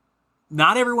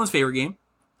not everyone's favorite game.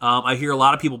 I hear a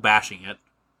lot of people bashing it.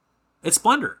 It's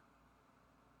Splendor.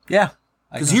 Yeah.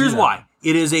 Because here's why.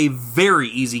 It is a very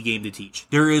easy game to teach.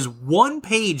 There is 1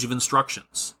 page of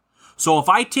instructions. So if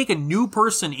I take a new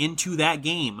person into that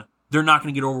game, they're not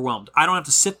going to get overwhelmed. I don't have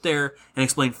to sit there and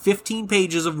explain 15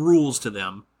 pages of rules to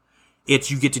them.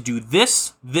 It's you get to do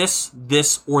this, this,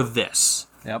 this, or this.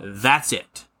 Yep. That's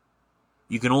it.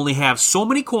 You can only have so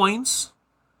many coins,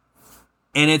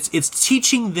 and it's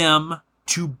teaching them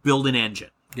to build an engine.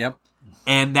 Yep.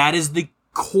 And that is the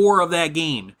core of that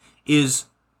game, is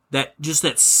that just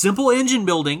that simple engine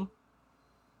building,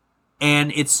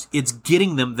 and it's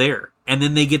getting them there. And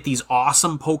then they get these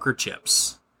awesome poker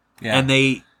chips. Yeah. And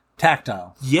they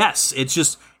tactile. Yes, it's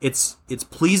just it's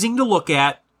pleasing to look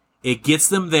at. It gets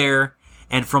them there,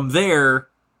 and from there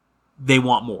they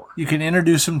want more. You can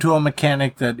introduce them to a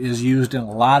mechanic that is used in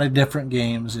a lot of different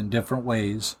games in different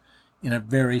ways in a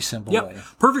very simple way.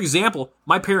 Perfect example,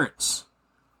 my parents.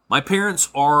 My parents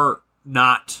are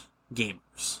not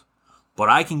gamers, but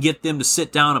I can get them to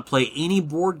sit down and play any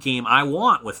board game I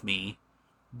want with me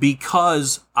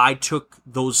because I took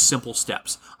those simple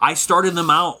steps. I started them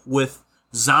out with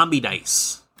Zombie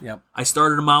Dice. Yep. I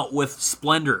started them out with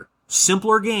Splendor.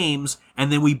 Simpler games, and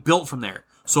then we built from there.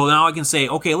 So now I can say,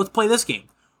 okay, let's play this game.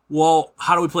 Well,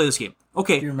 how do we play this game?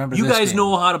 Okay, you guys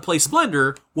know how to play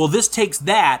Splendor. Well, this takes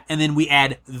that, and then we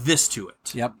add this to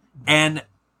it. Yep. And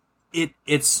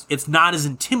it's not as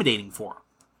intimidating for them.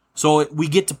 So we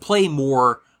get to play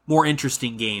more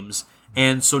interesting games.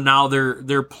 And so now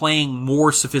they're playing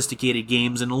more sophisticated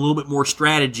games and a little bit more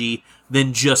strategy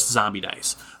than just Zombie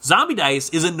Dice. Zombie Dice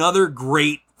is another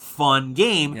great, fun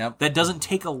game that doesn't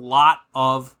take a lot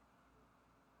of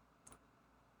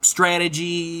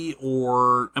strategy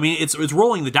or... I mean, it's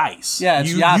rolling the dice. Yeah,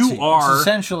 it's Yahtzee. It's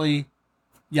essentially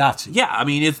Yahtzee. Yeah, I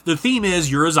mean, the theme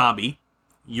is you're a zombie.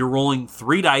 You're rolling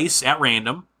 3 dice at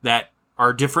random that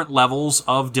are different levels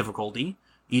of difficulty.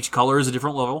 Each color is a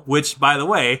different level, which, by the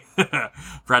way,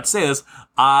 forgot to say this,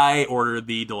 I ordered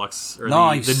the deluxe, or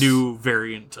the new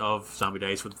variant of Zombie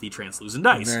Dice with the translucent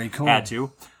dice. Very cool. Had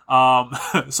to.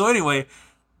 So anyway,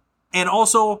 and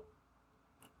also,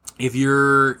 if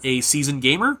you're a seasoned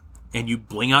gamer and you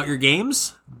bling out your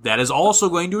games, that is also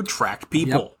going to attract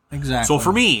people. Yep, exactly. So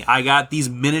for me, I got these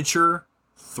miniature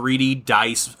 3D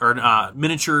dice, or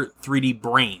miniature 3D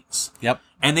brains. Yep.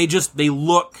 And they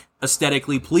look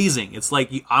aesthetically pleasing. It's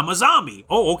like, I'm a zombie.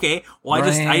 Oh, okay. Well,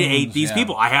 I ate these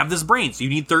people. I have this brain. So you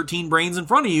need 13 brains in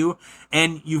front of you,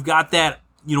 and you've got that,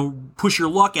 push your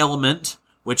luck element,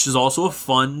 which is also a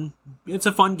fun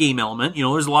game element.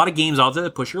 There's a lot of games out there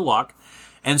that push your luck.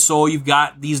 And so you've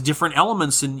got these different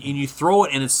elements, and you throw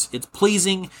it, and it's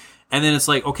pleasing, and then it's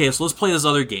like, okay, so let's play this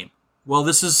other game. Well,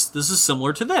 this is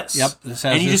similar to this. Yep.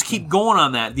 And you just keep going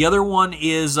on that. The other one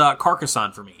is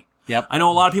Carcassonne for me. Yep. I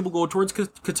know a lot of people go towards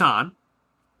Catan,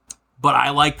 but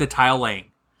I like the tile laying.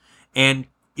 And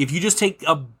if you just take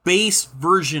a base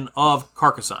version of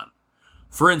Carcassonne,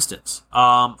 for instance,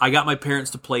 I got my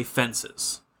parents to play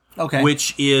Fences,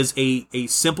 which is a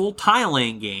simple tile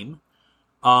laying game.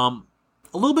 A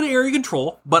little bit of area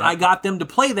control, but I got them to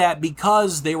play that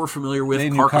because they were familiar with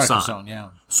Carcassonne. Yeah.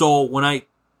 So when I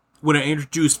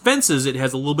introduced Fences, it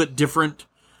has a little bit different.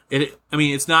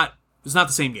 It's not the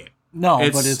same game. No,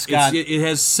 but it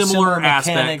has similar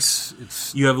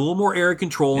aspects. You have a little more area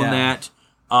control in that.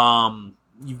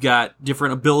 You've got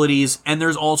different abilities, and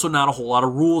there's also not a whole lot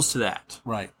of rules to that.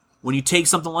 Right. When you take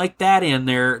something like that in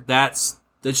there, that's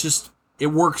just, it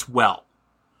works well.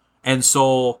 And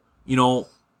so, you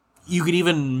could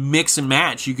even mix and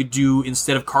match. You could do,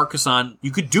 instead of Carcassonne,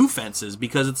 you could do Fences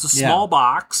because it's a small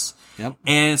box. Yep.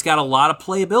 And it's got a lot of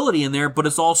playability in there, but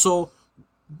it's also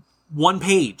 1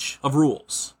 page of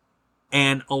rules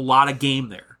and a lot of game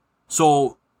there.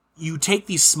 So you take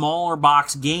these smaller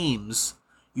box games,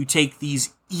 you take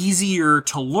these easier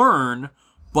to learn,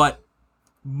 but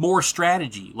more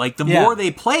strategy. Like the more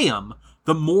they play them,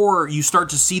 the more you start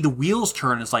to see the wheels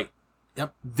turn. It's like,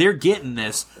 Yep. they're getting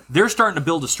this. They're starting to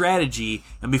build a strategy,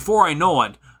 and before I know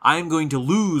it, I'm going to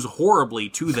lose horribly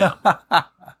to them.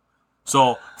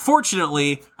 So,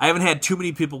 fortunately, I haven't had too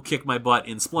many people kick my butt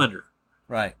in Splendor.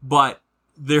 Right. But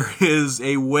there is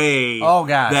a way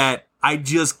that I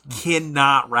just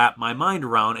cannot wrap my mind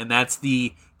around, and that's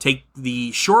take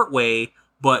the short way,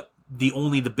 but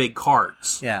only the big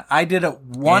cards. Yeah, I did it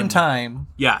one time.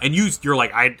 Yeah, and you're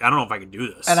like, I don't know if I can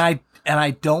do this. And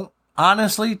I don't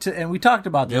honestly, and we talked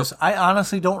about this. I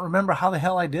honestly don't remember how the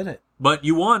hell I did it. But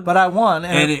you won. But I won,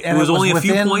 and it was only a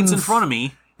few points in front of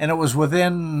me. And it was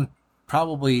within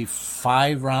probably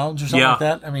 5 rounds or something like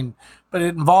that. I mean, but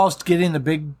it involves getting the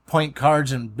big point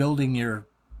cards and building your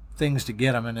things to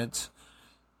get them, and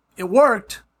it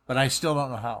worked. But I still don't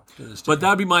know how. But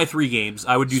that'd be my 3 games.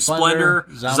 I would do Splendor,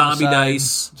 Zombie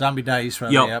Dice. Zombie Dice,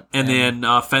 right? Yep. And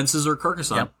then Fences or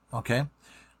Carcassonne. Yep. Okay.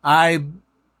 I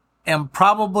am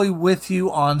probably with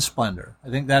you on Splendor. I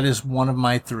think that is one of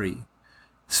my 3.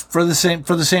 For the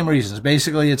same reasons.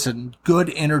 Basically, it's a good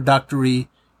introductory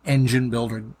engine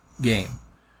builder game.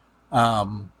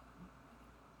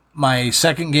 My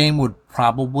second game would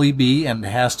probably be, and it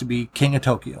has to be, King of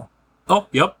Tokyo. Oh,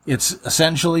 yep. It's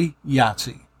essentially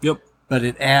Yahtzee. Yep. But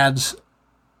it adds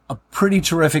a pretty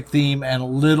terrific theme and a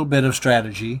little bit of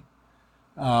strategy.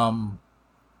 But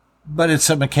it's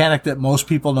a mechanic that most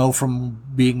people know from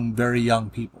being very young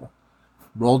people.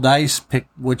 Roll dice, pick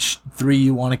which 3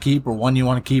 you want to keep, or 1 you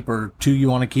want to keep, or 2 you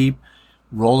want to keep.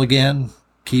 Roll again,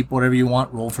 keep whatever you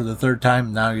want, roll for the 3rd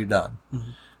time, now you're done.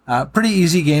 Mm-hmm. Pretty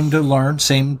easy game to learn,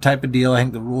 same type of deal. I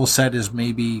think the rule set is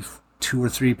maybe 2 or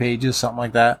 3 pages, something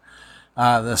like that.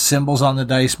 The symbols on the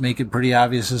dice make it pretty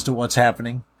obvious as to what's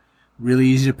happening. Really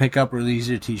easy to pick up, really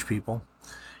easy to teach people.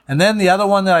 And then the other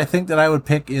one that I think that I would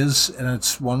pick is, and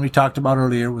it's one we talked about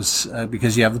earlier, was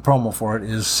because you have the promo for it,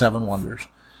 is Seven Wonders.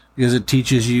 Because it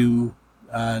teaches you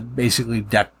basically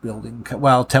deck building.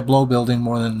 Well, tableau building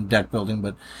more than deck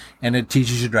building, and it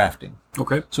teaches you drafting.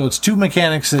 Okay. So it's 2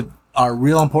 mechanics that are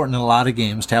real important in a lot of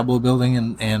games, tableau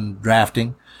building and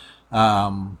drafting.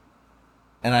 And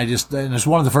it's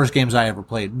one of the first games I ever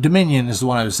played. Dominion is the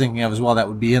one I was thinking of as well. That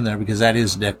would be in there because that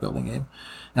is a deck building game.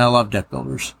 And I love deck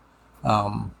builders.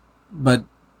 But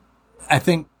I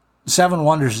think Seven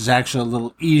Wonders is actually a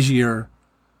little easier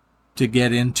to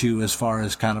get into as far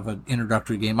as kind of an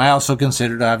introductory game. I also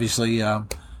considered, obviously,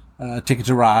 Ticket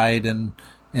to Ride and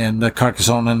the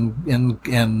Carcassonne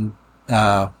and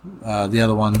the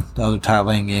other one, the other tile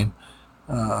laying game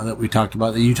that we talked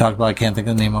about, that you talked about. I can't think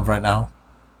of the name of right now.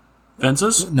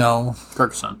 Fences? No.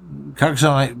 Carcassonne.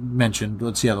 Carcassonne I mentioned.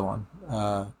 What's the other one?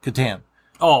 Catan.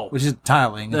 Oh. Which is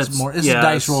tiling. It's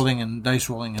dice rolling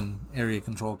and area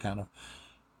control kind of.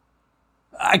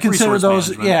 I consider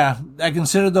those, I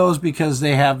consider those because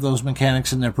they have those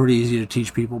mechanics and they're pretty easy to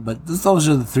teach people. But those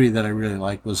are the 3 that I really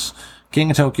like: was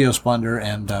King of Tokyo, Splendor,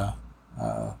 and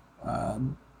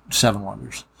Seven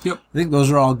Wonders. Yep. I think those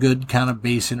are all good kind of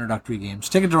base introductory games.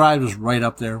 Ticket to Ride was right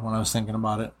up there when I was thinking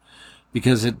about it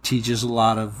because it teaches a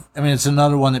lot of. I mean, it's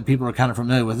another one that people are kind of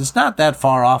familiar with. It's not that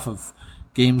far off of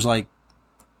games like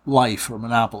Life or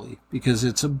Monopoly because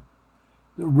it's a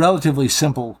relatively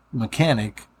simple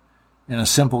mechanic in a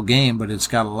simple game, but it's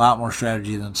got a lot more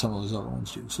strategy than some of those other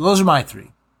ones do. So those are my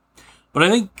 3. But I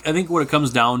think what it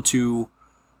comes down to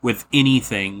with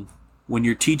anything, when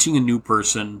you're teaching a new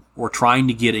person or trying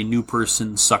to get a new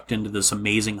person sucked into this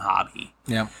amazing hobby,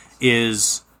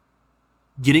 is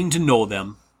getting to know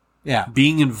them. Yeah.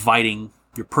 Being inviting.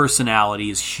 Your personality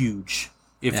is huge.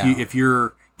 If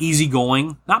you're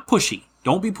easygoing, not pushy.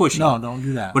 Don't be pushy. No, don't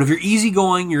do that. But if you're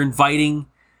easygoing, you're inviting,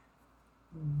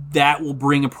 that will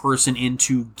bring a person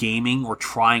into gaming or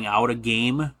trying out a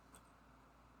game.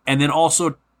 And then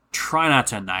also try not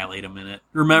to annihilate them in it.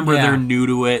 Remember, they're new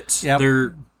to it. Yep.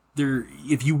 They're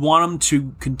if you want them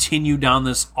to continue down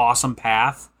this awesome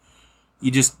path,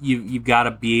 you've got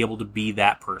to be able to be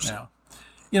that person. Yeah.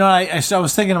 You know, I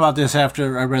was thinking about this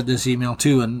after I read this email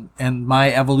too, and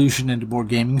my evolution into board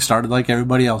gaming started like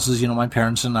everybody else's. You know, my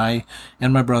parents and I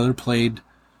and my brother played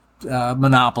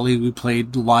Monopoly, we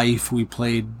played Life, we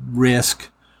played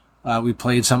Risk, we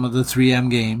played some of the 3M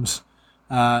games.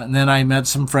 And then I met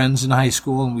some friends in high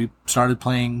school and we started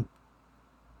playing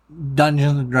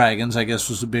Dungeons and Dragons, I guess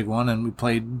was the big one. And we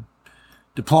played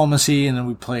Diplomacy, and then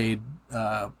we played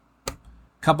a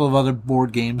couple of other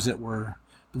board games that were.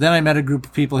 But then I met a group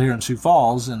of people here in Sioux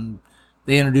Falls, and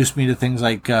they introduced me to things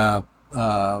like the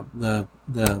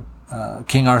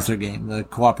King Arthur game, the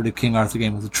cooperative King Arthur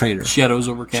game with the trader. Shadows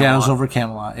over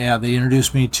Camelot. Yeah, they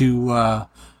introduced me to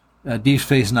Deep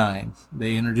Space Nine.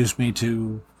 They introduced me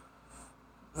to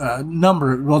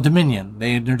Dominion.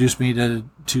 They introduced me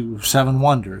to Seven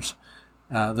Wonders.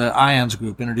 The Ions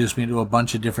group introduced me to a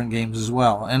bunch of different games as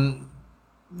well. And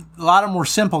a lot of them were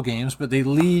simple games, but they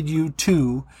lead you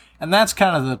to, and that's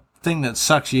kind of the thing that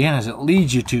sucks you in, is it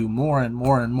leads you to more and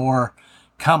more and more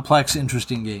complex,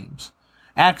 interesting games.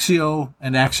 Axio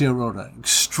and Axio Rota,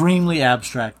 extremely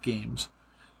abstract games.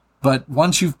 But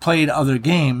once you've played other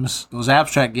games, those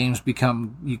abstract games you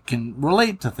can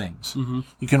relate to things. Mm-hmm.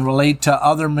 You can relate to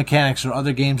other mechanics or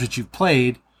other games that you've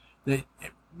played that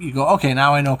you go, okay,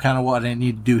 now I know kind of what I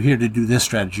need to do here to do this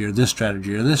strategy or this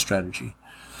strategy or this strategy.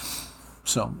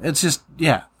 So it's just,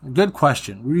 a good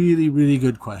question. Really, really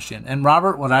good question. And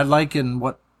Robert, what I'd like and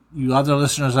what you other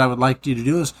listeners I would like you to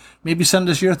do is maybe send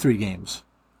us your 3 games.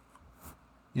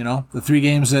 The 3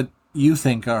 games that you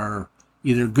think are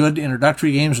either good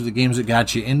introductory games or the games that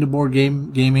got you into board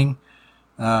gaming.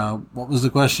 What was the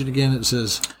question again? It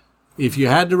says, if you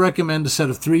had to recommend a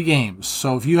set of 3 games.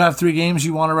 So if you have 3 games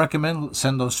you want to recommend,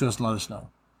 send those to us and let us know.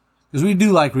 Because we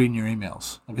do like reading your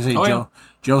emails. Like I say,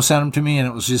 Joe sent them to me, and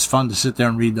it was just fun to sit there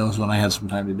and read those when I had some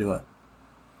time to do it.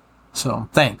 So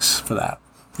thanks for that.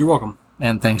 You're welcome.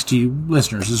 And thanks to you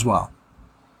listeners as well.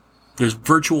 There's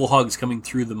virtual hugs coming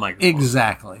through the microphone.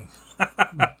 Exactly.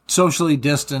 Socially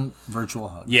distant virtual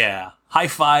hugs. Yeah. High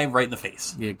five right in the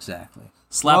face. Exactly.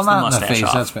 Slaps the mustache in the face,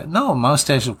 off. That's bad. No,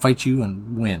 mustache will fight you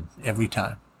and win every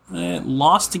time.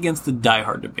 Lost against the Die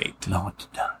Hard debate. No,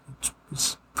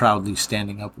 it's proudly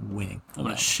standing up and winning. I'm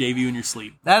going to shave you in your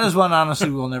sleep. That is one, honestly,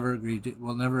 we'll never agree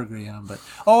on. But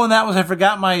and that was, I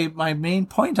forgot my main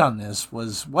point on this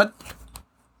was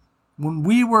when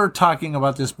we were talking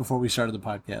about this before we started the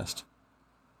podcast,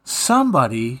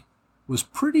 somebody was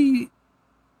pretty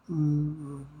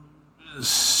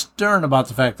stern about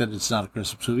the fact that it's not a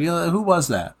Christmas movie. Who was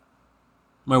that?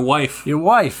 My wife. Your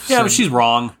wife. Yeah, but she's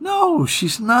wrong. No,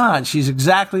 she's not. She's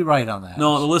exactly right on that.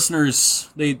 No, the listeners,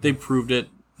 they proved it.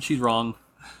 She's wrong.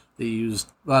 They used,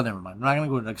 never mind. I'm not going to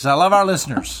go into it because I love our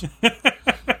listeners.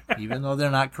 Even though they're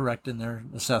not correct in their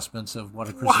assessments of what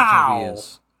a Christmas movie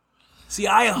is. See,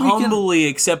 I humbly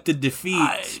accepted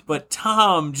defeat, but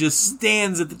Tom just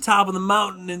stands at the top of the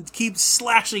mountain and keeps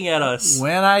slashing at us.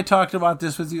 When I talked about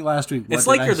this with you last week, it's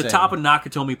like you're at the top of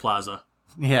Nakatomi Plaza.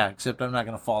 Yeah, except I'm not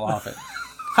going to fall off it.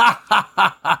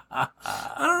 I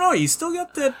don't know. You still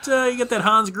got that. You got that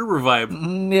Hans Gruber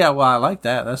vibe. Yeah, well, I like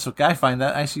that. That's okay.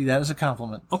 I see that as a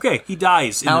compliment. Okay, he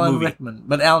dies in the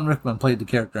movie. Alan Rickman played the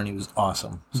character, and he was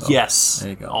awesome. So, yes,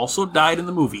 there you go. Also died in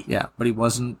the movie. Yeah, but he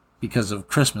wasn't because of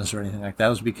Christmas or anything like that. It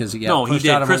was because he got pushed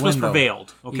out of Christmas a window.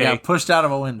 prevailed. Okay, he got pushed out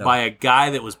of a window by a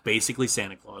guy that was basically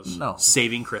Santa Claus. No,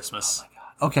 saving Christmas. Oh my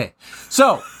God. Okay,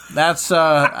 so that's.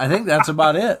 I think that's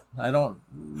about it.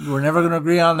 We're never going to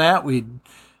agree on that.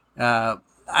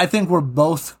 I think we're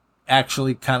both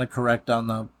actually kind of correct on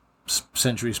the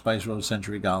Century Spice Road,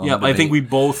 Century Gollum. Yeah, I think we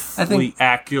both we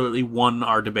accurately won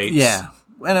our debates. Yeah,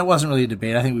 and it wasn't really a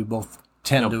debate. I think we both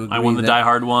tend to agree. I won the Die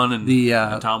Hard one, and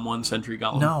and Tom won Century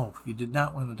Gollum. No, you did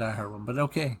not win the Die Hard one, but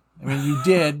okay. I mean, you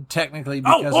did technically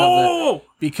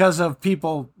because of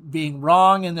people being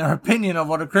wrong in their opinion of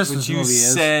what a Christmas movie is. You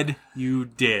said you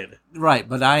did. Right,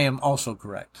 but I am also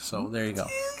correct. So there you go.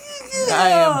 I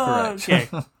am correct. Okay.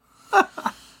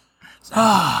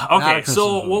 Okay,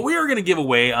 so what we are going to give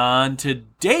away on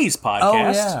today's podcast.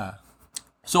 Oh, yeah.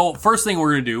 So first thing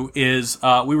we're going to do is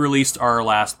we released our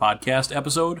last podcast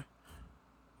episode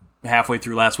halfway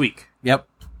through last week. Yep.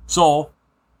 So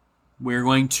we're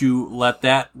going to let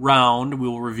that round. We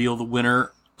will reveal the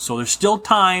winner. So there's still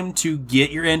time to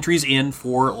get your entries in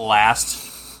for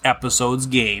last episode's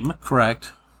game.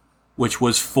 Correct. Which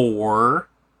was for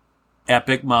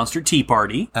Epic Monster Tea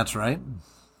Party. That's right.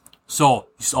 So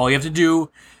all you have to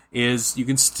do is you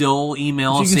can still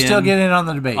email us in. You can still get in on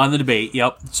the debate. On the debate,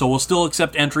 yep. So we'll still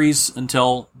accept entries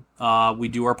until we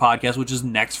do our podcast, which is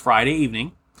next Friday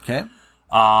evening. Okay.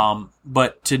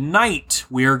 But tonight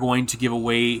we are going to give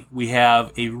away, we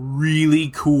have a really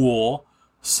cool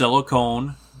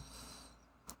silicone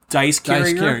dice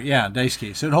carrier. Dice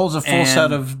case. So it holds a full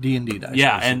set of D&D dice.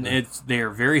 Yeah, basically. And they're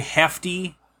very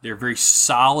hefty. They're very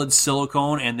solid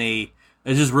silicone, and it's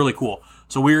just really cool.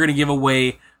 So we're going to give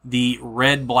away the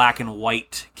red, black, and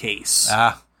white case.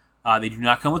 They do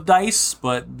not come with dice,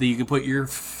 but you can put your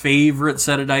favorite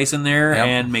set of dice in there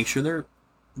and make sure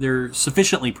they're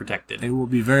sufficiently protected. They will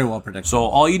be very well protected. So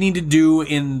all you need to do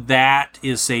in that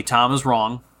is say Tom is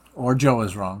wrong. Or Joe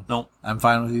is wrong. No. I'm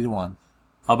fine with either one.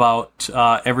 About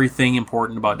everything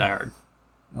important about Die Hard.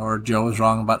 Or Joe is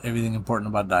wrong about everything important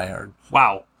about Die Hard.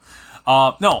 Wow.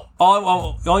 No.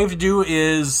 All you have to do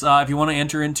is, if you want to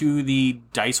enter into the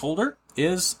dice holder,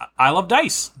 is I love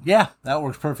dice. Yeah, that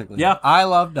works perfectly. Yeah. I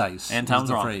love dice. And Tom's is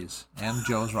the wrong. phrase. And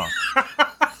Joe's wrong.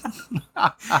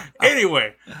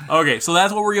 Anyway, okay, so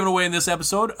that's what we're giving away in this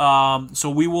episode. So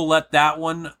we will let that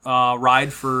one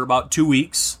ride for about 2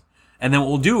 weeks, and then what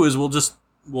we'll do is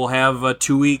we'll have a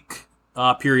 2-week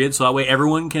period, so that way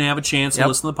everyone can have a chance to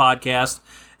listen to the podcast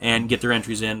and get their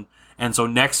entries in. And so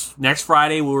next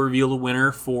Friday we'll reveal the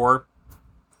winner for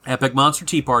Epic Monster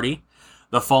Tea Party.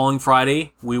 The following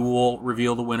Friday we will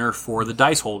reveal the winner for the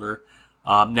Dice Holder.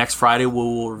 Next Friday, we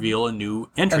will reveal a new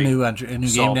entry. A new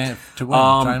game to win,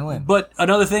 try and win. But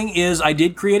another thing is I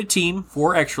did create a team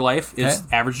for Extra Life. It's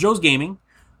Average Joe's Gaming.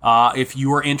 If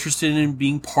you are interested in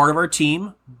being part of our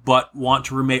team, but want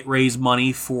to raise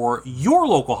money for your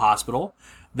local hospital,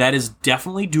 that is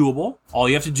definitely doable. All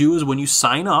you have to do is when you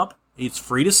sign up, it's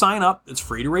free to sign up. It's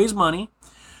free to raise money.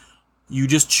 You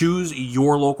just choose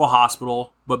your local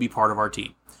hospital, but be part of our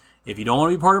team. If you don't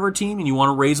want to be part of our team and you want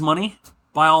to raise money,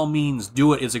 by all means,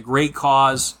 do it. It's a great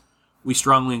cause. We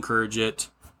strongly encourage it.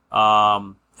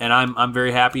 And I'm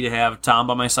very happy to have Tom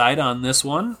by my side on this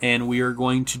one. And we are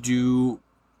going to do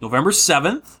November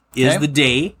 7th is the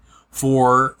day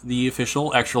for the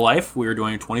official Extra Life. We are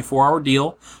doing a 24-hour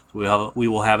deal. So we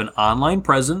will have an online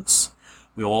presence.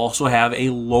 We will also have a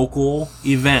local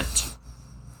event.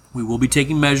 We will be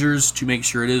taking measures to make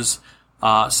sure it is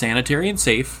sanitary and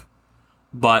safe.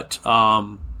 But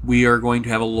we are going to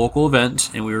have a local event,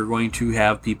 and we are going to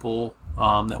have people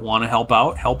that want to help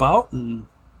out, and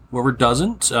whoever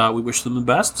doesn't, we wish them the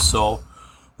best. So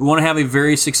we want to have a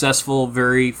very successful,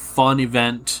 very fun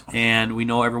event, and we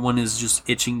know everyone is just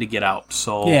itching to get out.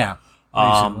 So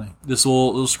this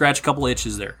will scratch a couple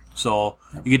itches there. So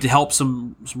you get to help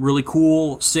some really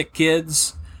cool sick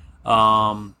kids,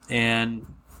 and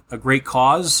a great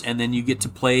cause, and then you get to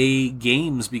play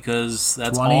games because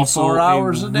that's also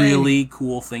hours a really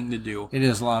cool thing to do. It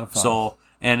is a lot of fun. So,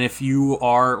 and if you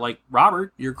are like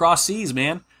Robert, you're across seas,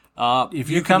 man. If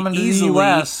you're coming to the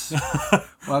U.S.,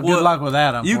 well, good luck with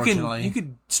that, unfortunately. You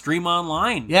could stream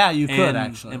online. Yeah, you could,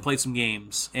 actually. And play some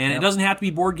games. And it doesn't have to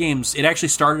be board games. It actually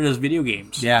started as video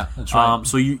games. Yeah, that's right.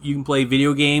 So you can play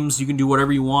video games. You can do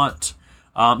whatever you want.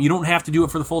 You don't have to do it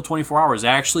for the full 24 hours.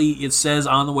 Actually, it says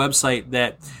on the website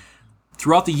that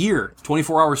throughout the year,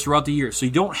 24 hours throughout the year. So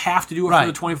you don't have to do it for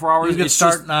the 24 hours. You can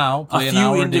start now. Play a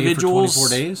few individuals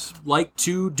 24 days. Like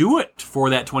to do it for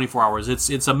that 24 hours.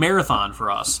 It's a marathon for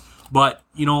us. But,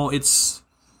 you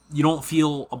don't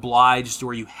feel obliged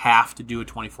or you have to do a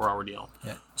 24-hour deal.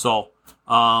 Yeah. So,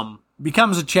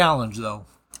 becomes a challenge, though.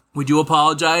 We do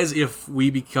apologize if we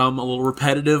become a little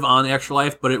repetitive on Extra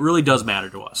Life, but it really does matter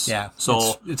to us. Yeah.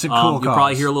 So it's a cool cause. You'll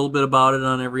probably hear a little bit about it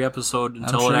on every episode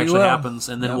until it actually happens,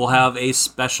 and then we'll have a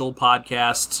special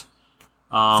podcast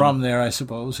from there, I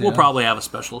suppose. Yeah. We'll probably have a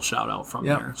special shout out from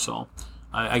there. So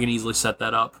I can easily set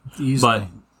that up. Easily.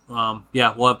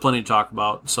 But we'll have plenty to talk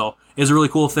about. So it's a really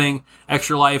cool thing.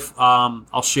 Extra Life.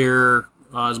 I'll share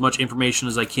as much information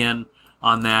as I can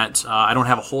on that. I don't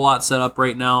have a whole lot set up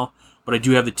right now, but I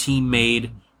do have the team made,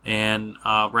 and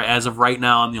as of right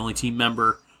now, I'm the only team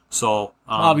member. So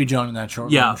I'll be joining that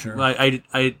shortly. Yeah, I'm sure.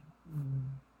 I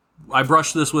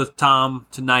brushed this with Tom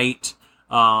tonight.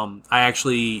 I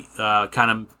actually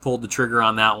kind of pulled the trigger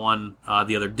on that one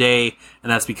the other day,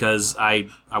 and that's because I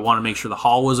want to make sure the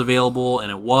hall was available, and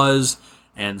it was,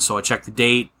 and so I checked the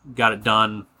date, got it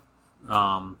done.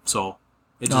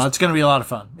 It's going to be a lot of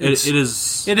fun. It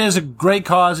is a great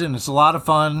cause, and it's a lot of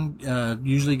fun.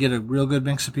 Usually get a real good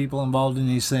mix of people involved in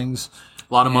these things.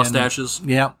 A lot of mustaches.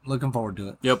 Yeah, looking forward to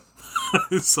it. Yep.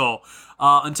 So,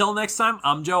 until next time,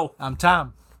 I'm Joe. I'm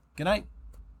Tom. Good night.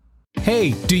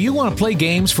 Hey, do you want to play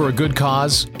games for a good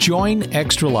cause? Join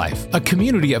Extra Life, a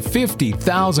community of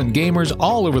 50,000 gamers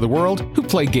all over the world who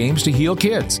play games to heal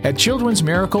kids at Children's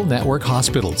Miracle Network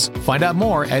hospitals. Find out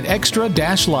more at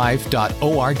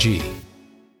extra-life.org.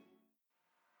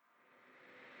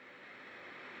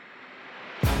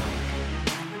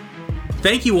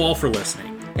 Thank you all for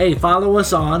listening. Hey, follow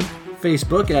us on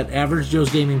Facebook at Average Joe's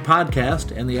Gaming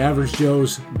Podcast and the Average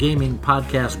Joe's Gaming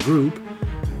Podcast group.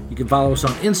 You can follow us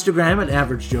on Instagram at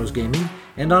Average Joe's Gaming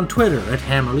and on Twitter at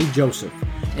Hammerly Joseph.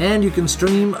 And you can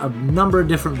stream a number of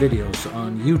different videos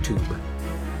on YouTube.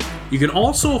 You can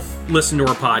also listen to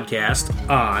our podcast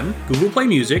on Google Play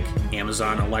Music,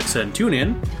 Amazon Alexa and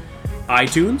TuneIn,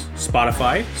 iTunes,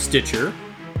 Spotify, Stitcher,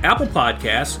 Apple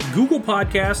Podcasts, Google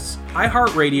Podcasts,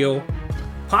 iHeartRadio,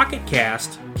 Pocket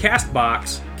Cast,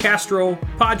 CastBox, Castro,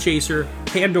 Podchaser,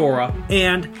 Pandora,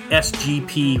 and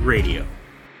SGP Radio.